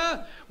 Machin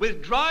here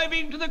with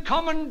driving to the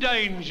common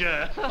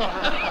danger.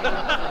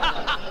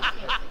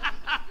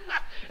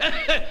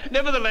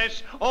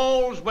 Nevertheless,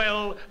 all's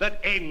well that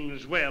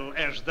ends well,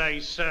 as they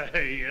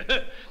say.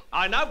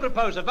 I now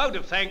propose a vote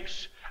of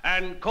thanks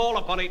and call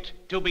upon it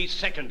to be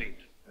seconded.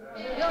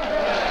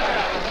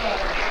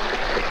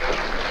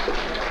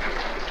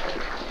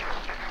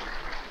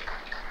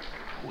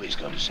 Who is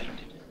going to second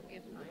it?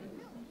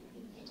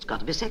 It's got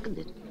to be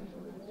seconded.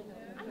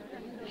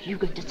 You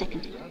going to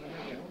second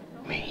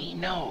it? Me?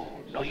 No.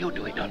 No, you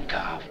do it,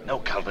 Duncalf. No,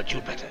 Calvert,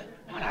 you'd better.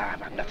 Well,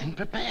 I've nothing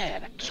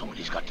prepared.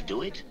 Somebody's got to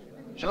do it.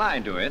 Shall I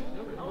do it?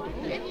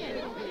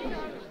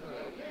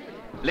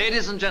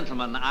 Ladies and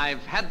gentlemen,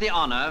 I've had the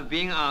honor of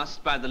being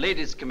asked by the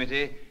Ladies'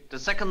 Committee to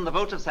second the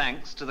vote of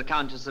thanks to the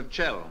Countess of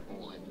Chell.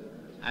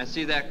 I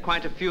see there are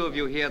quite a few of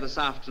you here this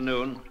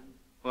afternoon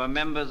who are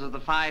members of the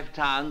Five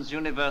Towns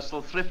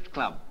Universal Thrift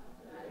Club.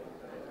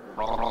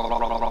 Well,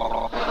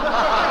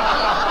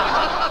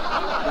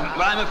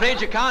 I'm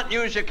afraid you can't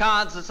use your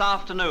cards this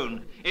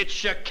afternoon.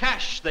 It's your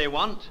cash they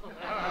want.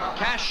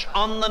 Cash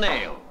on the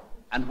nail.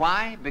 And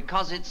why?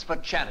 Because it's for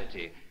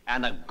charity,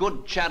 and a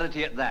good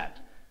charity at that.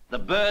 The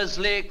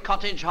Bursley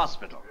Cottage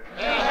Hospital.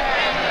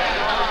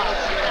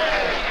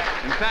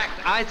 In fact,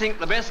 I think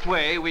the best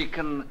way we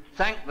can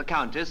thank the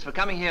Countess for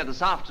coming here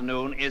this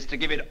afternoon is to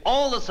give it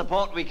all the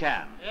support we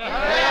can.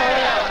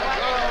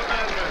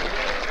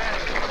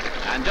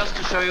 And just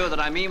to show you that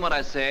I mean what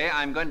I say,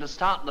 I'm going to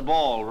start the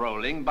ball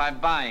rolling by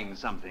buying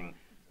something.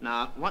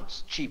 Now,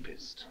 what's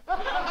cheapest?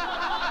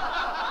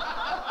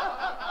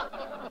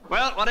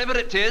 Well, whatever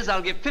it is,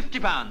 I'll give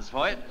 £50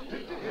 for it.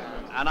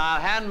 And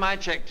I'll hand my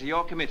cheque to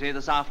your committee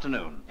this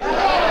afternoon.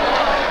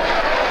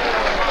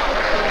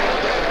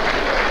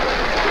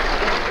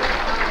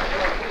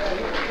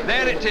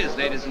 There it is,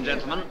 ladies and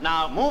gentlemen.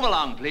 Now, move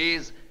along,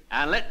 please,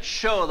 and let's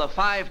show the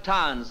Five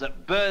Towns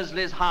that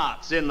Bursley's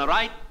heart's in the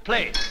right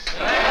place.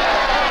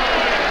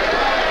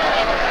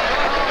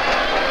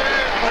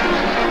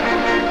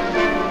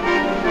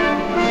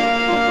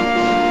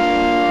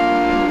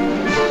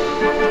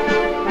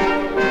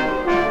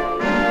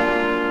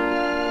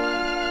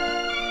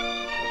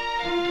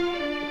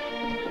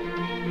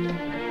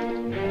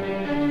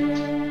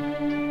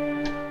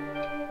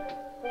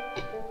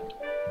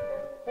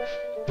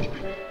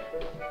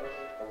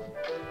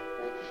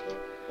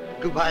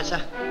 night, sir.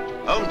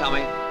 Home,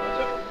 Tommy.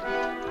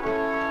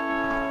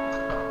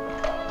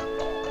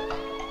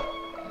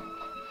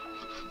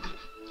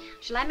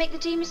 Shall I make the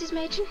tea, Mrs.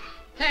 Machin?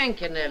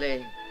 Thank you,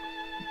 Nellie.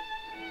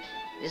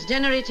 Is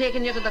Dennery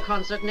taking you to the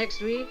concert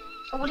next week?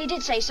 Oh, well, he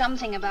did say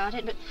something about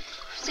it, but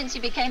since he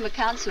became a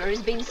councillor,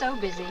 he's been so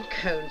busy.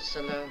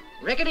 Councillor?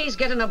 Reckon he's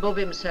getting above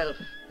himself.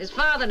 His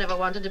father never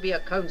wanted to be a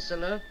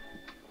councillor.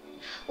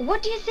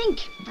 What do you think?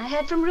 I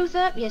heard from Ruth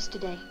Earp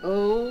yesterday.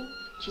 Oh?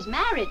 She's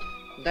married.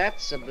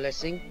 That's a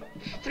blessing.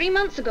 3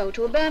 months ago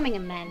to a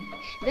Birmingham man.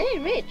 Very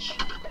rich.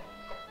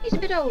 He's a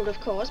bit old, of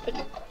course, but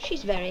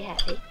she's very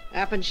happy.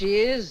 Happen she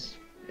is,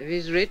 if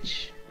he's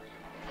rich.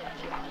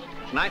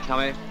 Good night,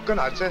 Tommy. Good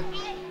night, sir.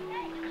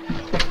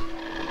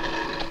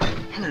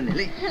 Hello,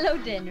 Nellie. Hello,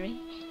 Dennery.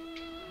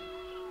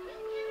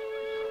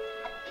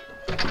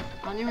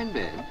 Are you in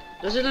bed?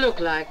 Does it look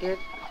like it?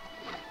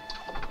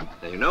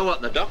 Now, you know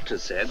what the doctor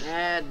said.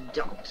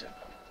 Doctor.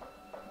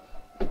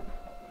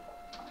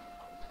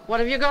 What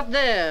have you got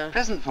there?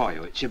 Present for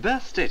you. It's your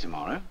birthday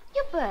tomorrow.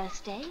 Your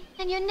birthday?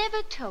 And you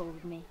never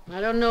told me. I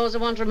don't know as I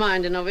want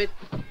reminding of it.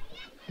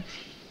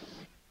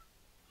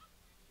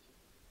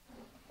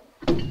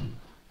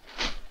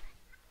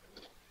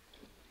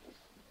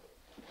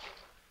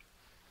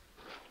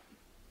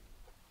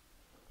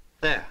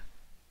 There.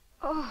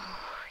 Oh,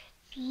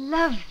 it's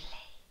lovely.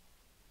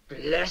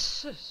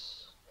 Bless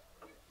us.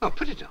 Oh,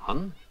 put it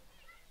on.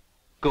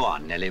 Go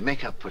on, Nellie.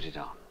 Make her put it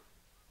on.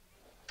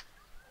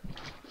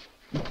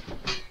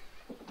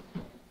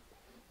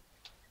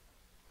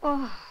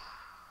 Oh.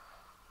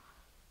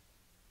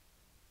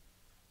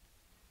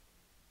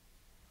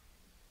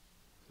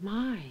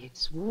 My,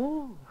 it's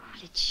warm.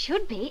 Well, it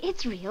should be.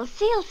 It's real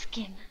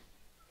sealskin.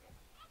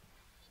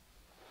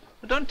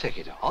 Well, don't take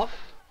it off.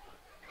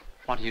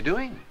 What are you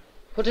doing?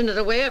 Putting it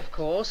away, of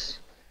course.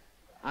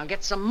 I'll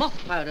get some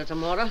moth powder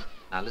tomorrow.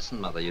 Now,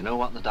 listen, Mother, you know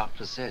what the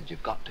doctor said.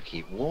 You've got to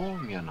keep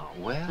warm. You're not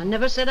well. I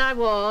never said I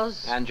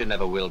was. And you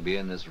never will be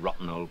in this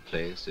rotten old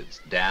place. It's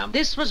damp.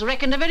 This was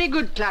reckoned a very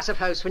good class of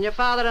house when your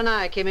father and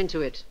I came into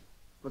it.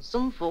 But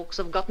some folks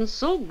have gotten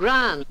so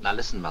grand. Now,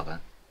 listen,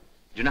 Mother.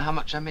 Do you know how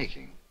much I'm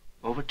making?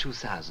 Over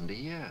 2,000 a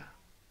year.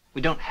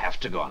 We don't have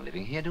to go on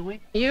living here, do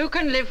we? You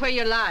can live where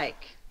you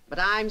like, but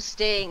I'm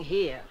staying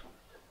here.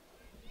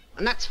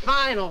 And that's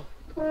final.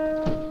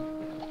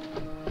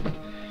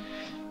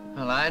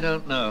 Well, I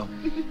don't know.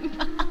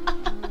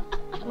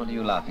 What are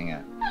you laughing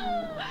at?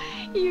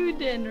 You,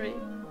 Dennery.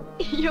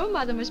 Your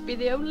mother must be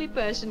the only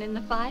person in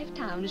the 5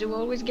 towns who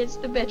always gets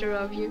the better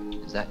of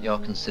you. Is that your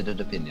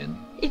considered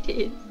opinion? It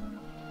is.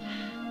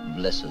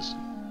 Bless us.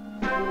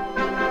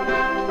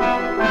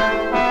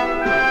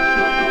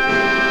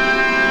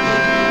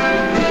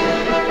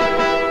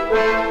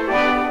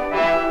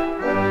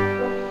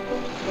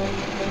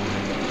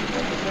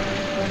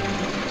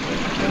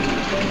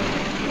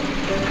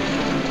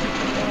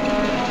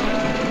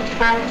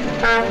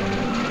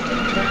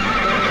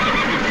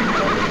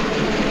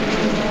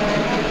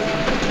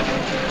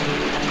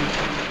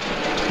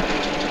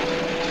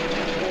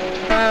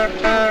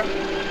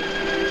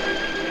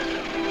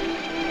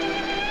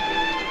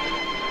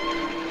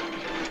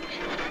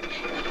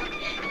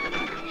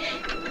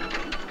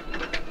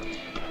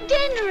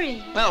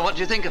 Dennery! Well, what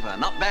do you think of her?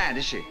 Not bad,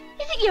 is she? Is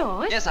it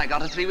yours? Yes, I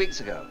got her 3 weeks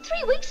ago.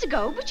 3 weeks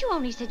ago, but you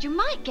only said you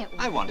might get one.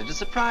 I wanted to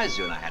surprise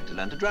you, and I had to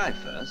learn to drive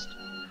first.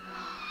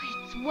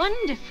 It's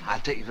wonderful. I'll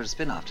take you for a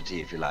spin after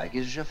tea if you like.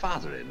 Is your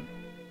father in?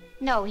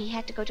 No, he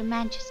had to go to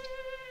Manchester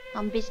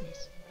on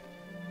business.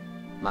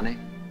 Money?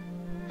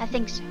 I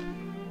think so.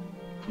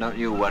 Don't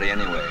you worry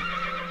anyway.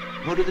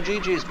 Who do the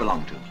GGs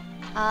belong to?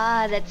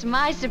 Ah, that's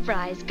my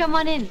surprise. Come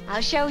on in.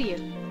 I'll show you.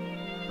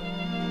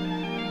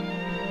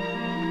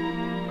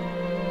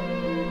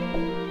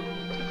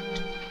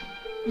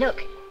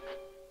 Look.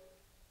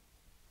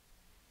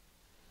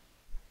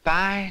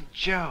 By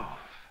Jove.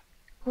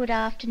 Good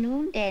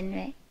afternoon,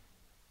 Dennery.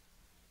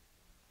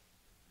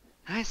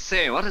 I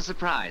say, what a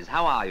surprise.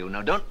 How are you?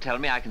 Now, don't tell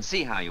me. I can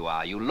see how you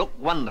are. You look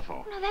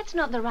wonderful. No, that's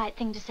not the right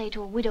thing to say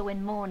to a widow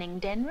in mourning,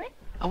 Dennery.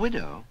 A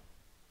widow?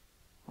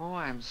 Oh,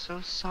 I'm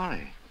so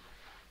sorry.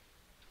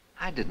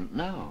 I didn't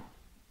know.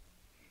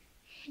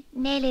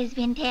 Nellie's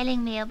been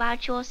telling me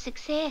about your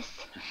success.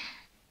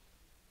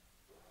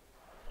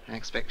 I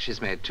expect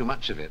she's made too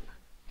much of it.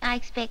 I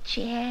expect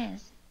she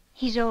has.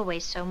 He's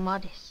always so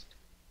modest.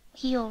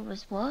 He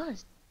always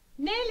was.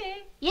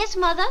 Nellie, Yes,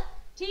 Mother?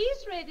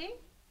 tea's ready.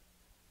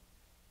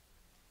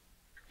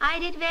 I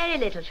did very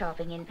little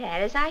shopping in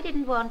Paris. I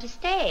didn't want to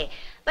stay.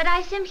 But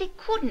I simply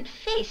couldn't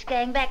face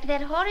going back to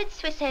that horrid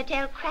Swiss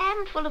hotel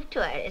crammed full of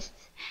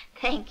tourists.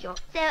 Thank you.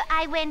 So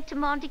I went to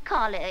Monte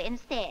Carlo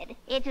instead.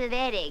 It was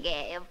very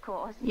gay, of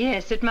course.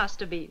 Yes, it must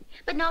have been.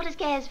 But not as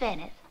gay as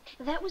Venice.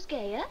 That was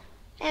gayer.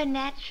 Oh,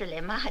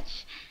 naturally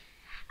much.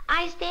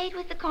 I stayed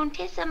with the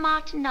Contessa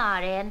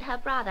Martinari and her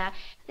brother.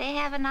 They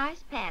have a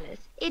nice palace.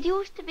 It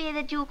used to be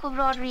the Duke of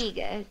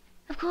Rodriguez.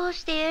 Of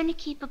course, they only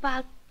keep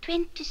about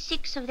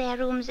 26 of their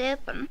rooms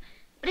open,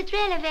 but it's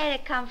really very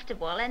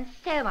comfortable and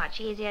so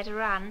much easier to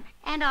run.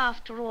 And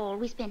after all,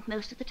 we spent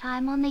most of the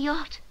time on the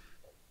yacht.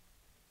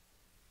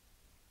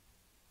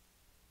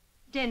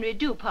 Denry,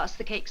 do pass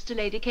the cakes to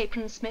Lady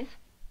Capron Smith.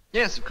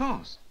 Yes, of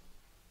course.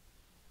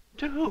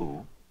 To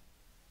who?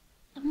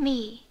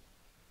 Me.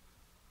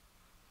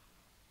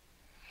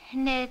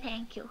 No,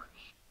 thank you.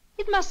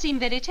 It must seem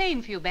very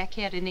tame for you back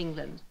here in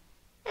England.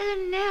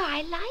 Oh, no,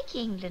 I like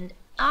England.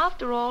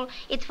 After all,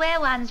 it's where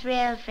one's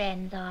real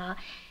friends are.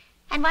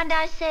 And one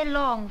does so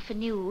long for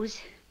news.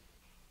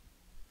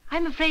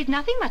 I'm afraid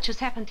nothing much has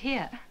happened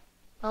here.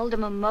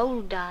 Alderman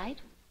Mole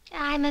died.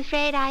 I'm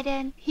afraid I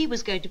don't... He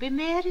was going to be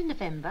mayor in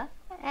November.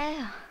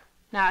 Oh.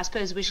 Now, I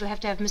suppose we shall have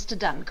to have Mr.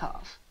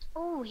 Duncalf.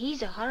 Oh,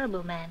 he's a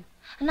horrible man.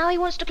 And now he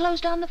wants to close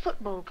down the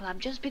football club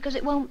just because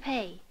it won't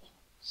pay.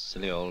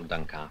 Silly old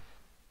Duncalf.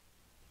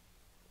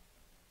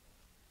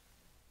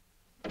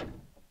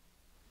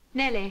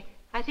 Nellie,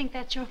 I think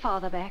that's your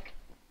father back.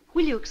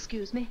 Will you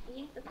excuse me?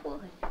 Yes, of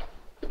course.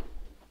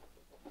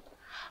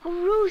 Oh,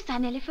 Ruth, I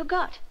nearly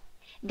forgot.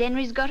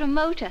 Denry's got a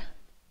motor.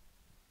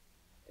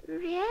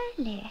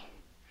 Really?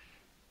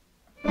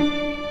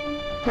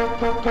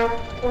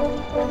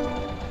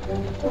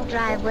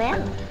 Drive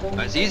well. Well,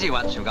 it's easy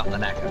once you've got the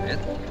knack of it.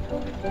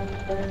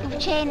 You've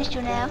changed,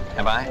 you know.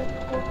 Have I?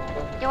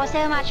 You're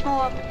so much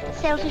more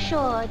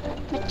self-assured,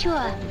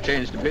 mature. You've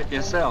changed a bit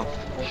yourself.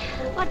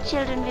 What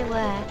children we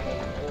were.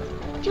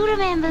 Do you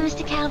remember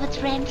Mr. Calvert's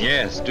rent?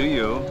 Yes, do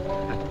you?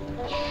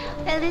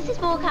 Well, this is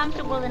more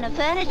comfortable than a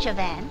furniture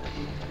van.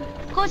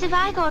 Of course, if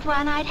I got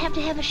one, I'd have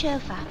to have a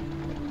chauffeur.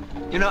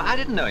 You know, I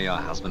didn't know your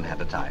husband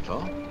had a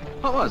title.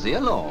 What was he, a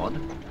lord?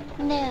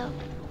 No,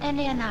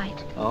 only a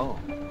knight. Oh.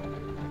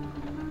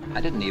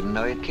 I didn't even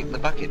know he'd kicked the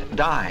bucket.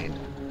 Died.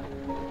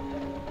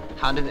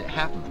 How did it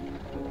happen?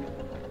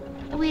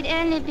 We'd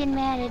only been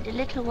married a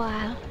little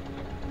while.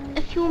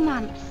 A few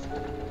months.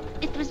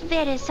 It was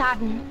very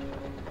sudden.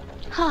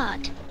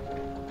 Hard.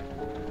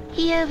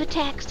 He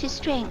overtaxed his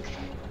strength.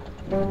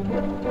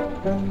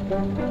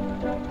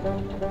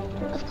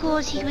 Of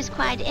course, he was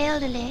quite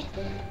elderly,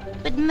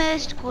 but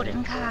most good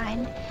and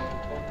kind.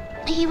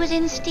 He was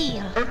in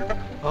steel.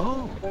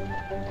 Oh.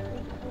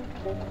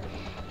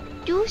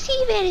 Do you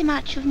see very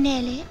much of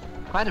Nellie?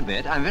 Quite a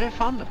bit. I'm very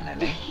fond of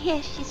Nellie.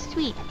 Yes, she's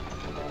sweet.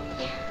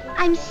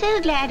 I'm so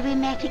glad we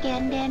met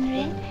again,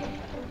 Denry.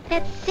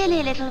 That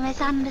silly little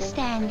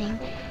misunderstanding.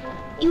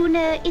 You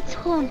know, it's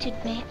haunted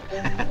me.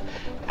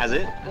 Has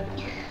it?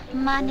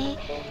 Money.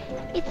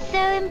 It's so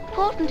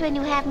important when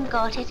you haven't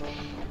got it.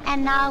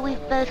 And now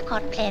we've both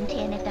got plenty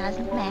and it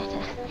doesn't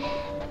matter.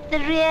 The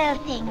real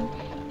thing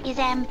is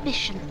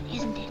ambition,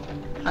 isn't it?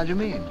 How do you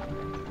mean?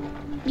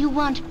 You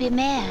want to be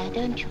mayor,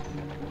 don't you?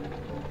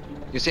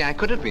 You see, I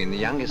could have been the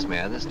youngest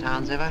mayor this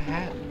town's ever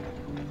had.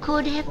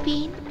 Could have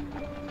been?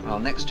 Well,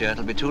 next year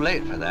it'll be too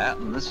late for that,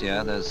 and this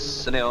year there's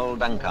silly old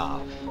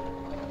Duncalf.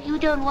 You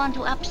don't want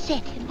to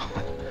upset him.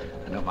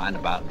 I don't mind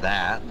about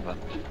that, but...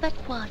 But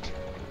what?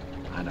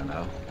 I don't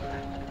know.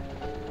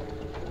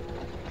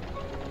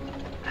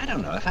 I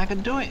don't know if I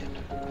could do it.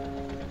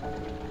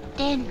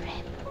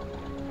 Denry,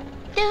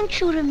 don't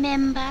you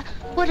remember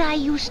what I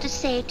used to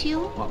say to you?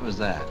 What was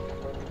that?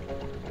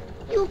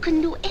 You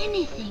can do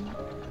anything.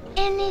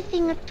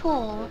 Anything at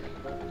all,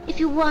 if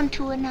you want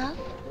to enough.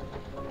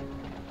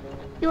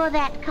 You're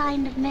that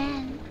kind of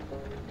man.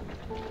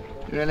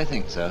 You really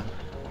think so?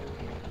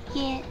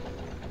 Yes.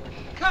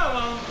 Come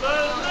on,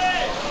 Burnley!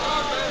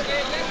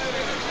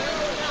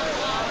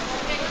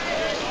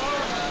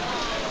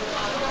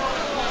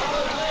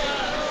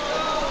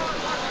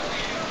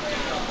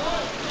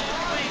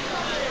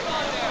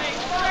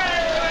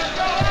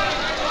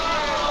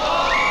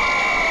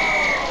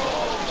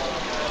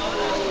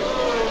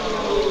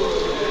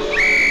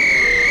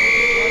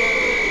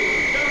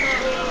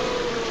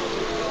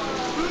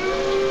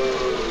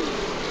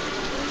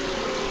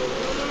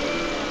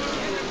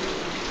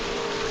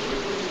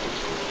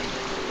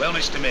 Well,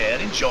 Mr. Mayor,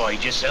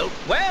 enjoyed yourself?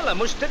 Well, I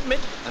must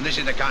admit... And this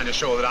is the kind of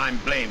show that I'm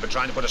blamed for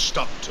trying to put a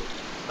stop to.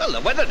 Well,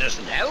 the weather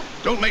doesn't help.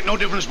 Don't make no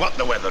difference what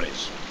the weather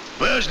is.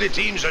 Bursley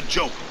team's a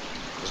joke.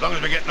 As long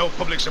as we get no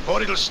public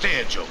support, it'll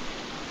stay a joke.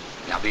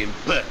 Now, the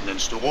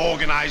impertinence to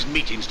organise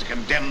meetings to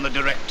condemn the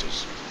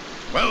directors.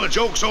 Well, the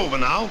joke's over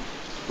now.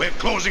 We're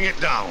closing it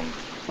down.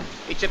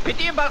 It's a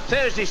pity about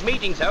Thursday's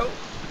meeting, though.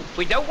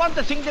 We don't want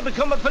the thing to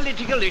become a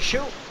political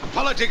issue.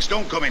 Politics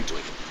don't come into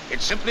it.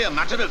 It's simply a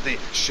matter of the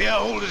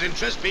shareholders'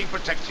 interest being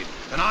protected,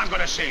 and I'm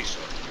going to say so.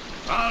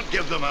 I'll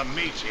give them a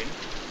meeting.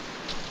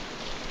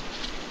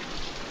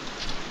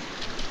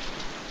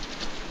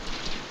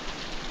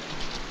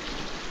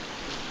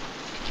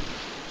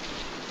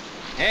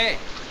 Hey!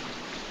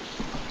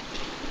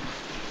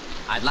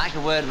 I'd like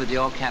a word with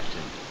your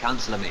captain,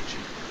 Councillor Machin.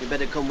 You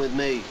better come with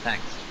me.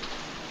 Thanks.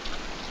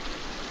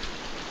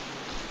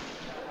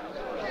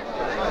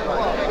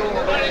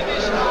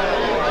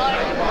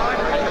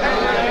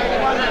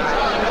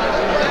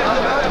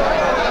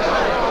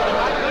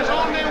 There's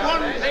only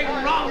one thing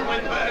wrong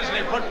with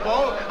Bursley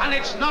football, and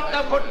it's not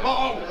the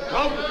football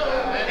club.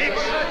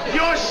 It's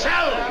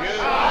yourselves.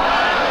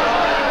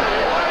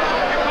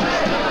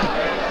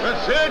 For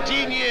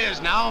 13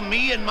 years now,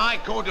 me and my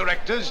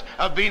co-directors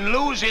have been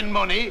losing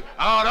money,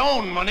 our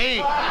own money,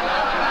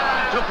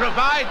 to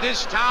provide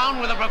this town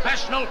with a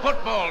professional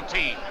football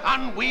team.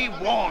 And we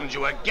warned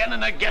you again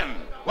and again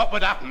what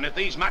would happen if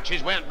these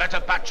matches weren't better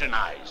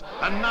patronised.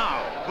 And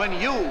now, when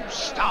you've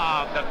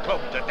starved the club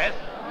to death,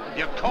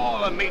 you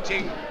call a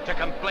meeting to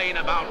complain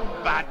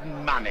about bad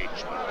management.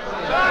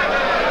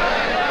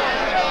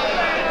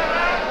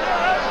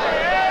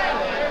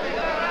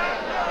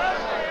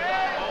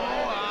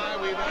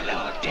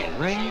 Hello,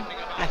 Denry.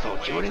 I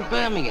thought you were in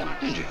Birmingham.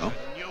 Did you?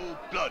 New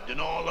blood and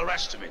all the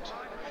rest of it.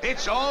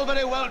 It's all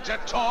very well to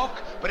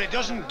talk, but it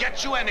doesn't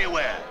get you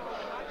anywhere.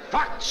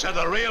 Facts are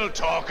the real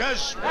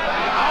talkers.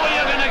 How are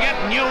you going to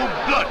get new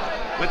blood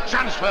with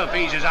transfer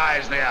fees as high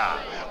as they are?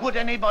 Would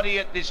anybody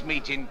at this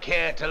meeting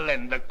care to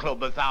lend the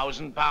club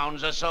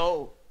 £1,000 or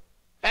so?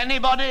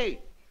 Anybody?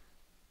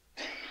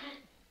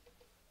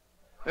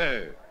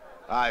 Oh,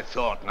 I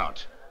thought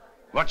not.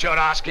 What you're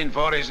asking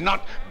for is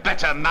not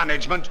better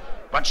management,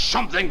 but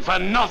something for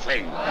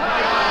nothing.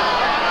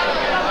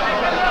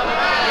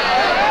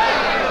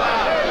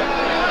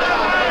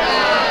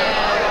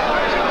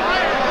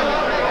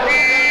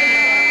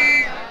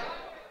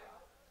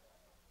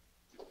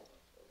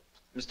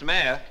 Mr.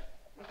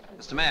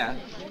 Mayor,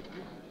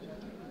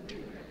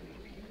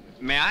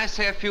 may I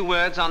say a few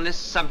words on this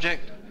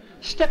subject?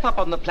 Step up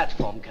on the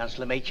platform,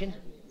 Councillor Machin.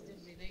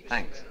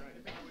 Thanks.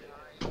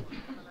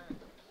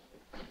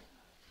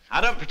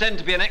 I don't pretend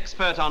to be an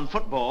expert on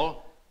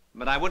football,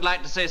 but I would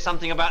like to say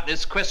something about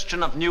this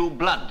question of new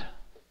blood.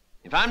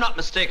 If I'm not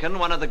mistaken,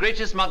 one of the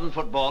greatest modern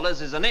footballers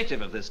is a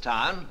native of this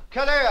town.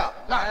 Kalia.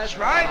 That's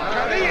right,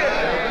 Kalia.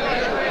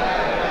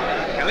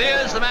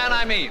 Kalia's the man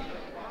I mean.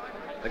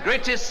 The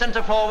greatest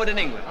centre-forward in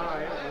England.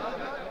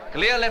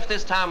 Kalia left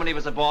this town when he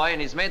was a boy,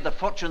 and he's made the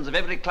fortunes of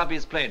every club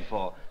he's played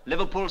for.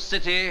 Liverpool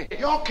City.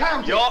 York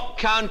County. York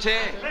County.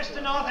 Leicester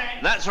North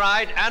End. That's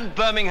right, and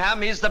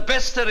Birmingham. He's the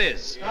best there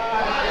is.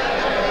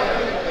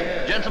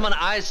 Gentlemen,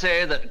 I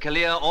say that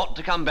Kalia ought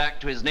to come back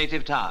to his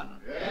native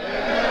town.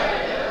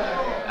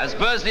 As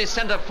Bursley's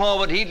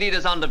centre-forward, he'd lead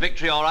us on to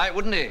victory, all right,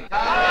 wouldn't he?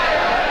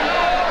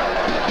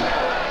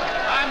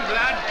 I'm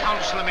glad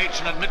Councillor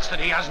Machin admits that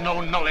he has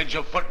no knowledge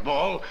of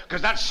football,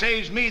 because that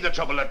saves me the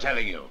trouble of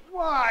telling you.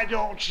 Why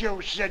don't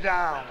you sit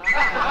down?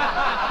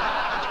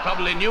 It's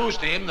probably news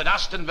to him that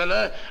Aston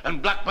Villa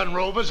and Blackburn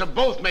Rovers have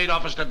both made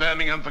offers to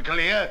Birmingham for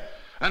Kalia,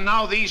 and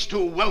now these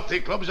two wealthy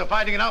clubs are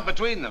fighting it out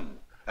between them.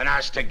 And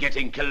as to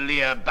getting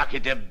Kalia back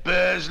into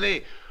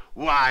Bursley,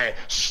 why,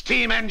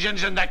 steam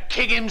engines and the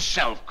king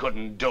himself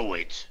couldn't do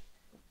it.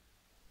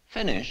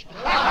 Finished?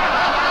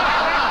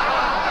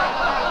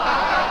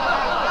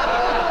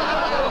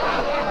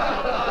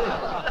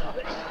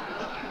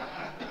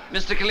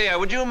 Mr. Kalia,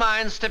 would you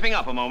mind stepping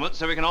up a moment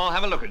so we can all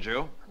have a look at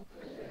you?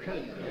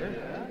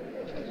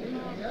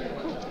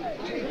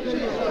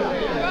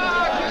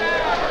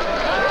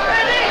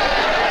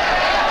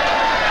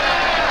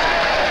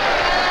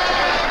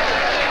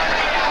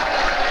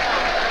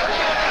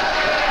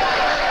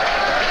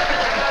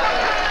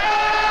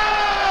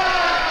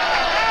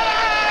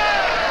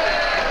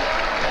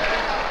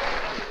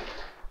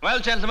 Well,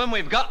 gentlemen,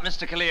 we've got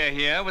Mr. Kalia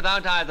here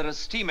without either a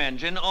steam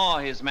engine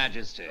or His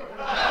Majesty.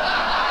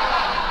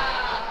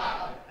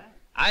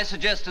 I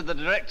suggest to the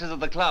directors of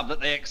the club that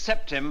they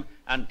accept him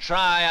and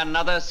try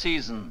another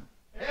season.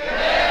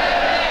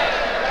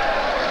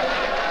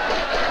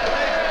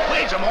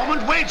 Wait a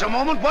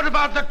moment. What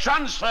about the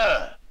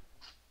transfer?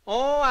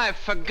 Oh, I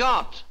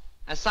forgot.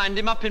 I signed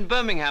him up in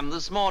Birmingham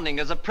this morning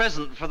as a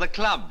present for the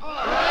club.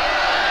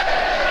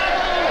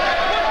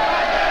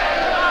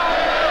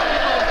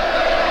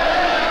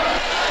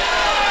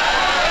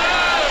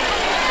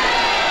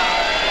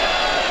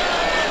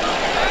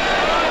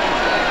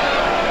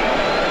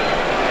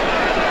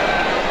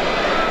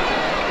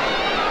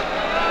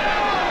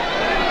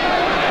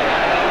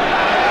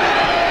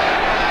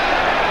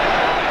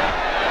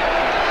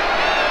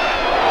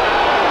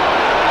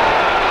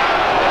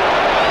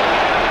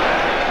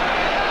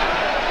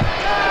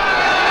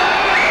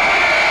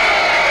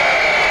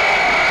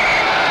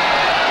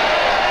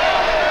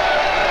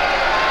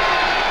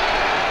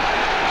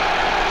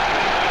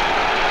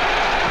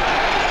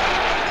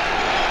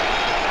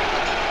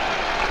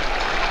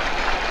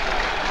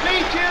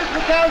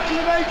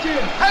 It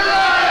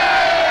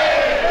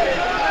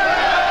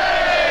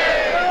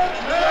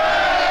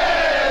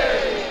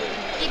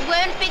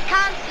won't be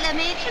Councillor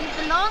Machin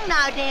for long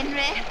now,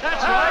 Denry.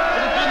 That's right.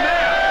 It'll be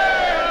there.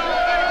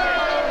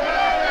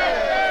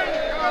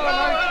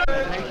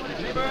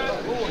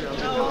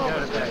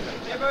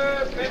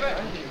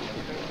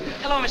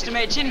 Hello, Mr.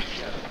 Machin.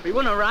 We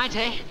won all right,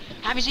 eh?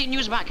 Have you seen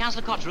news about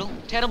Councillor Cottrell?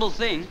 Terrible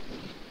thing.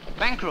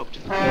 Bankrupt.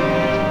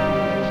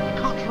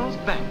 Cottrell's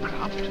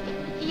bankrupt?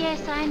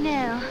 Yes, I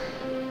know.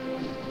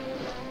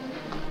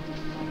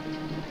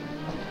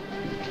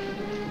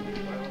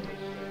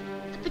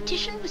 The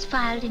petition was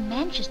filed in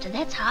Manchester.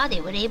 That's how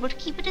they were able to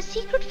keep it a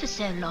secret for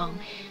so long.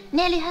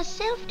 Nellie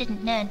herself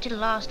didn't know until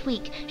last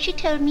week. She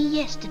told me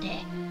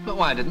yesterday. But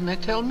why didn't they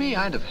tell me?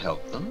 I'd have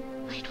helped them.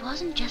 It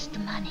wasn't just the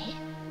money.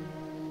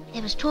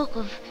 There was talk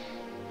of,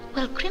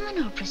 well,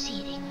 criminal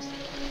proceedings.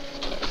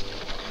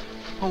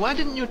 Well, why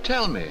didn't you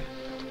tell me?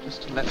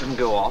 Just to let them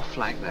go off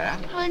like that?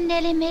 Well,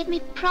 Nellie made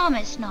me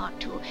promise not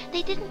to.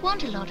 They didn't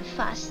want a lot of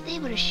fuss. They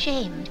were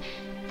ashamed.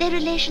 Their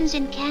relations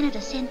in Canada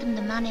sent them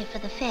the money for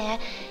the fare.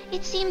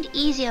 It seemed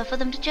easier for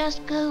them to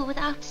just go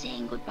without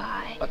saying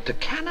goodbye. But to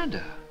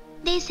Canada?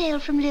 They sail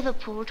from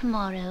Liverpool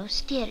tomorrow,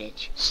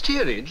 steerage.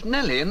 Steerage?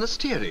 Nellie in the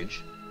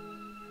steerage?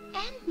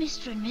 And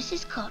Mr. and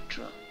Mrs.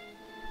 Cottrell.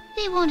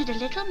 They wanted a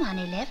little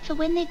money left for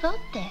when they got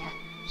there.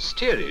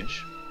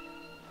 Steerage?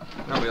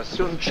 No, we'll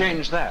soon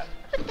change that.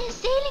 But they're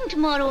sailing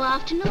tomorrow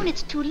afternoon.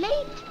 It's too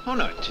late. Oh,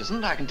 no, it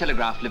isn't. I can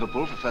telegraph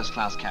Liverpool for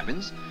first-class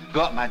cabins, go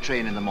up by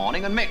train in the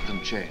morning and make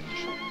them change.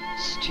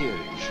 Steerage.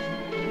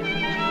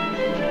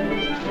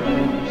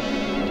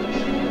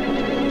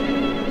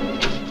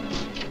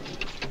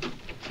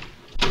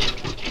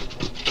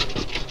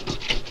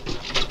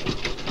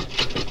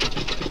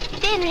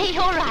 Henry,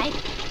 all right.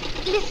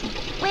 Listen,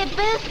 we're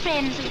both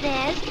friends of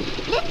theirs.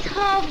 Let's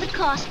halve the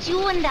costs,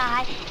 you and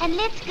I, and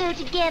let's go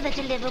together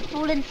to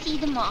Liverpool and see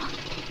them off.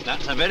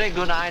 That's a very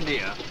good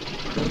idea.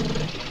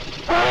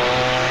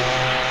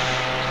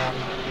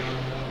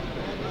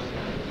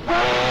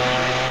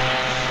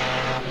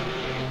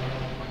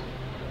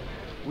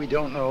 We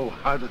don't know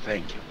how to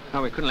thank you.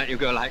 No, we couldn't let you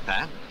go like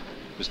that.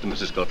 Mr. and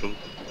Mrs. Cottrell?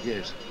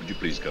 Yes. Would you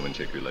please come and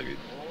check your luggage?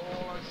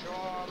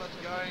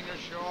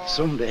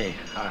 Someday,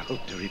 I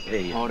hope to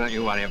repay you. Oh, don't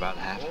you worry about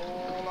that.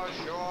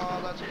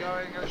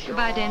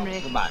 Goodbye,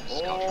 Denry. Goodbye,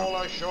 Mrs. Cottrell.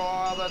 All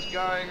ashore that's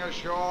going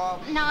ashore.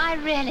 No, I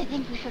really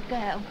think we should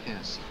go.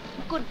 Yes.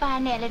 Goodbye,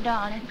 Nellie,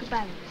 darling.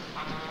 Goodbye.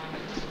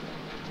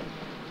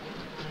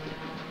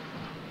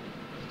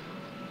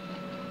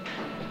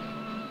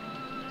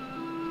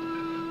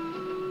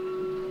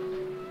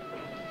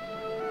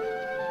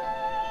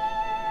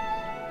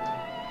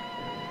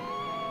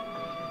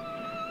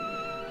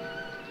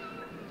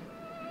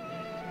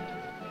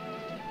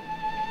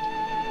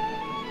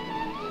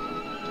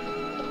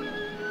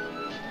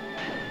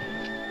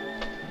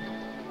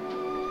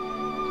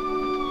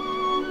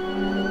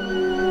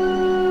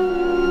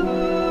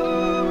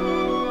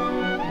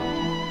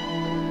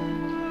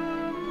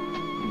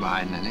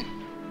 Bye, Nellie.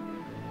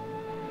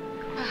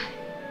 Goodbye.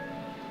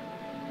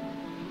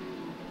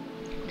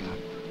 Good luck.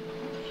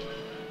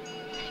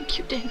 Thank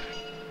you, Denry.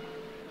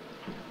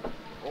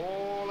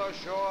 All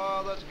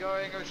ashore that's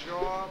going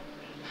ashore.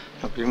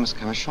 Look, you must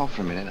come ashore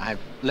for a minute.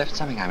 I've left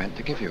something I meant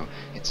to give you.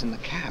 It's in the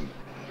cab.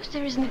 But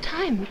there isn't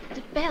time.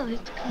 The bell is...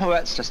 Oh,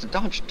 that's just a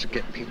dodge to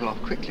get people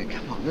off quickly.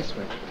 Come on, this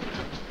way.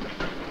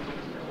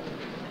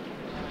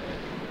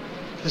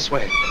 This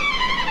way.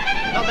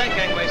 Not that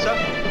gangway, sir.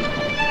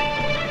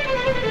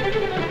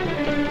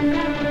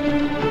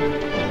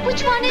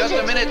 Which one is Just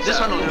it? a minute, this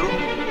one will do.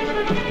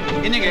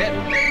 In you get.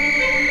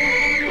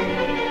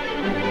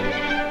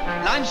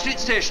 Lime Street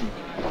Station.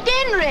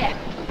 Denry!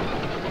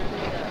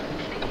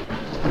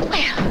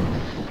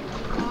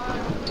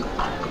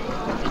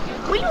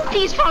 Will you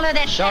please follow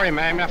that... Sorry,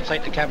 ma'am. You have to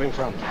take the cab in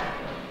front.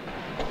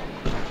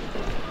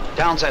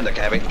 Down centre,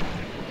 cabby.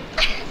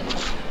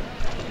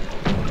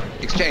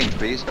 Exchange,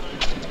 please.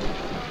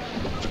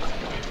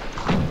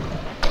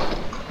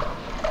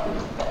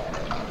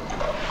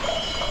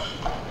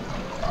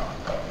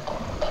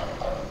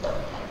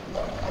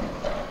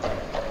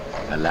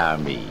 Allow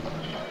me.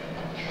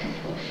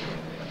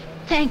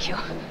 Thank you.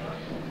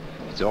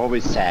 It's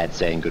always sad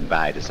saying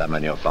goodbye to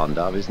someone you're fond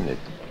of, isn't it?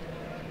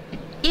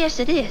 Yes,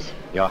 it is.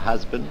 Your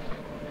husband?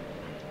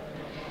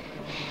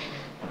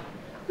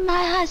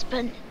 My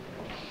husband.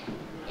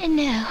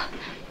 No,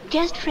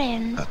 just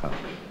friends.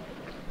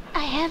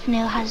 I have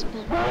no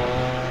husband.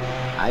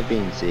 I've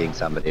been seeing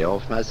somebody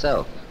off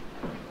myself.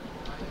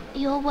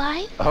 Your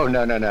wife? Oh,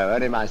 no,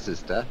 only my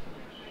sister.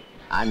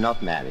 I'm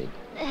not married.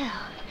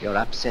 Oh. You're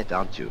upset,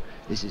 aren't you?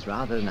 This is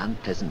rather an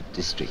unpleasant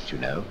district, you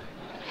know.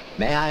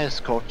 May I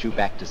escort you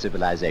back to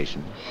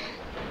civilization?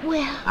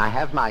 Well... I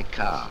have my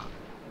car.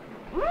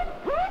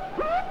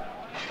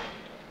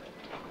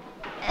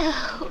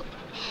 Oh.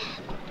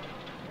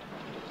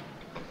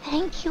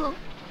 Thank you.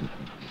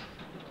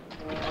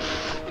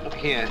 Look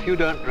here, if you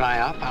don't dry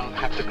up, I'll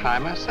have to cry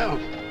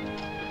myself.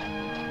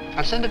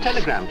 I'll send a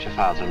telegram to your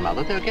father and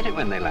mother. They'll get it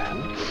when they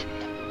land.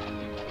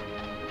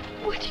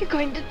 What are you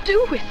going to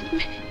do with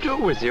me? Do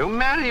with you?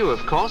 Marry you,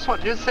 of course.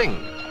 What do you think?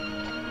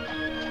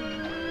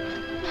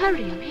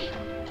 Marry me?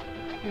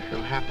 If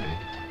you'll have me.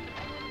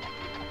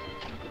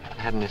 If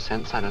I had any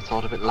sense, I'd have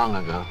thought of it long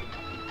ago.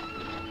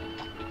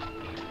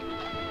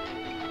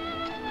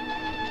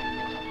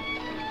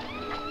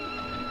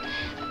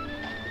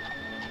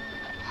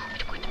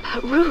 But what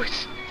about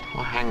Ruth?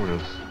 Oh, hang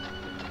Ruth.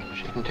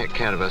 She can take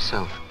care of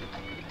herself.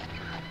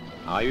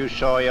 Are you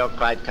sure you're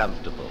quite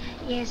comfortable?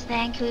 Yes,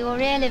 thank you. You're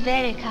really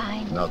very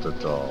kind. Not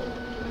at all.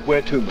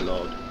 Where to, my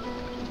lord?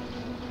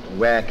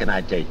 Where can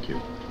I take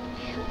you?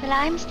 Well,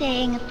 I'm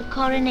staying at the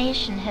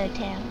Coronation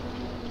Hotel.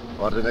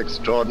 What an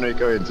extraordinary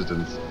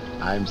coincidence.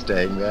 I'm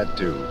staying there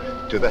too.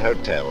 To the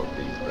hotel,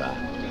 please,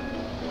 Brian.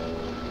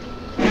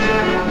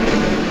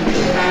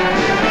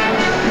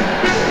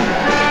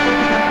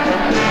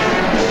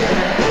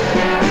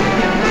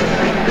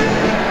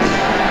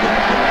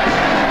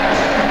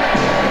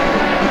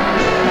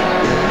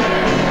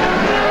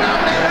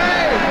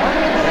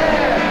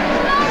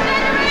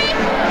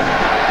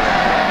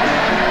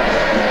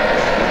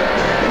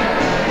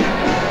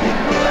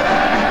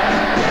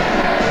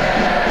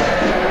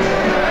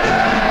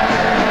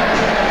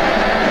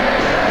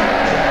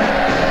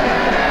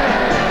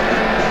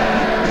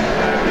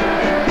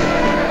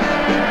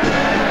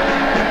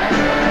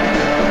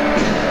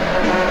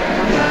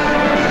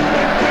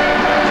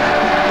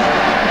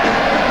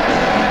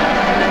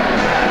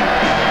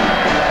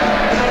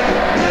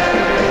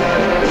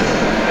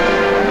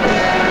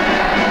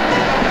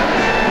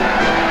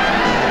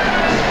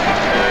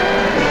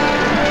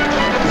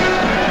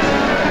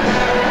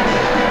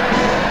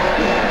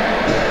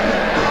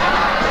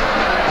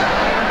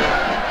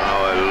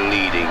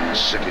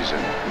 citizen.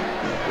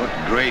 What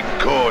great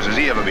cause has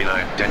he ever been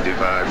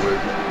identified with?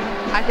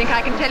 I think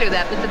I can tell you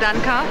that, Mr.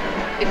 Duncalf.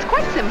 It's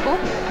quite simple.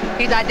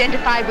 He's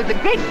identified with the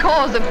great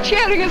cause of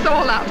cheering us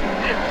all up.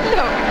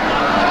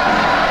 Look.